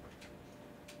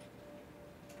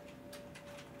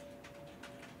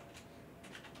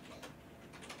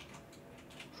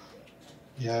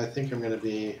 Yeah, I think I'm going to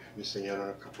be missing out on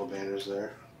a couple of banners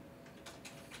there.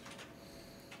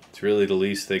 It's really the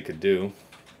least they could do.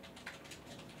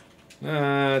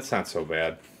 It's not so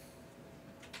bad.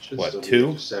 Should what,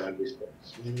 2? 76,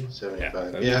 maybe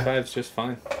 75. Yeah, 75 is just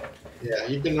fine. Yeah,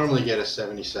 you can normally get a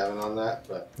 77 on that,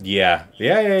 but... Yeah.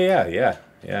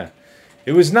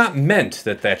 It was not meant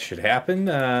that should happen.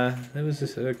 It was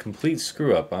just a complete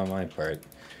screw-up on my part. Do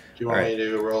you want me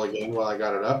to roll again while I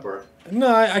got it up, or...?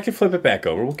 No, I can flip it back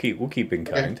over. We'll keep in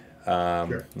kind.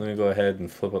 Sure. Let me go ahead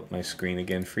and flip up my screen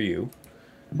again for you.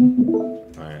 All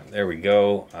right, there we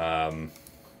go.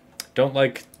 Don't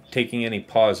like taking any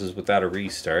pauses without a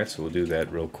restart, so we'll do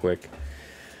that real quick.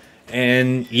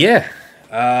 And yeah,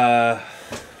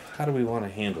 how do we want to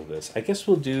handle this? I guess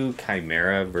we'll do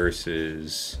Chimera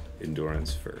versus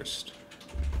Endurance first.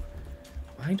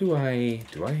 Why do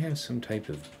I have some type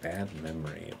of bad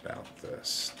memory about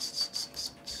this?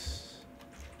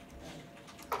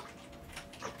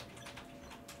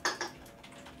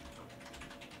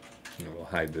 We'll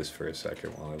hide this for a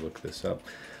second while I look this up.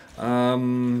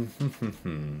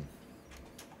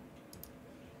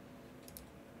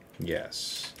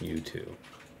 Yes, you too.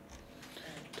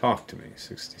 Talk to me,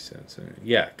 60 cents.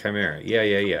 Yeah, Chimera. Yeah.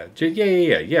 Yeah.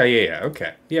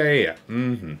 Okay. Yeah.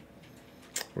 Mm-hmm.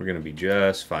 We're gonna be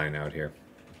just fine out here.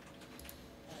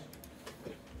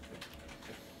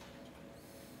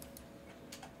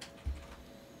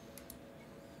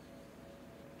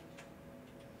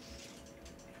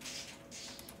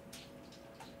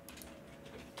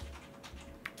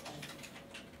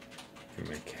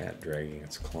 My cat dragging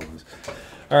its claws.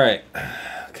 All right,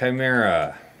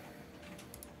 Chimera.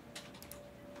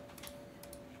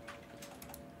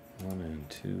 1 and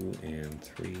 2 and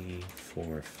 3,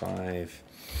 4, 5.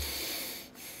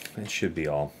 That should be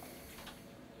all.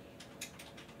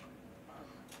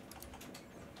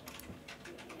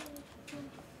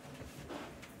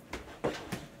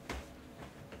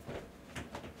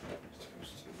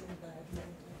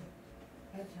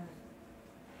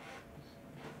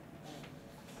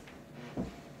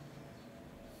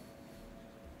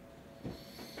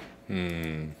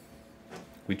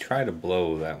 We try to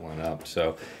blow that one up,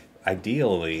 so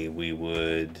ideally we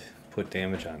would put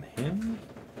damage on him.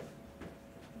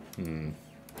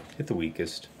 Hit the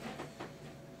weakest.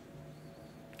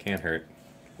 Can't hurt.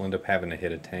 We'll end up having to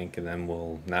hit a tank, and then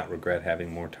we'll not regret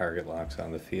having more target locks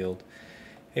on the field.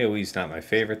 AoE's not my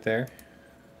favorite there.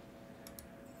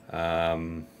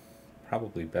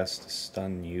 Probably best to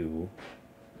stun you.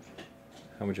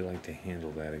 How would you like to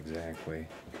handle that exactly?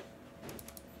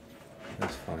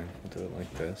 That's fine. We'll do it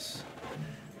like this.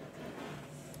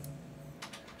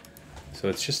 So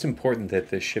it's just important that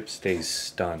this ship stays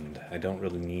stunned. I don't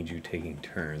really need you taking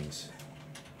turns.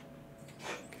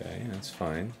 Okay, that's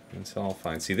fine. That's all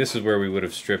fine. See, this is where we would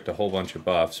have stripped a whole bunch of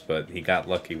buffs, but he got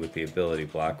lucky with the ability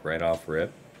block right off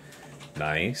rip.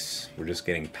 Nice. We're just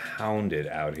getting pounded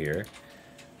out here.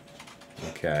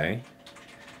 Okay.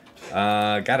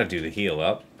 Gotta do the heal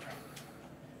up.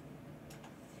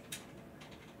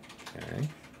 Okay.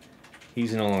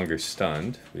 He's no longer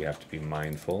stunned. We have to be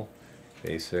mindful.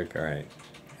 Basic. Alright.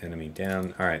 Enemy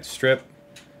down. Alright, strip.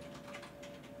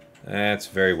 That's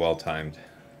very well timed.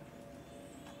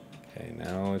 Okay,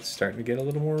 now it's starting to get a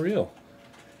little more real.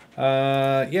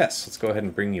 Yes, let's go ahead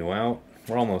and bring you out.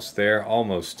 We're almost there.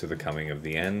 Almost to the coming of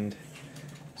the end.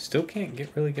 Still can't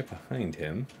really get behind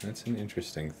him. That's an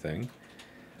interesting thing.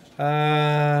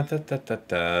 There's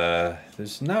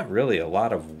not really a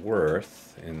lot of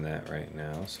worth in that right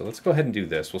now. So let's go ahead and do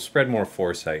this. We'll spread more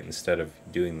foresight instead of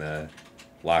doing the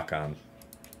lock-on.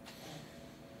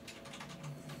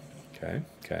 Okay,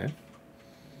 okay.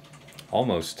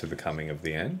 Almost to the coming of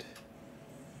the end.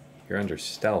 You're under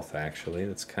stealth, actually.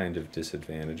 That's kind of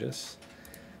disadvantageous.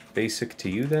 Basic to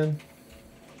you, then.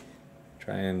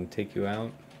 Try and take you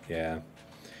out. Yeah.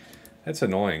 That's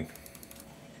annoying.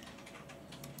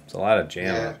 It's a lot of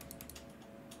jam.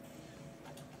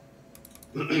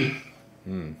 Yeah.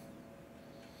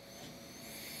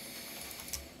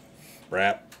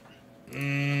 Wrap.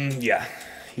 Yeah.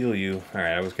 Heal you.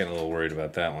 Alright, I was getting a little worried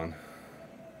about that one.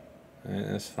 Alright,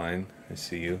 that's fine. I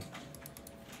see you.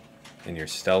 And you're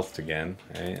stealthed again.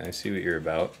 Alright, I see what you're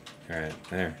about. Alright,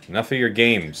 there. Enough of your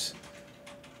games.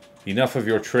 Enough of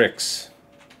your tricks.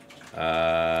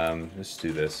 Let's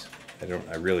do this.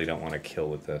 I really don't want to kill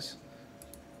with this.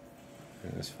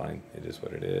 That's fine. It is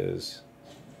what it is.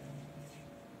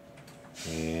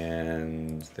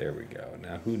 And there we go.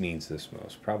 Now, who needs this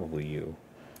most? Probably you.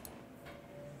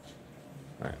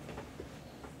 Alright.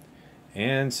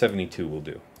 And 72 will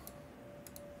do.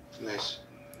 Nice.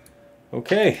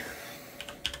 Okay.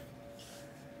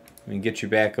 Let me get you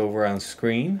back over on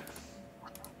screen.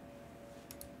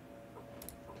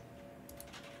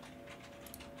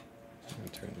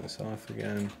 Turn this off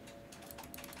again.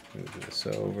 Move this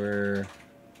over.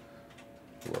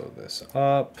 Blow this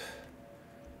up.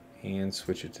 And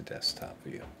switch it to desktop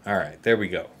view. Alright, there we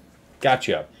go.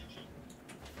 Gotcha.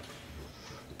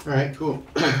 Alright, cool.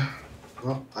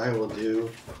 Well, I will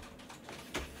do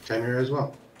Chimera as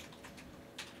well.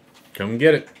 Come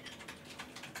get it.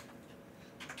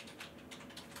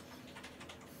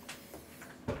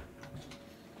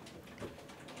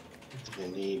 I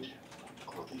need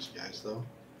all these guys, though.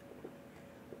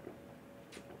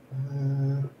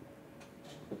 I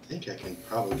think I can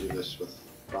probably do this with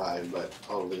 5, but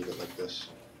I'll leave it like this.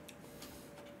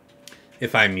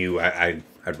 If I'm you, I'd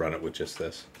run it with just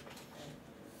this.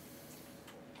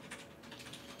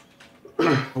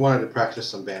 Alright. I wanted to practice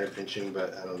some banner pinching,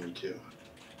 but I don't need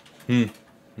to.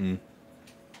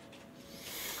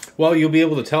 Well, you'll be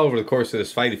able to tell over the course of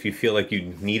this fight if you feel like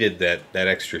you needed that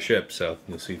extra ship, so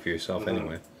you'll see for yourself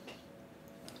anyway.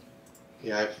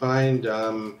 Yeah, I find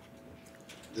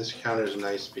this counter is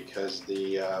nice because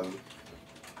the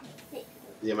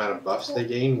amount of buffs they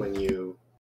gain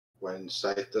when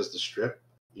Scythe does the strip,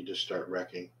 you just start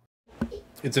wrecking.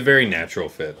 It's a very natural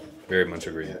fit. Very much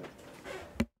agree. Yeah.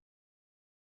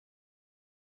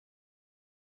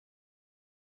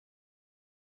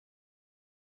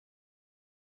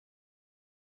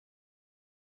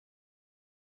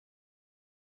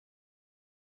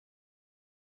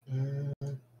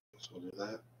 So we'll do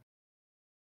that.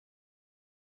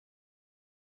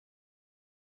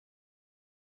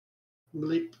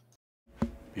 Bleep.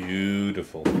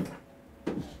 Beautiful. Do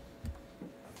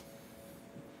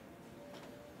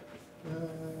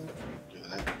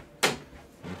that.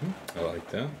 I like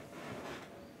that.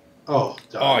 Oh,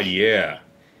 dodge. Oh, yeah.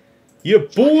 Yeah,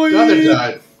 boy! Another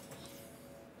dodge.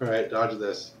 Alright, dodge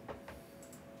this.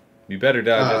 You better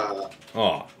dodge it.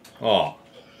 Oh.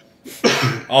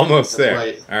 Almost there.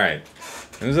 Right. Alright.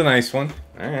 It was a nice one.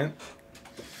 Alright.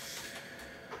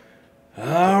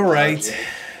 Alright.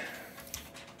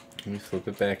 Let me flip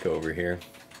it back over here.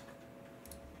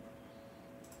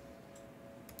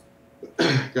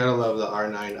 Gotta love the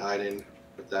R9 Iden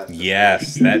with that.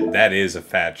 Yes, that is a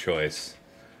fat choice.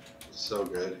 So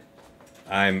good.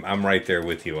 I'm right there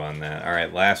with you on that.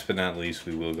 Alright, last but not least,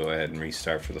 we will go ahead and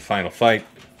restart for the final fight.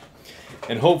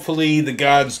 And hopefully the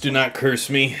gods do not curse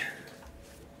me.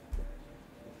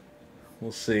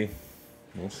 We'll see.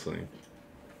 We'll see.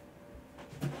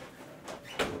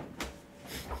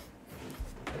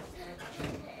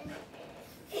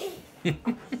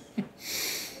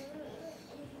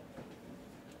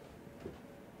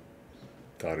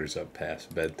 Daughter's up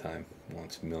past bedtime.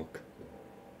 Wants milk.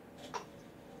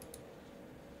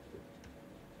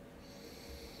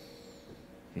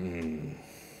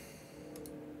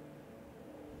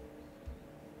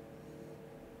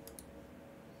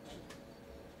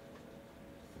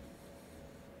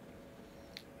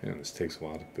 Yeah, this takes a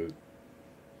while to boot.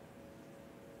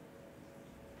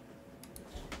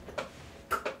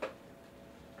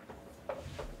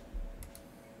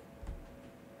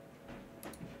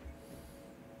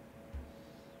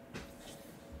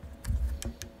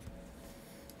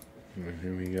 And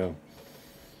here we go.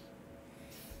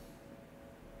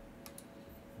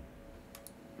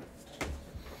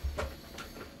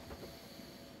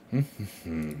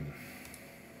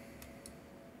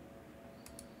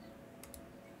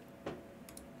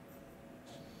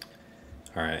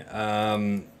 All right.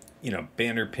 You know,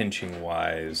 banner pinching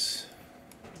wise.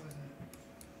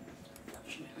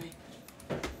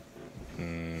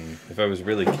 If I was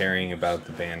really caring about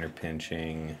the banner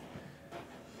pinching,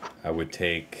 I would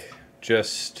take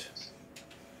just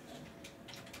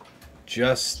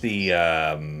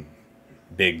the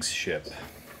Biggs ship.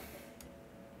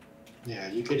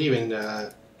 Yeah, you could even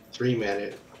 3-man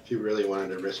it if you really wanted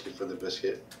to risk it for the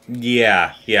biscuit.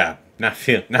 Yeah. Not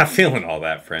feeling all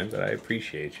that, friend, but I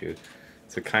appreciate you.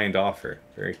 It's a kind offer.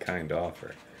 Very kind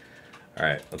offer. All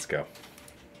right, let's go.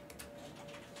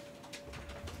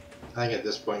 I think at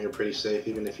this point you're pretty safe.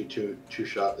 Even if you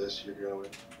two-shot this, you're going to win.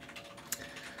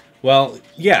 Well,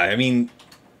 yeah, I mean,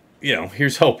 you know,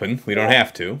 here's hoping. We don't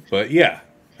have to, but yeah.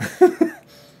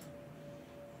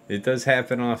 It does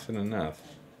happen often enough.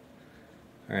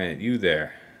 All right, you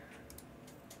there.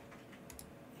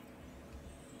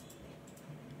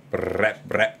 Brett.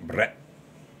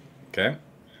 Okay.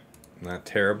 Not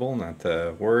terrible, not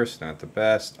the worst, not the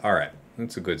best. All right,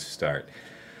 that's a good start.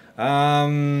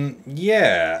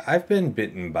 Yeah, I've been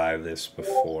bitten by this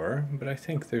before, but I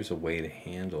think there's a way to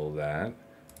handle that.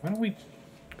 Why don't we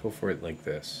go for it like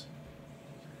this?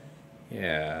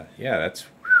 Yeah, that's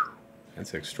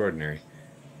extraordinary.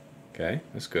 Okay,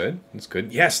 that's good.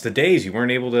 Yes, the days you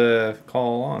weren't able to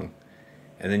call along.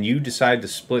 And then you decide to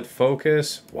split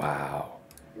focus. Wow.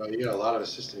 Well, you got a lot of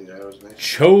assisting there. That was nice.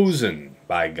 Chosen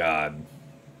by God.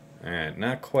 All right,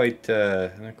 not quite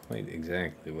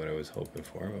exactly what I was hoping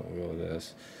for, but we'll go with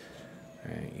this.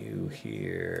 All right, you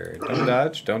here.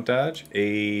 Don't dodge.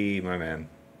 Hey, my man.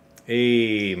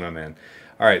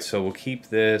 All right, so we'll keep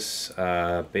this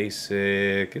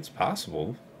basic. It's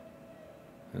possible.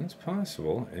 That's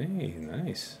possible. Hey,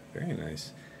 nice. Very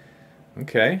nice.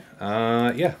 Okay.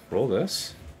 Yeah, roll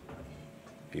this.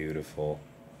 Beautiful.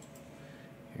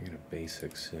 You're going to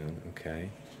basic soon. Okay.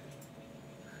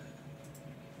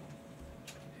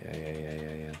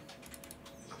 Yeah.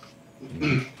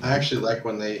 I actually like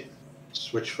when they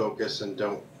switch focus and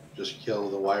don't just kill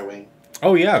the Y-Wing.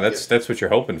 Oh yeah, that's what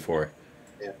you're hoping for.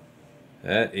 Yeah.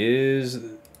 That is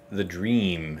the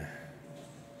dream.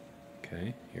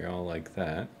 Okay, you're all like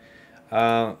that.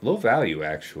 Low value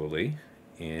actually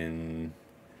in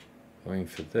going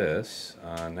for this.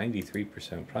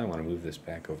 93%. Probably want to move this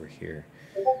back over here.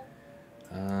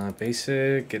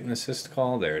 Basic, get an assist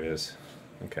call. There it is.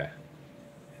 Okay.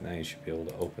 Now you should be able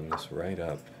to open this right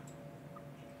up.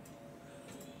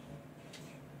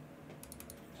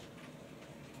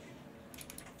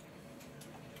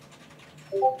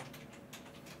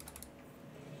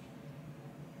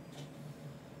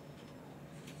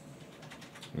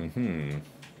 Mm-hmm.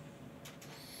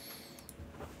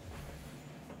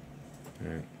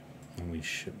 Alright. And we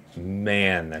should...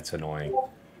 Man, that's annoying.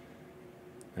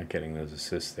 Not getting those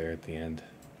assists there at the end.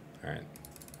 Alright.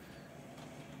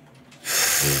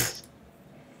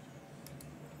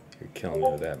 You're killing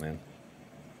me with that, man.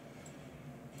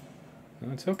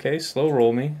 No, it's okay. Slow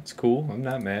roll me. It's cool. I'm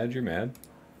not mad. You're mad.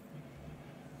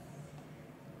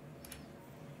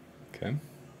 Okay.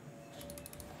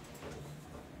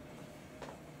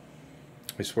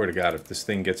 I swear to God, if this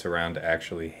thing gets around to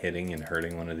actually hitting and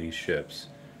hurting one of these ships,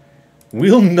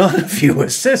 will none of you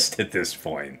assist at this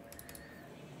point?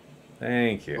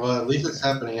 Thank you. Well, at least it's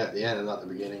happening at the end and not the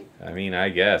beginning. I mean, I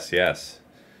guess, yes.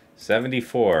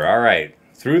 74. All right.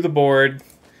 Through the board.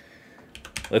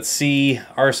 Let's see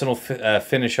Arsenal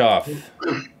finish off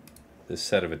this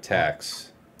set of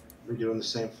attacks. We're doing the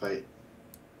same fight.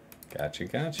 Gotcha,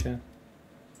 gotcha.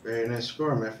 Very nice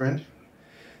score, my friend.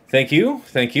 Thank you.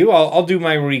 Thank you. I'll do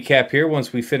my recap here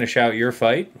once we finish out your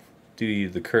fight. Do you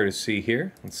the courtesy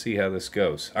here. Let's see how this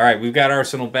goes. All right, we've got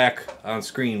Arsenal back on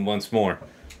screen once more.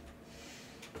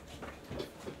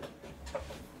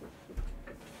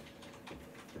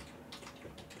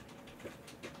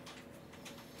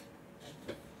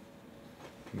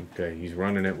 Okay, he's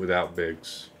running it without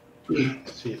bigs.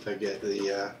 See if I get the.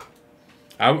 Yeah,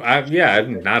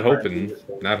 I'm not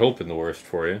hoping the worst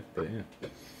for you, but yeah.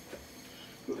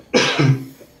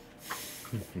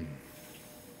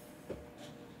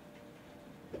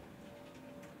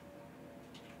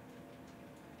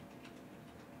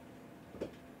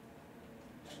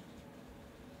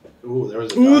 Ooh, there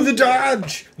was a Ooh, the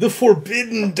dodge! The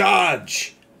forbidden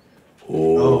dodge!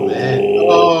 Oh, man.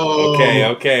 Oh.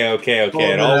 Okay.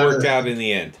 It all worked out in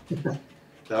the end.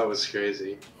 That was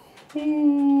crazy.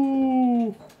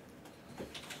 Ooh.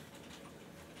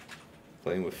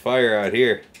 Playing with fire out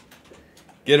here.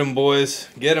 Get him, boys.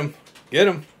 Get him. Get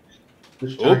him.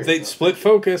 Oh, they split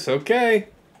focus. Okay.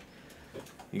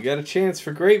 You got a chance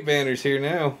for great banners here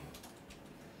now.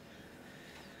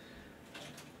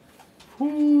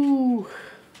 Woo.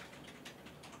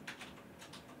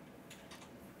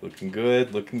 Looking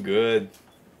good. Looking good.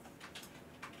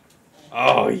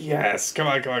 Oh, yes. Come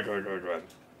on.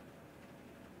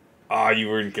 Oh, you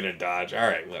weren't going to dodge. All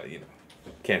right. Well, you know.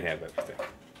 Can't have everything.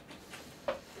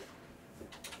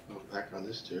 Oh, back on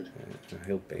this dude.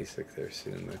 He'll basic there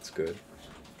soon. That's good.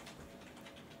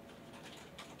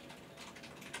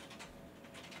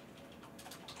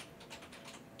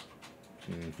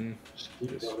 Just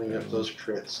keep building up those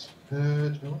crits.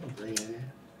 Don't want to bring in.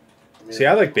 See,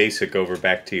 I like basic over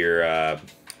back to your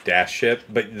dash ship,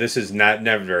 but this is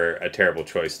never a terrible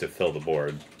choice to fill the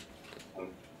board.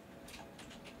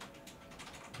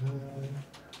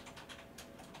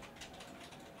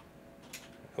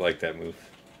 I like that move.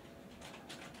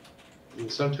 You can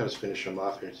sometimes finish them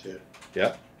off here too.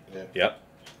 Yep. Yeah. Yep.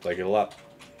 Like it a lot.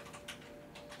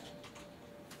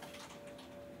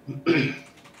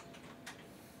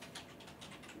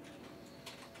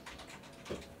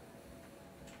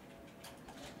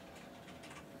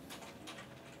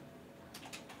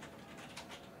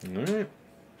 All right.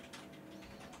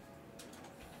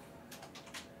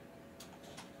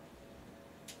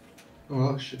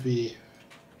 Well, it should be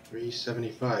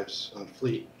 375s on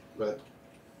fleet, but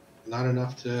not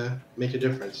enough to make a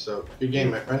difference. So, good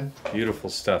game, my friend. Beautiful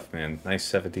stuff, man. Nice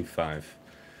 75.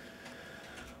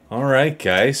 All right,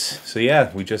 guys. So,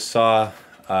 yeah, we just saw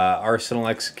Arsenal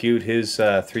execute his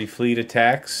 3 fleet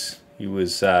attacks. He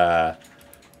was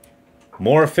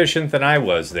more efficient than I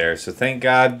was there, so thank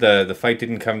God the fight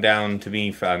didn't come down to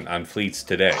me on fleets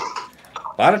today.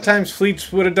 A lot of times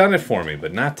fleets would have done it for me,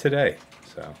 but not today.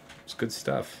 So, it's good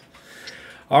stuff.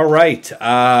 All right.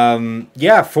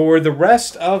 Yeah, for the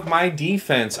rest of my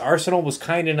defense, Arsenal was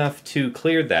kind enough to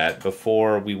clear that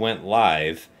before we went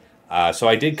live. So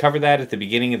I did cover that at the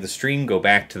beginning of the stream. Go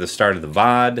back to the start of the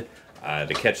VOD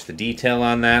to catch the detail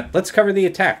on that. Let's cover the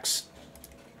attacks.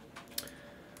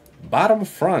 Bottom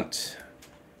front.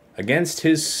 Against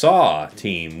his Saw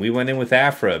team, we went in with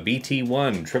Aphra,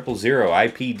 BT1, 000,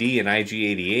 IPD, and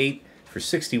IG88. for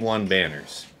 61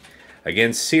 banners.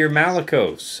 Against Cere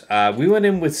Malgus, we went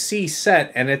in with C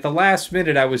set, and at the last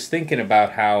minute I was thinking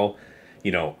about how,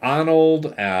 you know,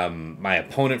 Arnold, my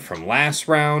opponent from last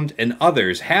round, and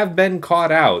others have been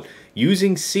caught out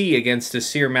using C against a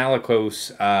Cere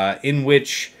Malgus, in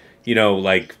which, you know,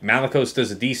 like, Malgus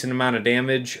does a decent amount of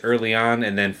damage early on,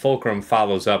 and then Fulcrum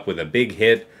follows up with a big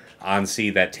hit on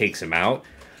C that takes him out.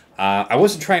 I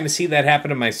wasn't trying to see that happen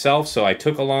to myself, so I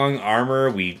took along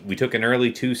armor. We took an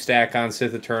early 2-stack on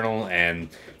Sith Eternal and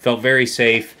felt very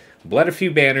safe. Bled a few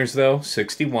banners, though,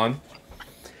 61.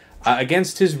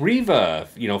 Against his Riva,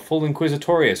 you know, full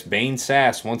Inquisitorius, Bane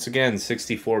Sass, once again,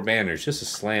 64 banners. Just a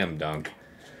slam dunk.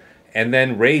 And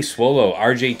then Ray Swolo,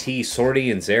 RJT, Sortie,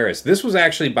 and Xeris. This was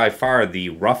actually by far the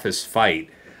roughest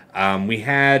fight. We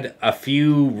had a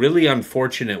few really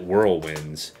unfortunate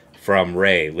whirlwinds from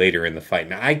Ray later in the fight.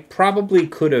 Now, I probably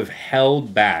could have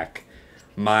held back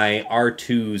my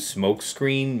R2's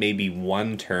Smokescreen maybe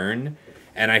one turn,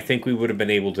 and I think we would have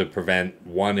been able to prevent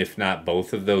one, if not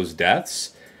both, of those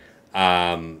deaths.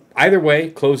 Either way,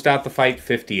 closed out the fight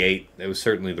 58. It was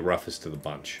certainly the roughest of the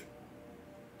bunch.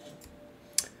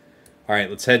 All right,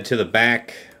 let's head to the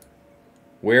back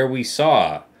where we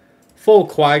saw full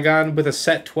Qui-Gon with a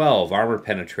set 12 armor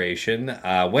penetration.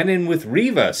 Went in with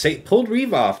Riva. Pulled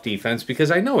Riva off defense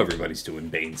because I know everybody's doing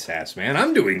Bane Sass, man.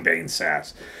 I'm doing Bane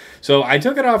Sass. So I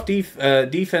took it off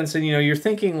defense, and, you know, you're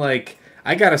thinking, like,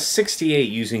 I got a 68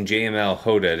 using JML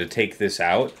Hoda to take this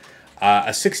out.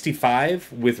 A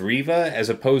 65 with Riva as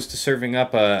opposed to serving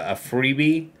up a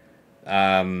freebie,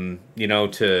 you know,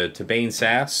 to Bane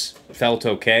Sass felt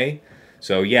okay.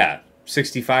 So, yeah.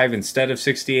 65 instead of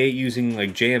 68 using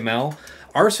like JML.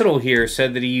 Arsenal here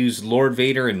said that he used Lord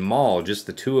Vader and Maul, just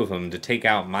the two of them, to take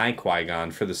out my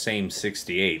Qui-Gon for the same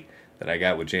 68 that I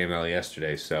got with JML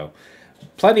yesterday. So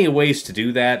plenty of ways to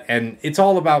do that, and it's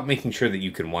all about making sure that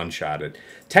you can one-shot it.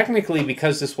 Technically,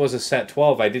 because this was a set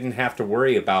 12, I didn't have to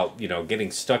worry about, you know,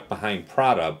 getting stuck behind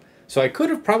Prod Up, so I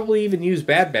could have probably even used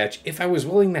Bad Batch if I was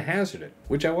willing to hazard it,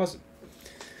 which I wasn't.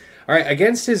 All right,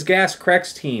 against his Gas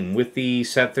CRex team with the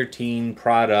Set 13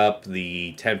 Prod Up,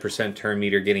 the 10% turn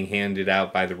meter getting handed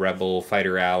out by the Rebel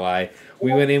fighter ally,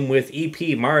 we went in with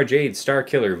EP, Mara Jade,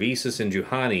 Starkiller, Visas, and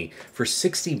Juhani for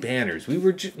 60 banners. We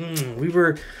were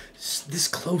this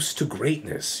close to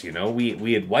greatness, you know.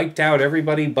 We had wiped out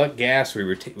everybody but Gas. We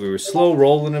were slow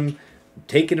rolling them,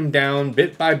 taking them down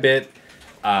bit by bit,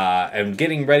 and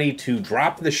getting ready to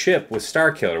drop the ship with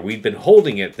Starkiller. We'd been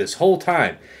holding it this whole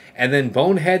time. And then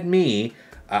Bonehead me,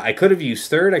 I could have used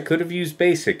third, I could have used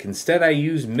basic. Instead, I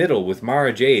used middle with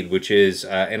Mara Jade, which is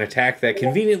an attack that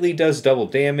conveniently does double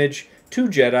damage to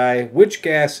Jedi, which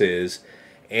Gas is,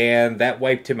 and that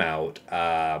wiped him out,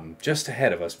 just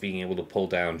ahead of us being able to pull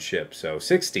down ship. So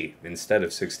 60 instead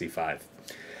of 65.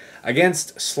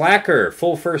 Against Slacker,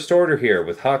 full first order here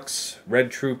with Hux, Red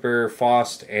Trooper,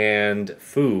 Faust, and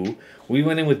Fu. We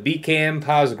went in with BKM,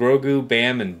 Paz, Grogu,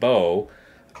 Bam, and Bo.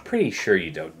 Pretty sure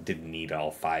you didn't need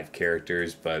all 5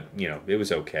 characters, but, you know, it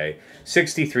was okay.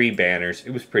 63 banners. It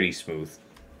was pretty smooth.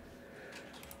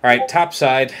 All right, top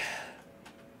side.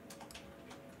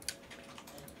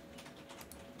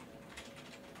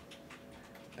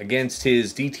 Against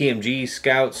his DTMG,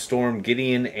 Scout, Storm,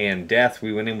 Gideon, and Death,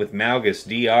 we went in with Malgus,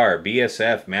 DR,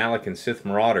 BSF, Malik, and Sith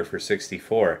Marauder for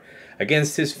 64.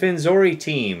 Against his Finzori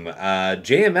team,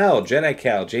 JML, Jedi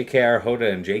Cal, JKR,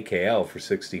 Hoda, and JKL for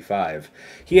 65.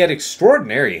 He had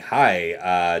extraordinary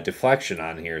high deflection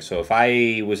on here, so if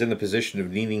I was in the position of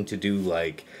needing to do,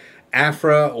 like,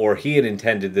 Aphra, or he had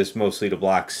intended this mostly to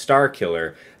block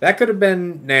Starkiller, that could have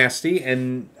been nasty,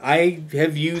 and I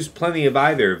have used plenty of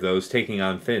either of those taking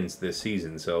on Finns this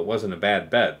season, so it wasn't a bad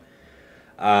bet.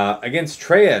 Against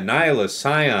Traya, Nihilus,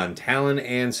 Scion, Talon,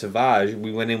 and Savage,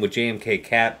 we went in with JMK,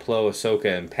 Cat, Plo,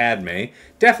 Ahsoka, and Padme.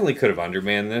 Definitely could have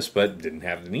undermanned this, but didn't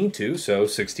have the need to, so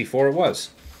 64 it was.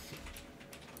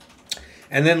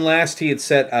 And then last he had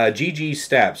set GG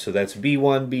STAP, so that's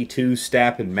B1, B2,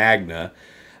 STAP, and Magna.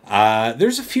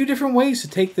 There's a few different ways to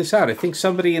take this out. I think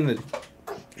somebody in the,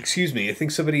 I think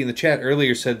somebody in the chat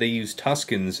earlier said they used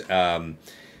Tuskens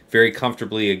very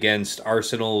comfortably against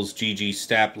Arsenal's GG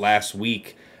STAP last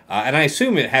week. And I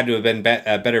assume it had to have been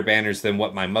better banners than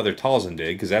what my Mother Talzin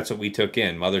did, because that's what we took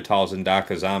in. Mother Talzin,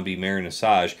 Daka, Zombie, Marin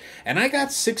Asajj. And I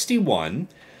got 61.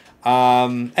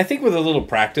 I think with a little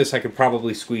practice, I could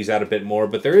probably squeeze out a bit more,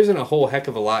 but there isn't a whole heck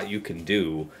of a lot you can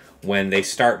do when they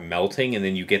start melting and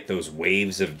then you get those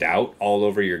waves of doubt all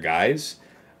over your guys.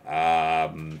 I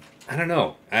don't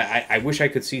know. I wish I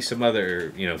could see some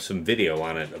other, some video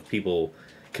on it of people,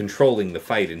 controlling the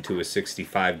fight into a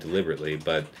 65 deliberately.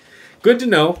 But good to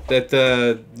know that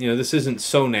this isn't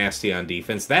so nasty on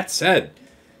defense. That said,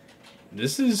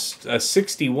 this is a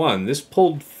 61. This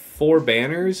pulled 4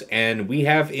 banners, and we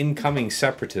have incoming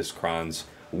Separatist Crons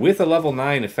with a level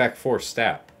 9 effect 4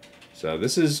 STAP. So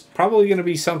this is probably going to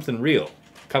be something real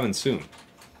coming soon.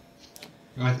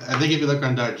 I think if you look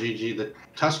on .gg, the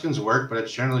Tuscans work, but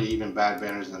it's generally even bad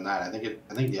banners than that. I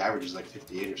think the average is like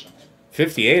 58 or something.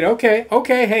 58. Okay.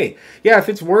 Hey, yeah. If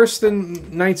it's worse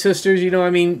than Night Sisters, I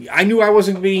mean, I knew I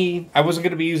wasn't going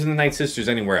to be using the Night Sisters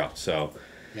anywhere else. So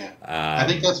yeah, I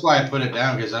think that's why I put it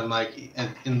down, because I'm like,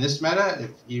 in this meta,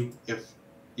 if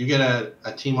you get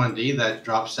a team on D that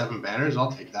drops 7 banners,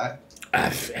 I'll take that.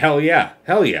 Hell yeah.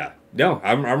 No,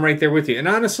 I'm right there with you. And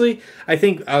honestly, I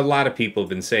think a lot of people have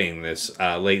been saying this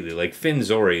lately. Like, Finn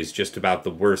Zori is just about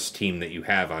the worst team that you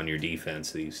have on your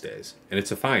defense these days. And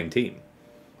it's a fine team.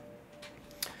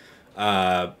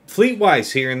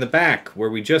 Fleet-wise here in the back, where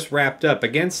we just wrapped up,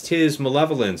 against his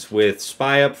Malevolence with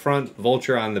Spy up front,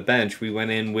 Vulture on the bench, we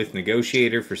went in with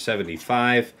Negotiator for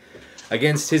 75.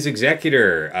 Against his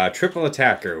Executor, Triple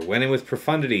Attacker, went in with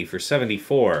Profundity for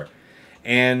 74.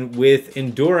 And with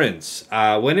Endurance,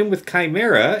 went in with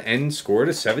Chimera and scored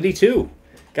a 72.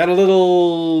 Got a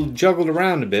little juggled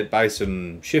around a bit by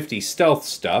some shifty stealth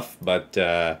stuff, but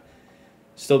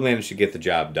still managed to get the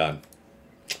job done.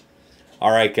 All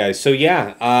right, guys. So,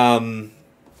 yeah,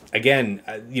 again,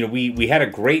 we had a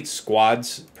great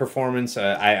squads performance.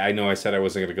 I know I said I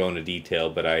wasn't going to go into detail,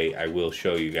 but I will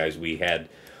show you guys. We had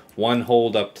 1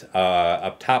 hold up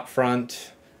top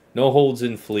front, no holds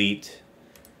in fleet,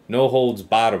 no holds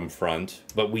bottom front,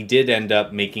 but we did end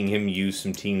up making him use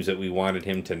some teams that we wanted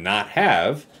him to not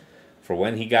have for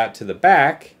when he got to the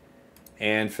back.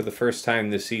 And for the first time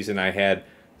this season, I had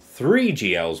 3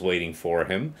 GLs waiting for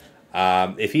him.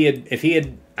 If he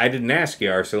had, I didn't ask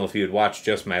you, Arsenal, if you had watched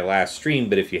just my last stream,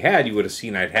 but if you had, you would have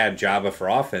seen I'd had Jabba for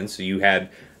offense, so you had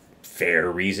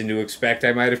fair reason to expect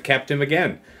I might have kept him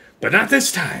again. But not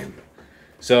this time.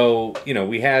 So,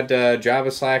 we had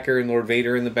Jabba, Slacker, and Lord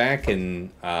Vader in the back,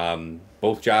 and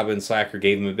both Jabba and Slacker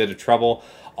gave him a bit of trouble.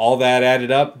 All that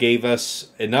added up gave us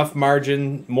enough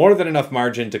margin, more than enough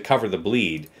margin to cover the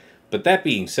bleed. But that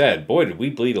being said, boy, did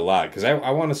we bleed a lot. Because I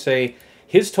want to say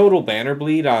his total banner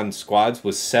bleed on squads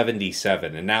was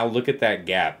 77. And now look at that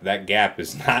gap. That gap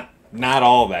is not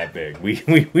all that big. We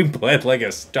bled like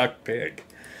a stuck pig.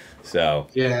 So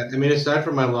yeah, I mean, aside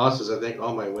from my losses, I think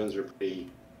all my wins were pretty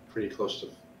close to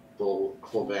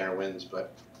full banner wins,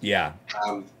 but yeah.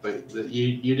 But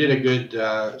you did a good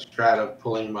strat of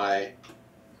pulling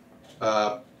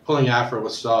Aphra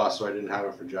with Saw, so I didn't have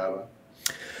it for Jabba.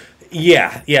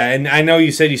 Yeah, and I know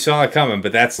you said you saw it coming,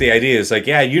 but that's the idea. It's like,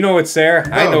 yeah, you know it's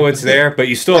there, I know it's there, but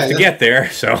you still have to get there.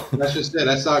 So that's just it.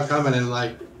 I saw it coming, and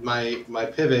like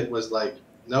my pivot was like,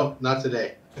 nope, not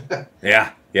today.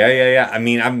 Yeah. I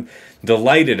mean, I'm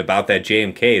delighted about that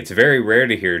JMK. It's very rare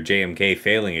to hear JMK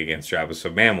failing against Jabba, so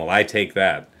man, will I take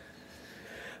that.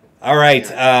 All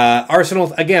right,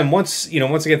 Arsenal, again, once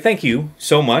again, thank you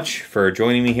so much for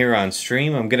joining me here on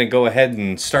stream. I'm going to go ahead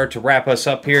and start to wrap us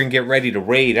up here and get ready to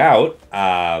raid out.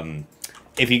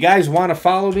 If you guys want to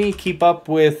follow me, keep up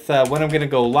with when I'm going to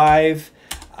go live,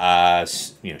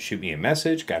 shoot me a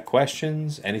message, got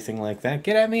questions, anything like that,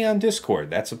 get at me on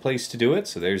Discord. That's a place to do it,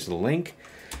 so there's the link.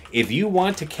 If you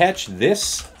want to catch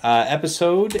this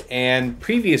episode and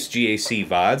previous GAC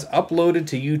VODs uploaded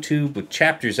to YouTube with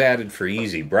chapters added for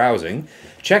easy browsing,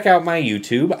 check out my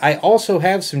YouTube. I also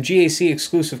have some GAC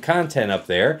exclusive content up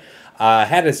there.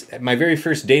 My very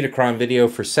first Datacron video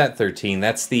for Set 13.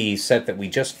 That's the set that we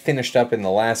just finished up in the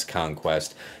last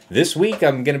Conquest. This week,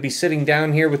 I'm going to be sitting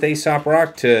down here with Aesop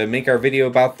Rock to make our video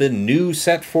about the new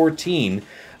Set 14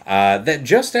 that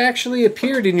just actually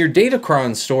appeared in your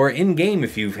Datacron store in-game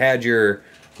if you've had your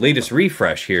latest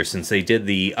refresh here since they did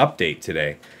the update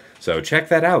today. So check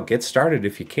that out. Get started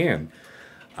if you can.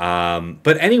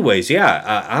 But anyways,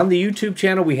 yeah, on the YouTube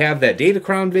channel, we have that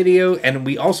Datacron video, and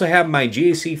we also have my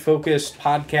GAC-focused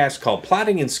podcast called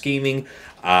Plotting and Scheming.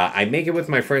 I make it with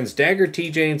my friends Dagger,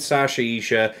 TJ, and Sasha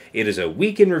Isha. It is a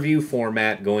week in review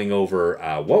format going over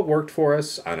what worked for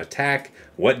us on attack,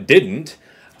 what didn't,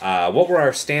 what were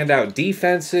our standout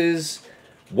defenses,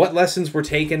 what lessons were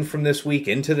taken from this week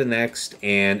into the next,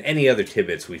 and any other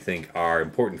tidbits we think are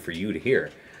important for you to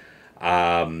hear.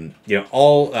 You know,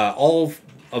 all of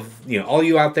all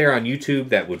you out there on YouTube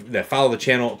that follow the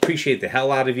channel, appreciate the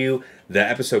hell out of you. The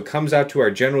episode comes out to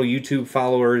our general YouTube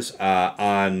followers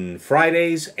on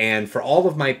Fridays, and for all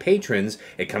of my patrons,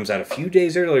 it comes out a few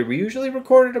days earlier. We usually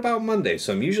record it about Monday,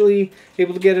 so I'm usually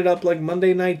able to get it up like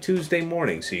Monday night, Tuesday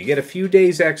morning. So you get a few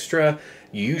days extra.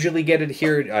 You usually get it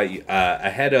here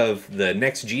ahead of the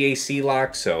next GAC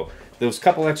lock, so those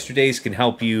couple extra days can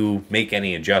help you make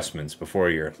any adjustments before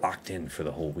you're locked in for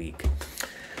the whole week.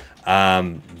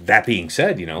 That being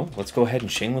said, let's go ahead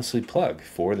and shamelessly plug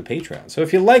for the Patreon. So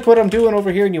if you like what I'm doing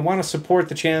over here and you want to support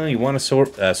the channel, you want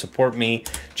to support me,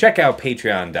 check out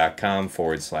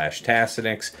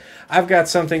patreon.com/Tassinix. I've got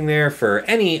something there for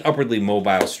any upwardly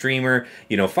mobile streamer.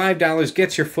 $5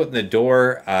 gets your foot in the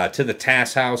door to the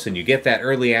TAS house, and you get that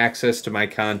early access to my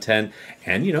content.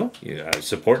 And,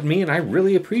 supporting me, and I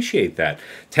really appreciate that.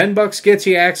 $10 gets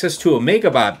you access to a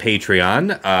Megabot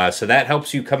Patreon, so that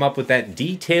helps you come up with that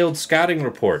detailed scouting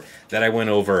report that I went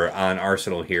over on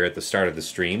Arsenal here at the start of the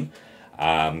stream.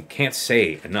 Can't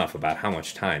say enough about how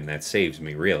much time that saves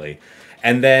me, really.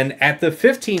 And then at the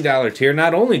 $15 tier,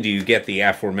 not only do you get the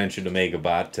aforementioned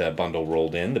Megabot bundle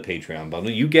rolled in, the Patreon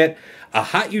bundle, you get a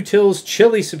Hot Utils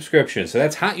Chili subscription. So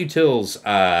that's Hot Utils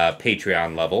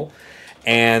Patreon level.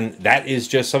 And that is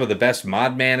just some of the best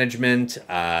mod management,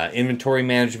 inventory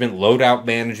management, loadout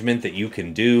management that you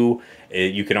can do.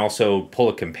 You can also pull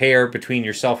a compare between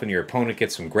yourself and your opponent,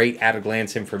 get some great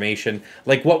at-a-glance information,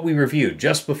 like what we reviewed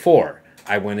just before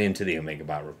I went into the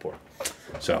Megabot report.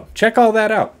 So check all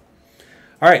that out.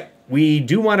 All right, we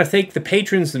do want to thank the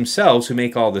patrons themselves who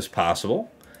make all this possible.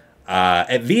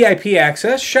 At VIP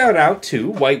Access, shout out to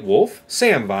White Wolf,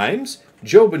 Sam Vimes,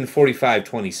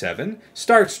 Jobin4527,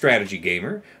 Stark Strategy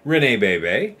Gamer, Renee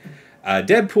Bebe,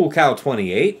 Deadpool Cow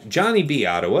 28, Johnny B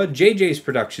Ottawa, JJ's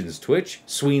Productions Twitch,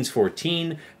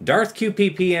 Sweens14, Darth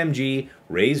QPPMG,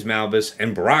 Rays Malbus,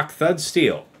 and Brock Thud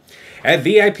Steel. At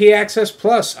VIP Access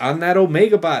Plus on that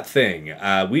Omegabot thing,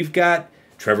 we've got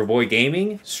Trevor Boy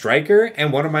Gaming, Striker,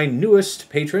 and one of my newest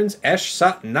patrons, Esh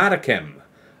Satnatakem.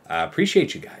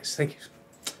 Appreciate you guys. Thank you.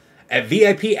 At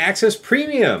VIP Access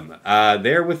Premium,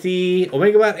 there with the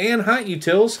Omegabot and Hot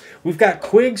Utils, we've got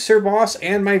Quig, Sir Boss,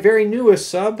 and my very newest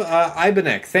sub,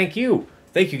 Ibanek. Thank you.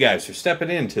 Thank you guys for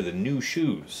stepping into the new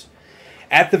shoes.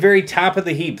 At the very top of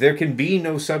the heap, there can be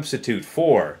no substitute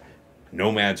for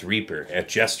Nomad's Reaper at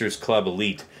Jester's Club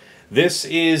Elite. This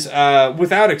is,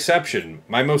 without exception,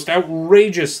 my most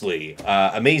outrageously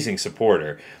amazing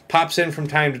supporter. Pops in from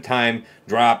time to time,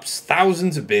 drops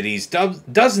thousands of biddies,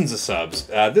 dozens of subs.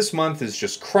 This month is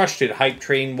just crushed it hype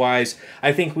train-wise.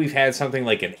 I think we've had something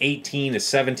like an 18, a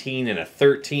 17, and a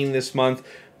 13 this month.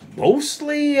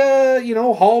 Mostly,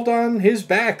 hauled on his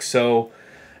back. So,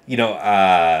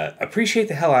 appreciate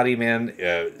the hell out of you, man.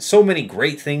 So many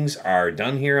great things are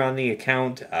done here on the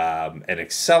account and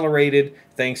accelerated.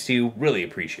 Thanks to you. Really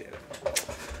appreciate it.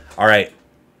 All right.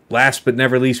 Last but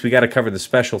never least, we got to cover the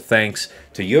special thanks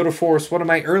to Yoda Force, one of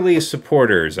my earliest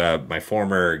supporters, my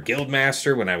former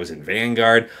guildmaster when I was in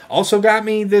Vanguard. Also got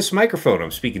me this microphone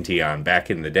I'm speaking to you on back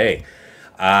in the day.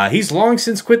 He's long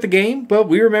since quit the game, but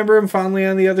we remember him fondly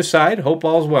on the other side. Hope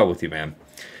all's well with you, man.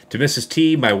 To Mrs.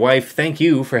 T, my wife, thank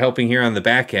you for helping here on the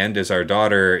back end as our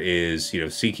daughter is,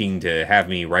 seeking to have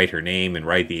me write her name and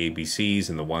write the ABCs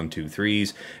and the 1, 2,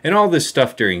 3s and all this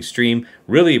stuff during stream.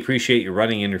 Really appreciate you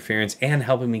running interference and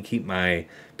helping me keep my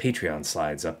Patreon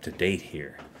slides up to date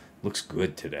here. Looks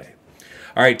good today.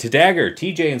 All right, to Dagger,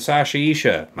 TJ, and Sasha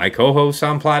Isha, my co-hosts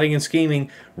on Plotting and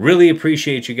Scheming, really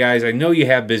appreciate you guys. I know you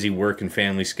have busy work and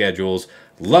family schedules.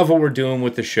 Love what we're doing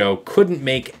with the show. Couldn't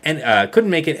make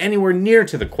it anywhere near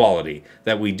to the quality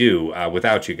that we do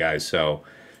without you guys. So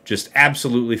just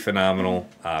absolutely phenomenal.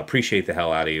 Appreciate the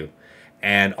hell out of you.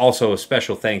 And also a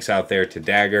special thanks out there to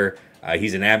Dagger.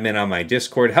 He's an admin on my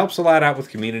Discord. Helps a lot out with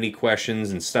community questions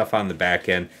and stuff on the back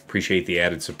end. Appreciate the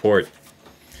added support.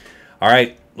 All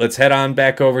right, let's head on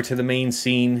back over to the main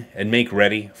scene and make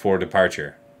ready for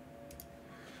departure.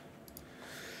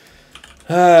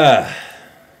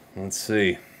 Let's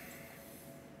see.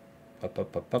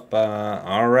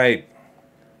 All right.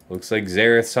 Looks like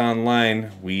Xerath's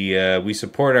online. We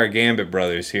support our Gambit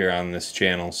brothers here on this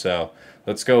channel, so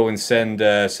let's go and send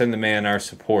the man our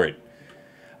support.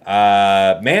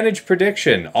 Manage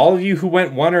prediction. All of you who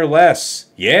went 1 or less.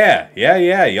 Yeah.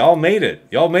 Y'all made it.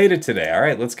 Y'all made it today. All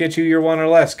right, let's get you your 1 or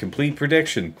less. Complete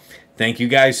prediction. Thank you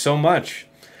guys so much.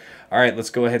 All right, let's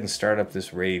go ahead and start up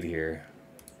this raid here.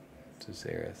 To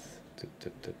Xerath.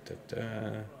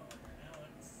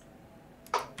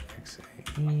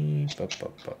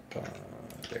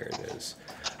 There it is.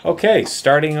 Okay,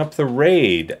 starting up the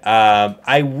raid.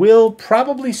 I will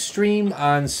probably stream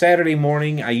on Saturday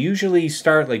morning. I usually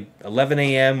start like 11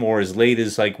 a.m. or as late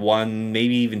as like 1,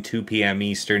 maybe even 2 p.m.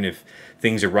 Eastern if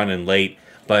things are running late.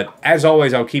 But as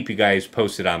always, I'll keep you guys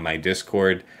posted on my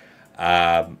Discord.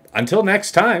 Until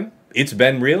next time, it's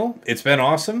been real. It's been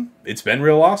awesome. It's been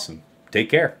real awesome. Take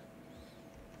care.